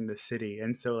overtaking the city.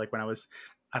 And so, like,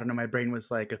 I don't know, my brain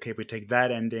was like, okay, if we take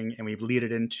that ending and we lead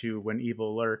it into When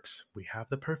Evil Lurks, we have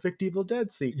the perfect Evil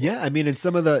Dead sequel. yeah, I mean,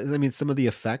 some of the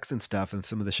effects and stuff and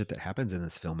some of the shit that happens in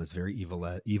this film is very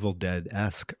Evil Dead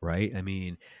esque, right? I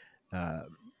mean, uh,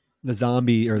 the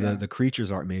zombie or Yeah. the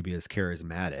creatures aren't maybe as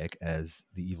charismatic as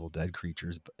the Evil Dead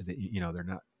creatures, but they're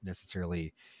not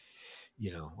necessarily,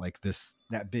 like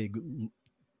that big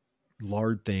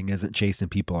lard thing isn't chasing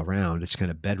people around. It's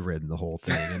kind of bedridden the whole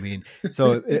thing. I mean,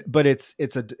 but it's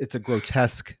a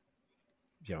grotesque,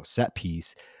 set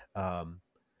piece. Um,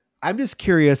 I'm just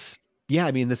curious. Yeah,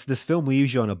 I mean, this film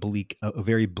leaves you on a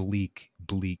very bleak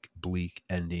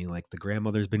ending. Like the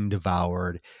grandmother's been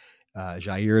devoured.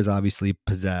 Jair is obviously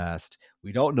possessed.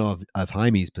 We don't know if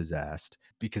Jaime's possessed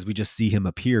because we just see him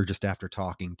appear just after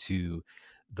talking to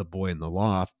the boy in the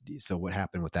loft. So what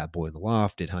happened with that boy in the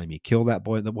loft? Did Jaime kill that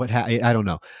boy? I don't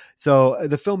know. So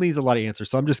the film needs a lot of answers.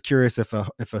 So I'm just curious if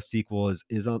a sequel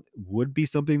is on would be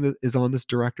something that is on this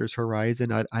director's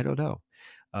horizon. I don't know.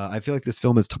 I feel like this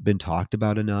film has been talked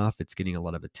about enough. It's getting a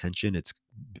lot of attention. It's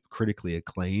critically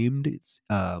acclaimed.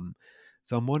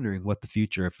 So I'm wondering what the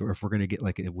future, if we're going to get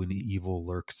like a When Evil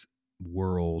Lurks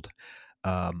world.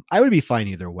 I would be fine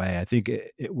either way. I think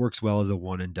it works well as a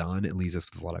one and done. It leaves us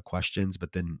with a lot of questions,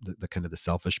 but then the kind of the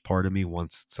selfish part of me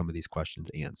wants some of these questions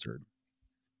answered.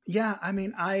 Yeah, I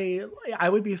mean, I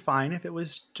would be fine if it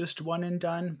was just one and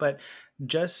done, but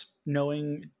just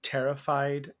knowing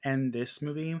Terrified and this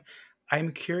movie,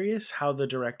 I'm curious how the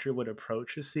director would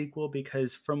approach a sequel,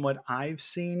 because from what I've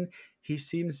seen, he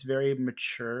seems very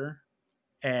mature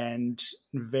and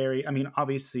very, I mean,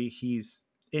 obviously he's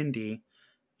indie.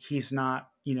 He's not,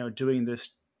 doing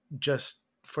this just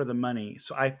for the money.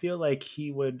 So I feel like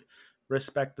he would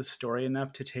respect the story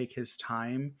enough to take his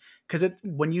time, because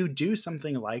when you do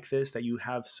something like this that you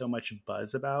have so much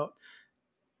buzz about,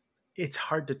 it's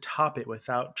hard to top it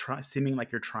without seeming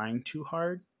like you're trying too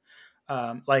hard.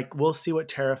 Like, we'll see what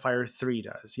Terrifier 3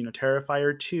 does.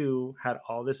 Terrifier 2 had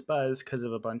all this buzz because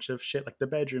of a bunch of shit like the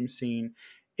bedroom scene.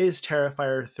 Is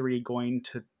Terrifier 3 going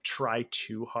to try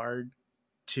too hard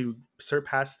to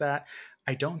surpass that?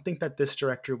 I don't think that this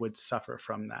director would suffer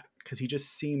from that, because he just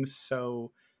seems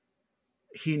so,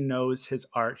 he knows his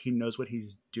art, he knows what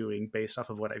he's doing based off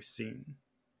of what I've seen.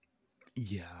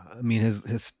 Yeah, I mean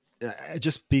his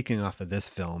just speaking off of this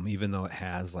film, even though it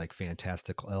has like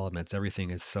fantastical elements, everything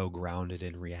is so grounded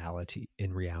in reality.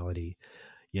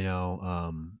 You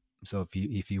know, so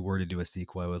if you were to do a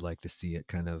sequel, I would like to see it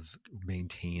kind of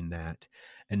maintain that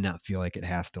and not feel like it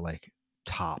has to like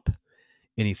top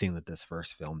anything that this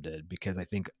first film did, because I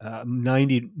think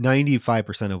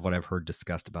 95% of what I've heard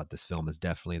discussed about this film is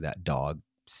definitely that dog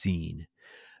scene.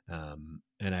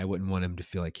 And I wouldn't want him to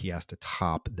feel like he has to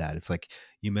top that. It's like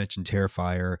you mentioned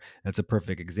Terrifier. That's a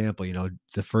perfect example.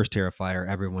 The first Terrifier,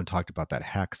 everyone talked about that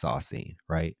hacksaw scene,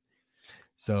 right?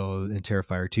 So in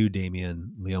Terrifier 2,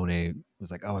 Damien Leone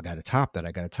was like, oh, I got to top that.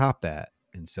 I got to top that.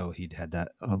 And so he'd had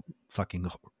that fucking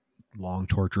long,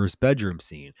 torturous bedroom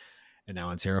scene. And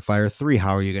now in Terrifier 3,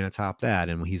 how are you going to top that?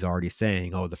 And he's already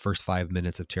saying, oh, the first 5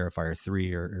 minutes of Terrifier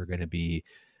 3 are going to be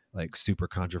like super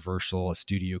controversial. A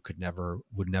studio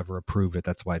would never approve it.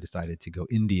 That's why I decided to go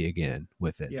indie again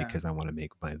with it, because I want to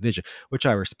make my vision, which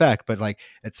I respect. But like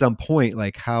at some point,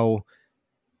 like how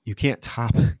you can't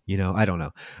top, I don't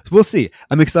know. We'll see.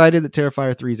 I'm excited that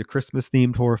Terrifier 3 is a Christmas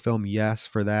themed horror film. Yes,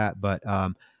 for that. But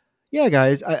yeah,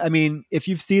 guys, I mean, if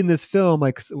you've seen this film,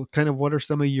 like kind of what are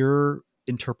some of your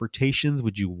interpretations?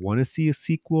 Would you want to see a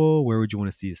sequel? Where would you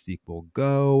want to see a sequel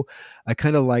go? I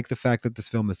kind of like the fact that this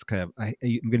film is kind of, I'm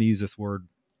going to use this word,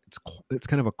 it's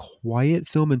kind of a quiet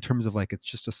film in terms of like it's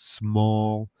just a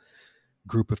small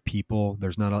group of people.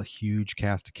 There's not a huge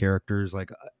cast of characters. Like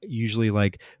usually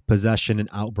like possession and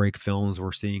outbreak films,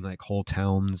 we're seeing like whole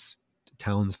towns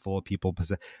full of people.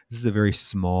 This is a very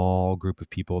small group of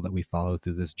people that we follow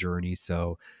through this journey.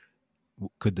 So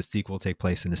could the sequel take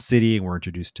place in a city and we're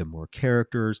introduced to more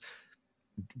characters?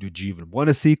 Did you even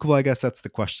want a sequel? I guess that's the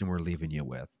question we're leaving you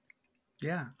with.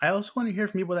 Yeah, I also want to hear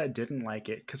from people that didn't like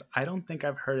it, because I don't think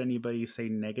I've heard anybody say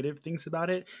negative things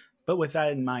about it. But with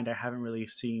that in mind, I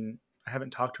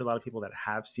haven't talked to a lot of people that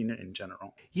have seen it in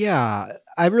general. Yeah,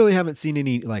 I really haven't seen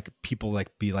any like people like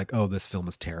be like, oh, this film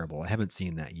is terrible. I haven't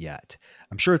seen that yet.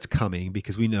 I'm sure it's coming,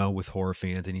 because we know with horror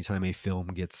fans, anytime a film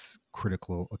gets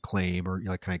critical acclaim or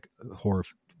like horror,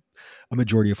 a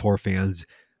majority of horror fans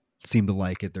seem to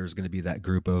like it. There's going to be that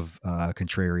group of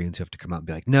contrarians who have to come out and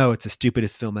be like, no, it's the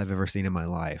stupidest film I've ever seen in my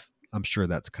life. I'm sure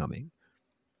that's coming.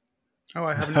 Oh,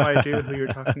 I have no idea who you're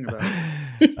talking about.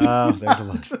 There's a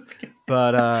lot.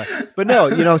 But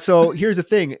no, so here's the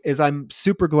thing is I'm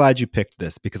super glad you picked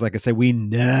this, because like I said, we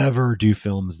never do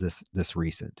films this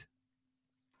recent.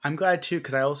 I'm glad too,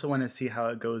 because I also want to see how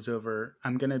it goes over.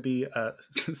 I'm going to be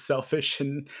selfish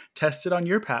and test it on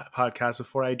your podcast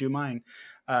before I do mine,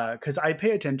 because I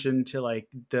pay attention to like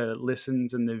the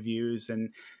listens and the views,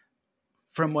 and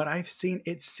from what I've seen,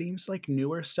 it seems like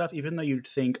newer stuff, even though you'd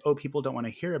think, oh, people don't want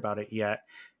to hear about it yet,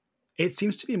 it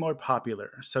seems to be more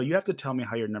popular. So you have to tell me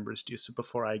how your numbers do, so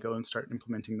before I go and start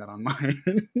implementing that on mine.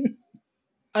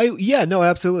 Yeah, no,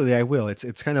 absolutely, I will.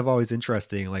 It's kind of always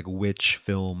interesting, like which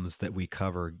films that we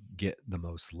cover get the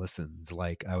most listens.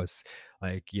 Like I was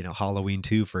like, Halloween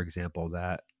 2, for example,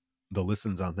 that the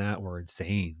listens on that were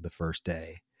insane the first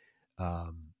day.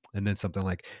 And then something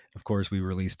like, of course, we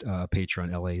released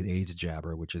Patreon LA AIDS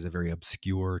Jabber, which is a very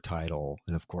obscure title.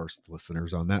 And of course, the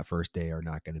listeners on that first day are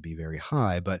not going to be very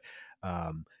high, but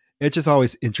it's just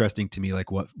always interesting to me,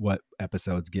 like what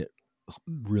episodes get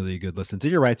really good listens.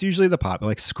 And you're right, it's usually the pop,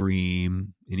 like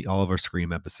Scream, all of our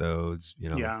Scream episodes,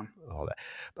 Yeah. all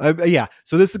that. Yeah,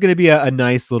 so this is going to be a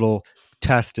nice little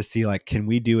test to see, like, can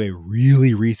we do a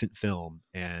really recent film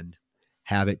and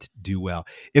have it do well?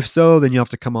 If so, then you'll have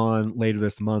to come on later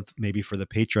this month, maybe for the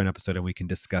Patreon episode, and we can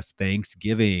discuss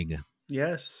Thanksgiving.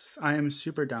 Yes, I am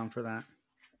super down for that.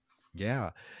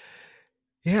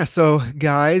 Yeah, so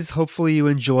guys, hopefully you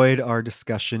enjoyed our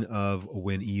discussion of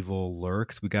When Evil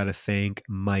Lurks. We got to thank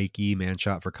Mikey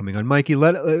Manschot for coming on. Mikey,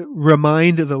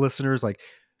 remind the listeners like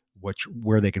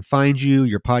where they can find you,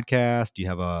 your podcast. Do you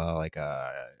have a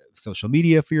social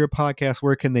media for your podcast?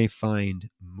 Where can they find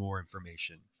more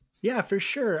information? Yeah, for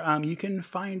sure. You can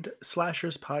find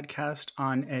Slashers Podcast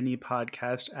on any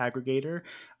podcast aggregator.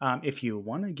 If you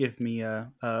want to give me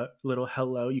a little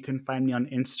hello, you can find me on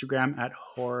Instagram at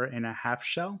Horror in a Half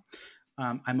Shell.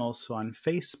 I'm also on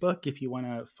Facebook if you want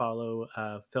to follow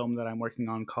a film that I'm working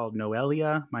on called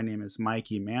Noelia. My name is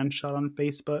Mikey Manschot on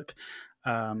Facebook.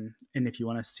 And if you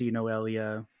want to see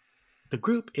Noelia, the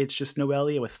group, it's just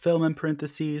Noelia with film in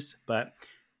parentheses. But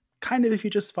kind of if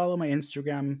you just follow my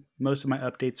Instagram, most of my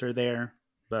updates are there.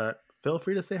 But feel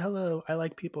free to say hello. I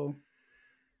like people.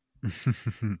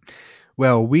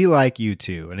 Well, we like you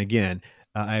too. And again,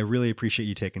 I really appreciate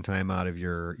you taking time out of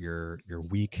your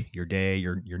week, your day,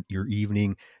 your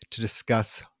evening to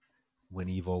discuss When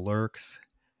Evil Lurks.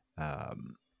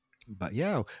 But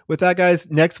yeah, with that, guys,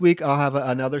 next week I'll have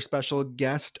another special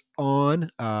guest on.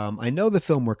 I know the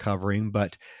film we're covering,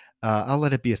 but I'll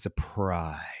let it be a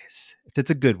surprise. If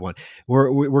it's a good one,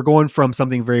 we're going from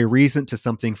something very recent to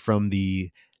something from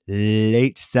the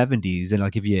late 70s, and I'll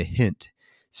give you a hint.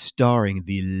 Starring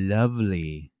the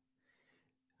lovely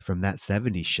from that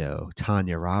 70s show,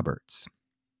 Tanya Roberts.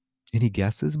 Any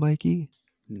guesses, Mikey?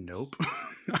 Nope.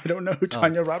 I don't know who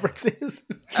Tanya Roberts is.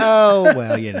 Oh,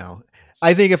 well,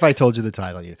 I think if I told you the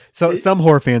title, some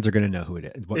horror fans are going to know who it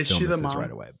is. What is film she the this mom? is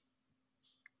right away.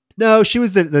 No, she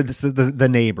was the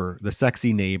neighbor, the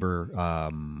sexy neighbor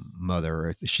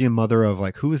mother. Is she a mother of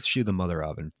who is she the mother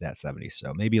of in that 70s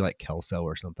show? Maybe like Kelso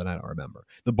or something. I don't remember.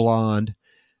 The blonde.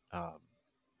 I'll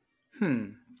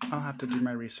have to do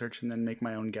my research and then make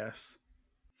my own guess.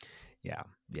 Yeah.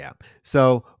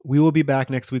 So we will be back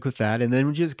next week with that, and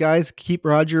then just guys keep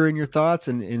Roger in your thoughts,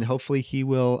 and hopefully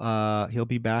he'll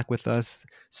be back with us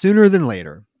sooner than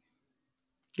later.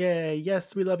 Yay!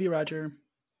 Yes, we love you, Roger.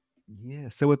 Yeah.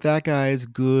 So with that, guys,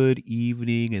 good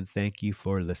evening, and thank you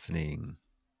for listening.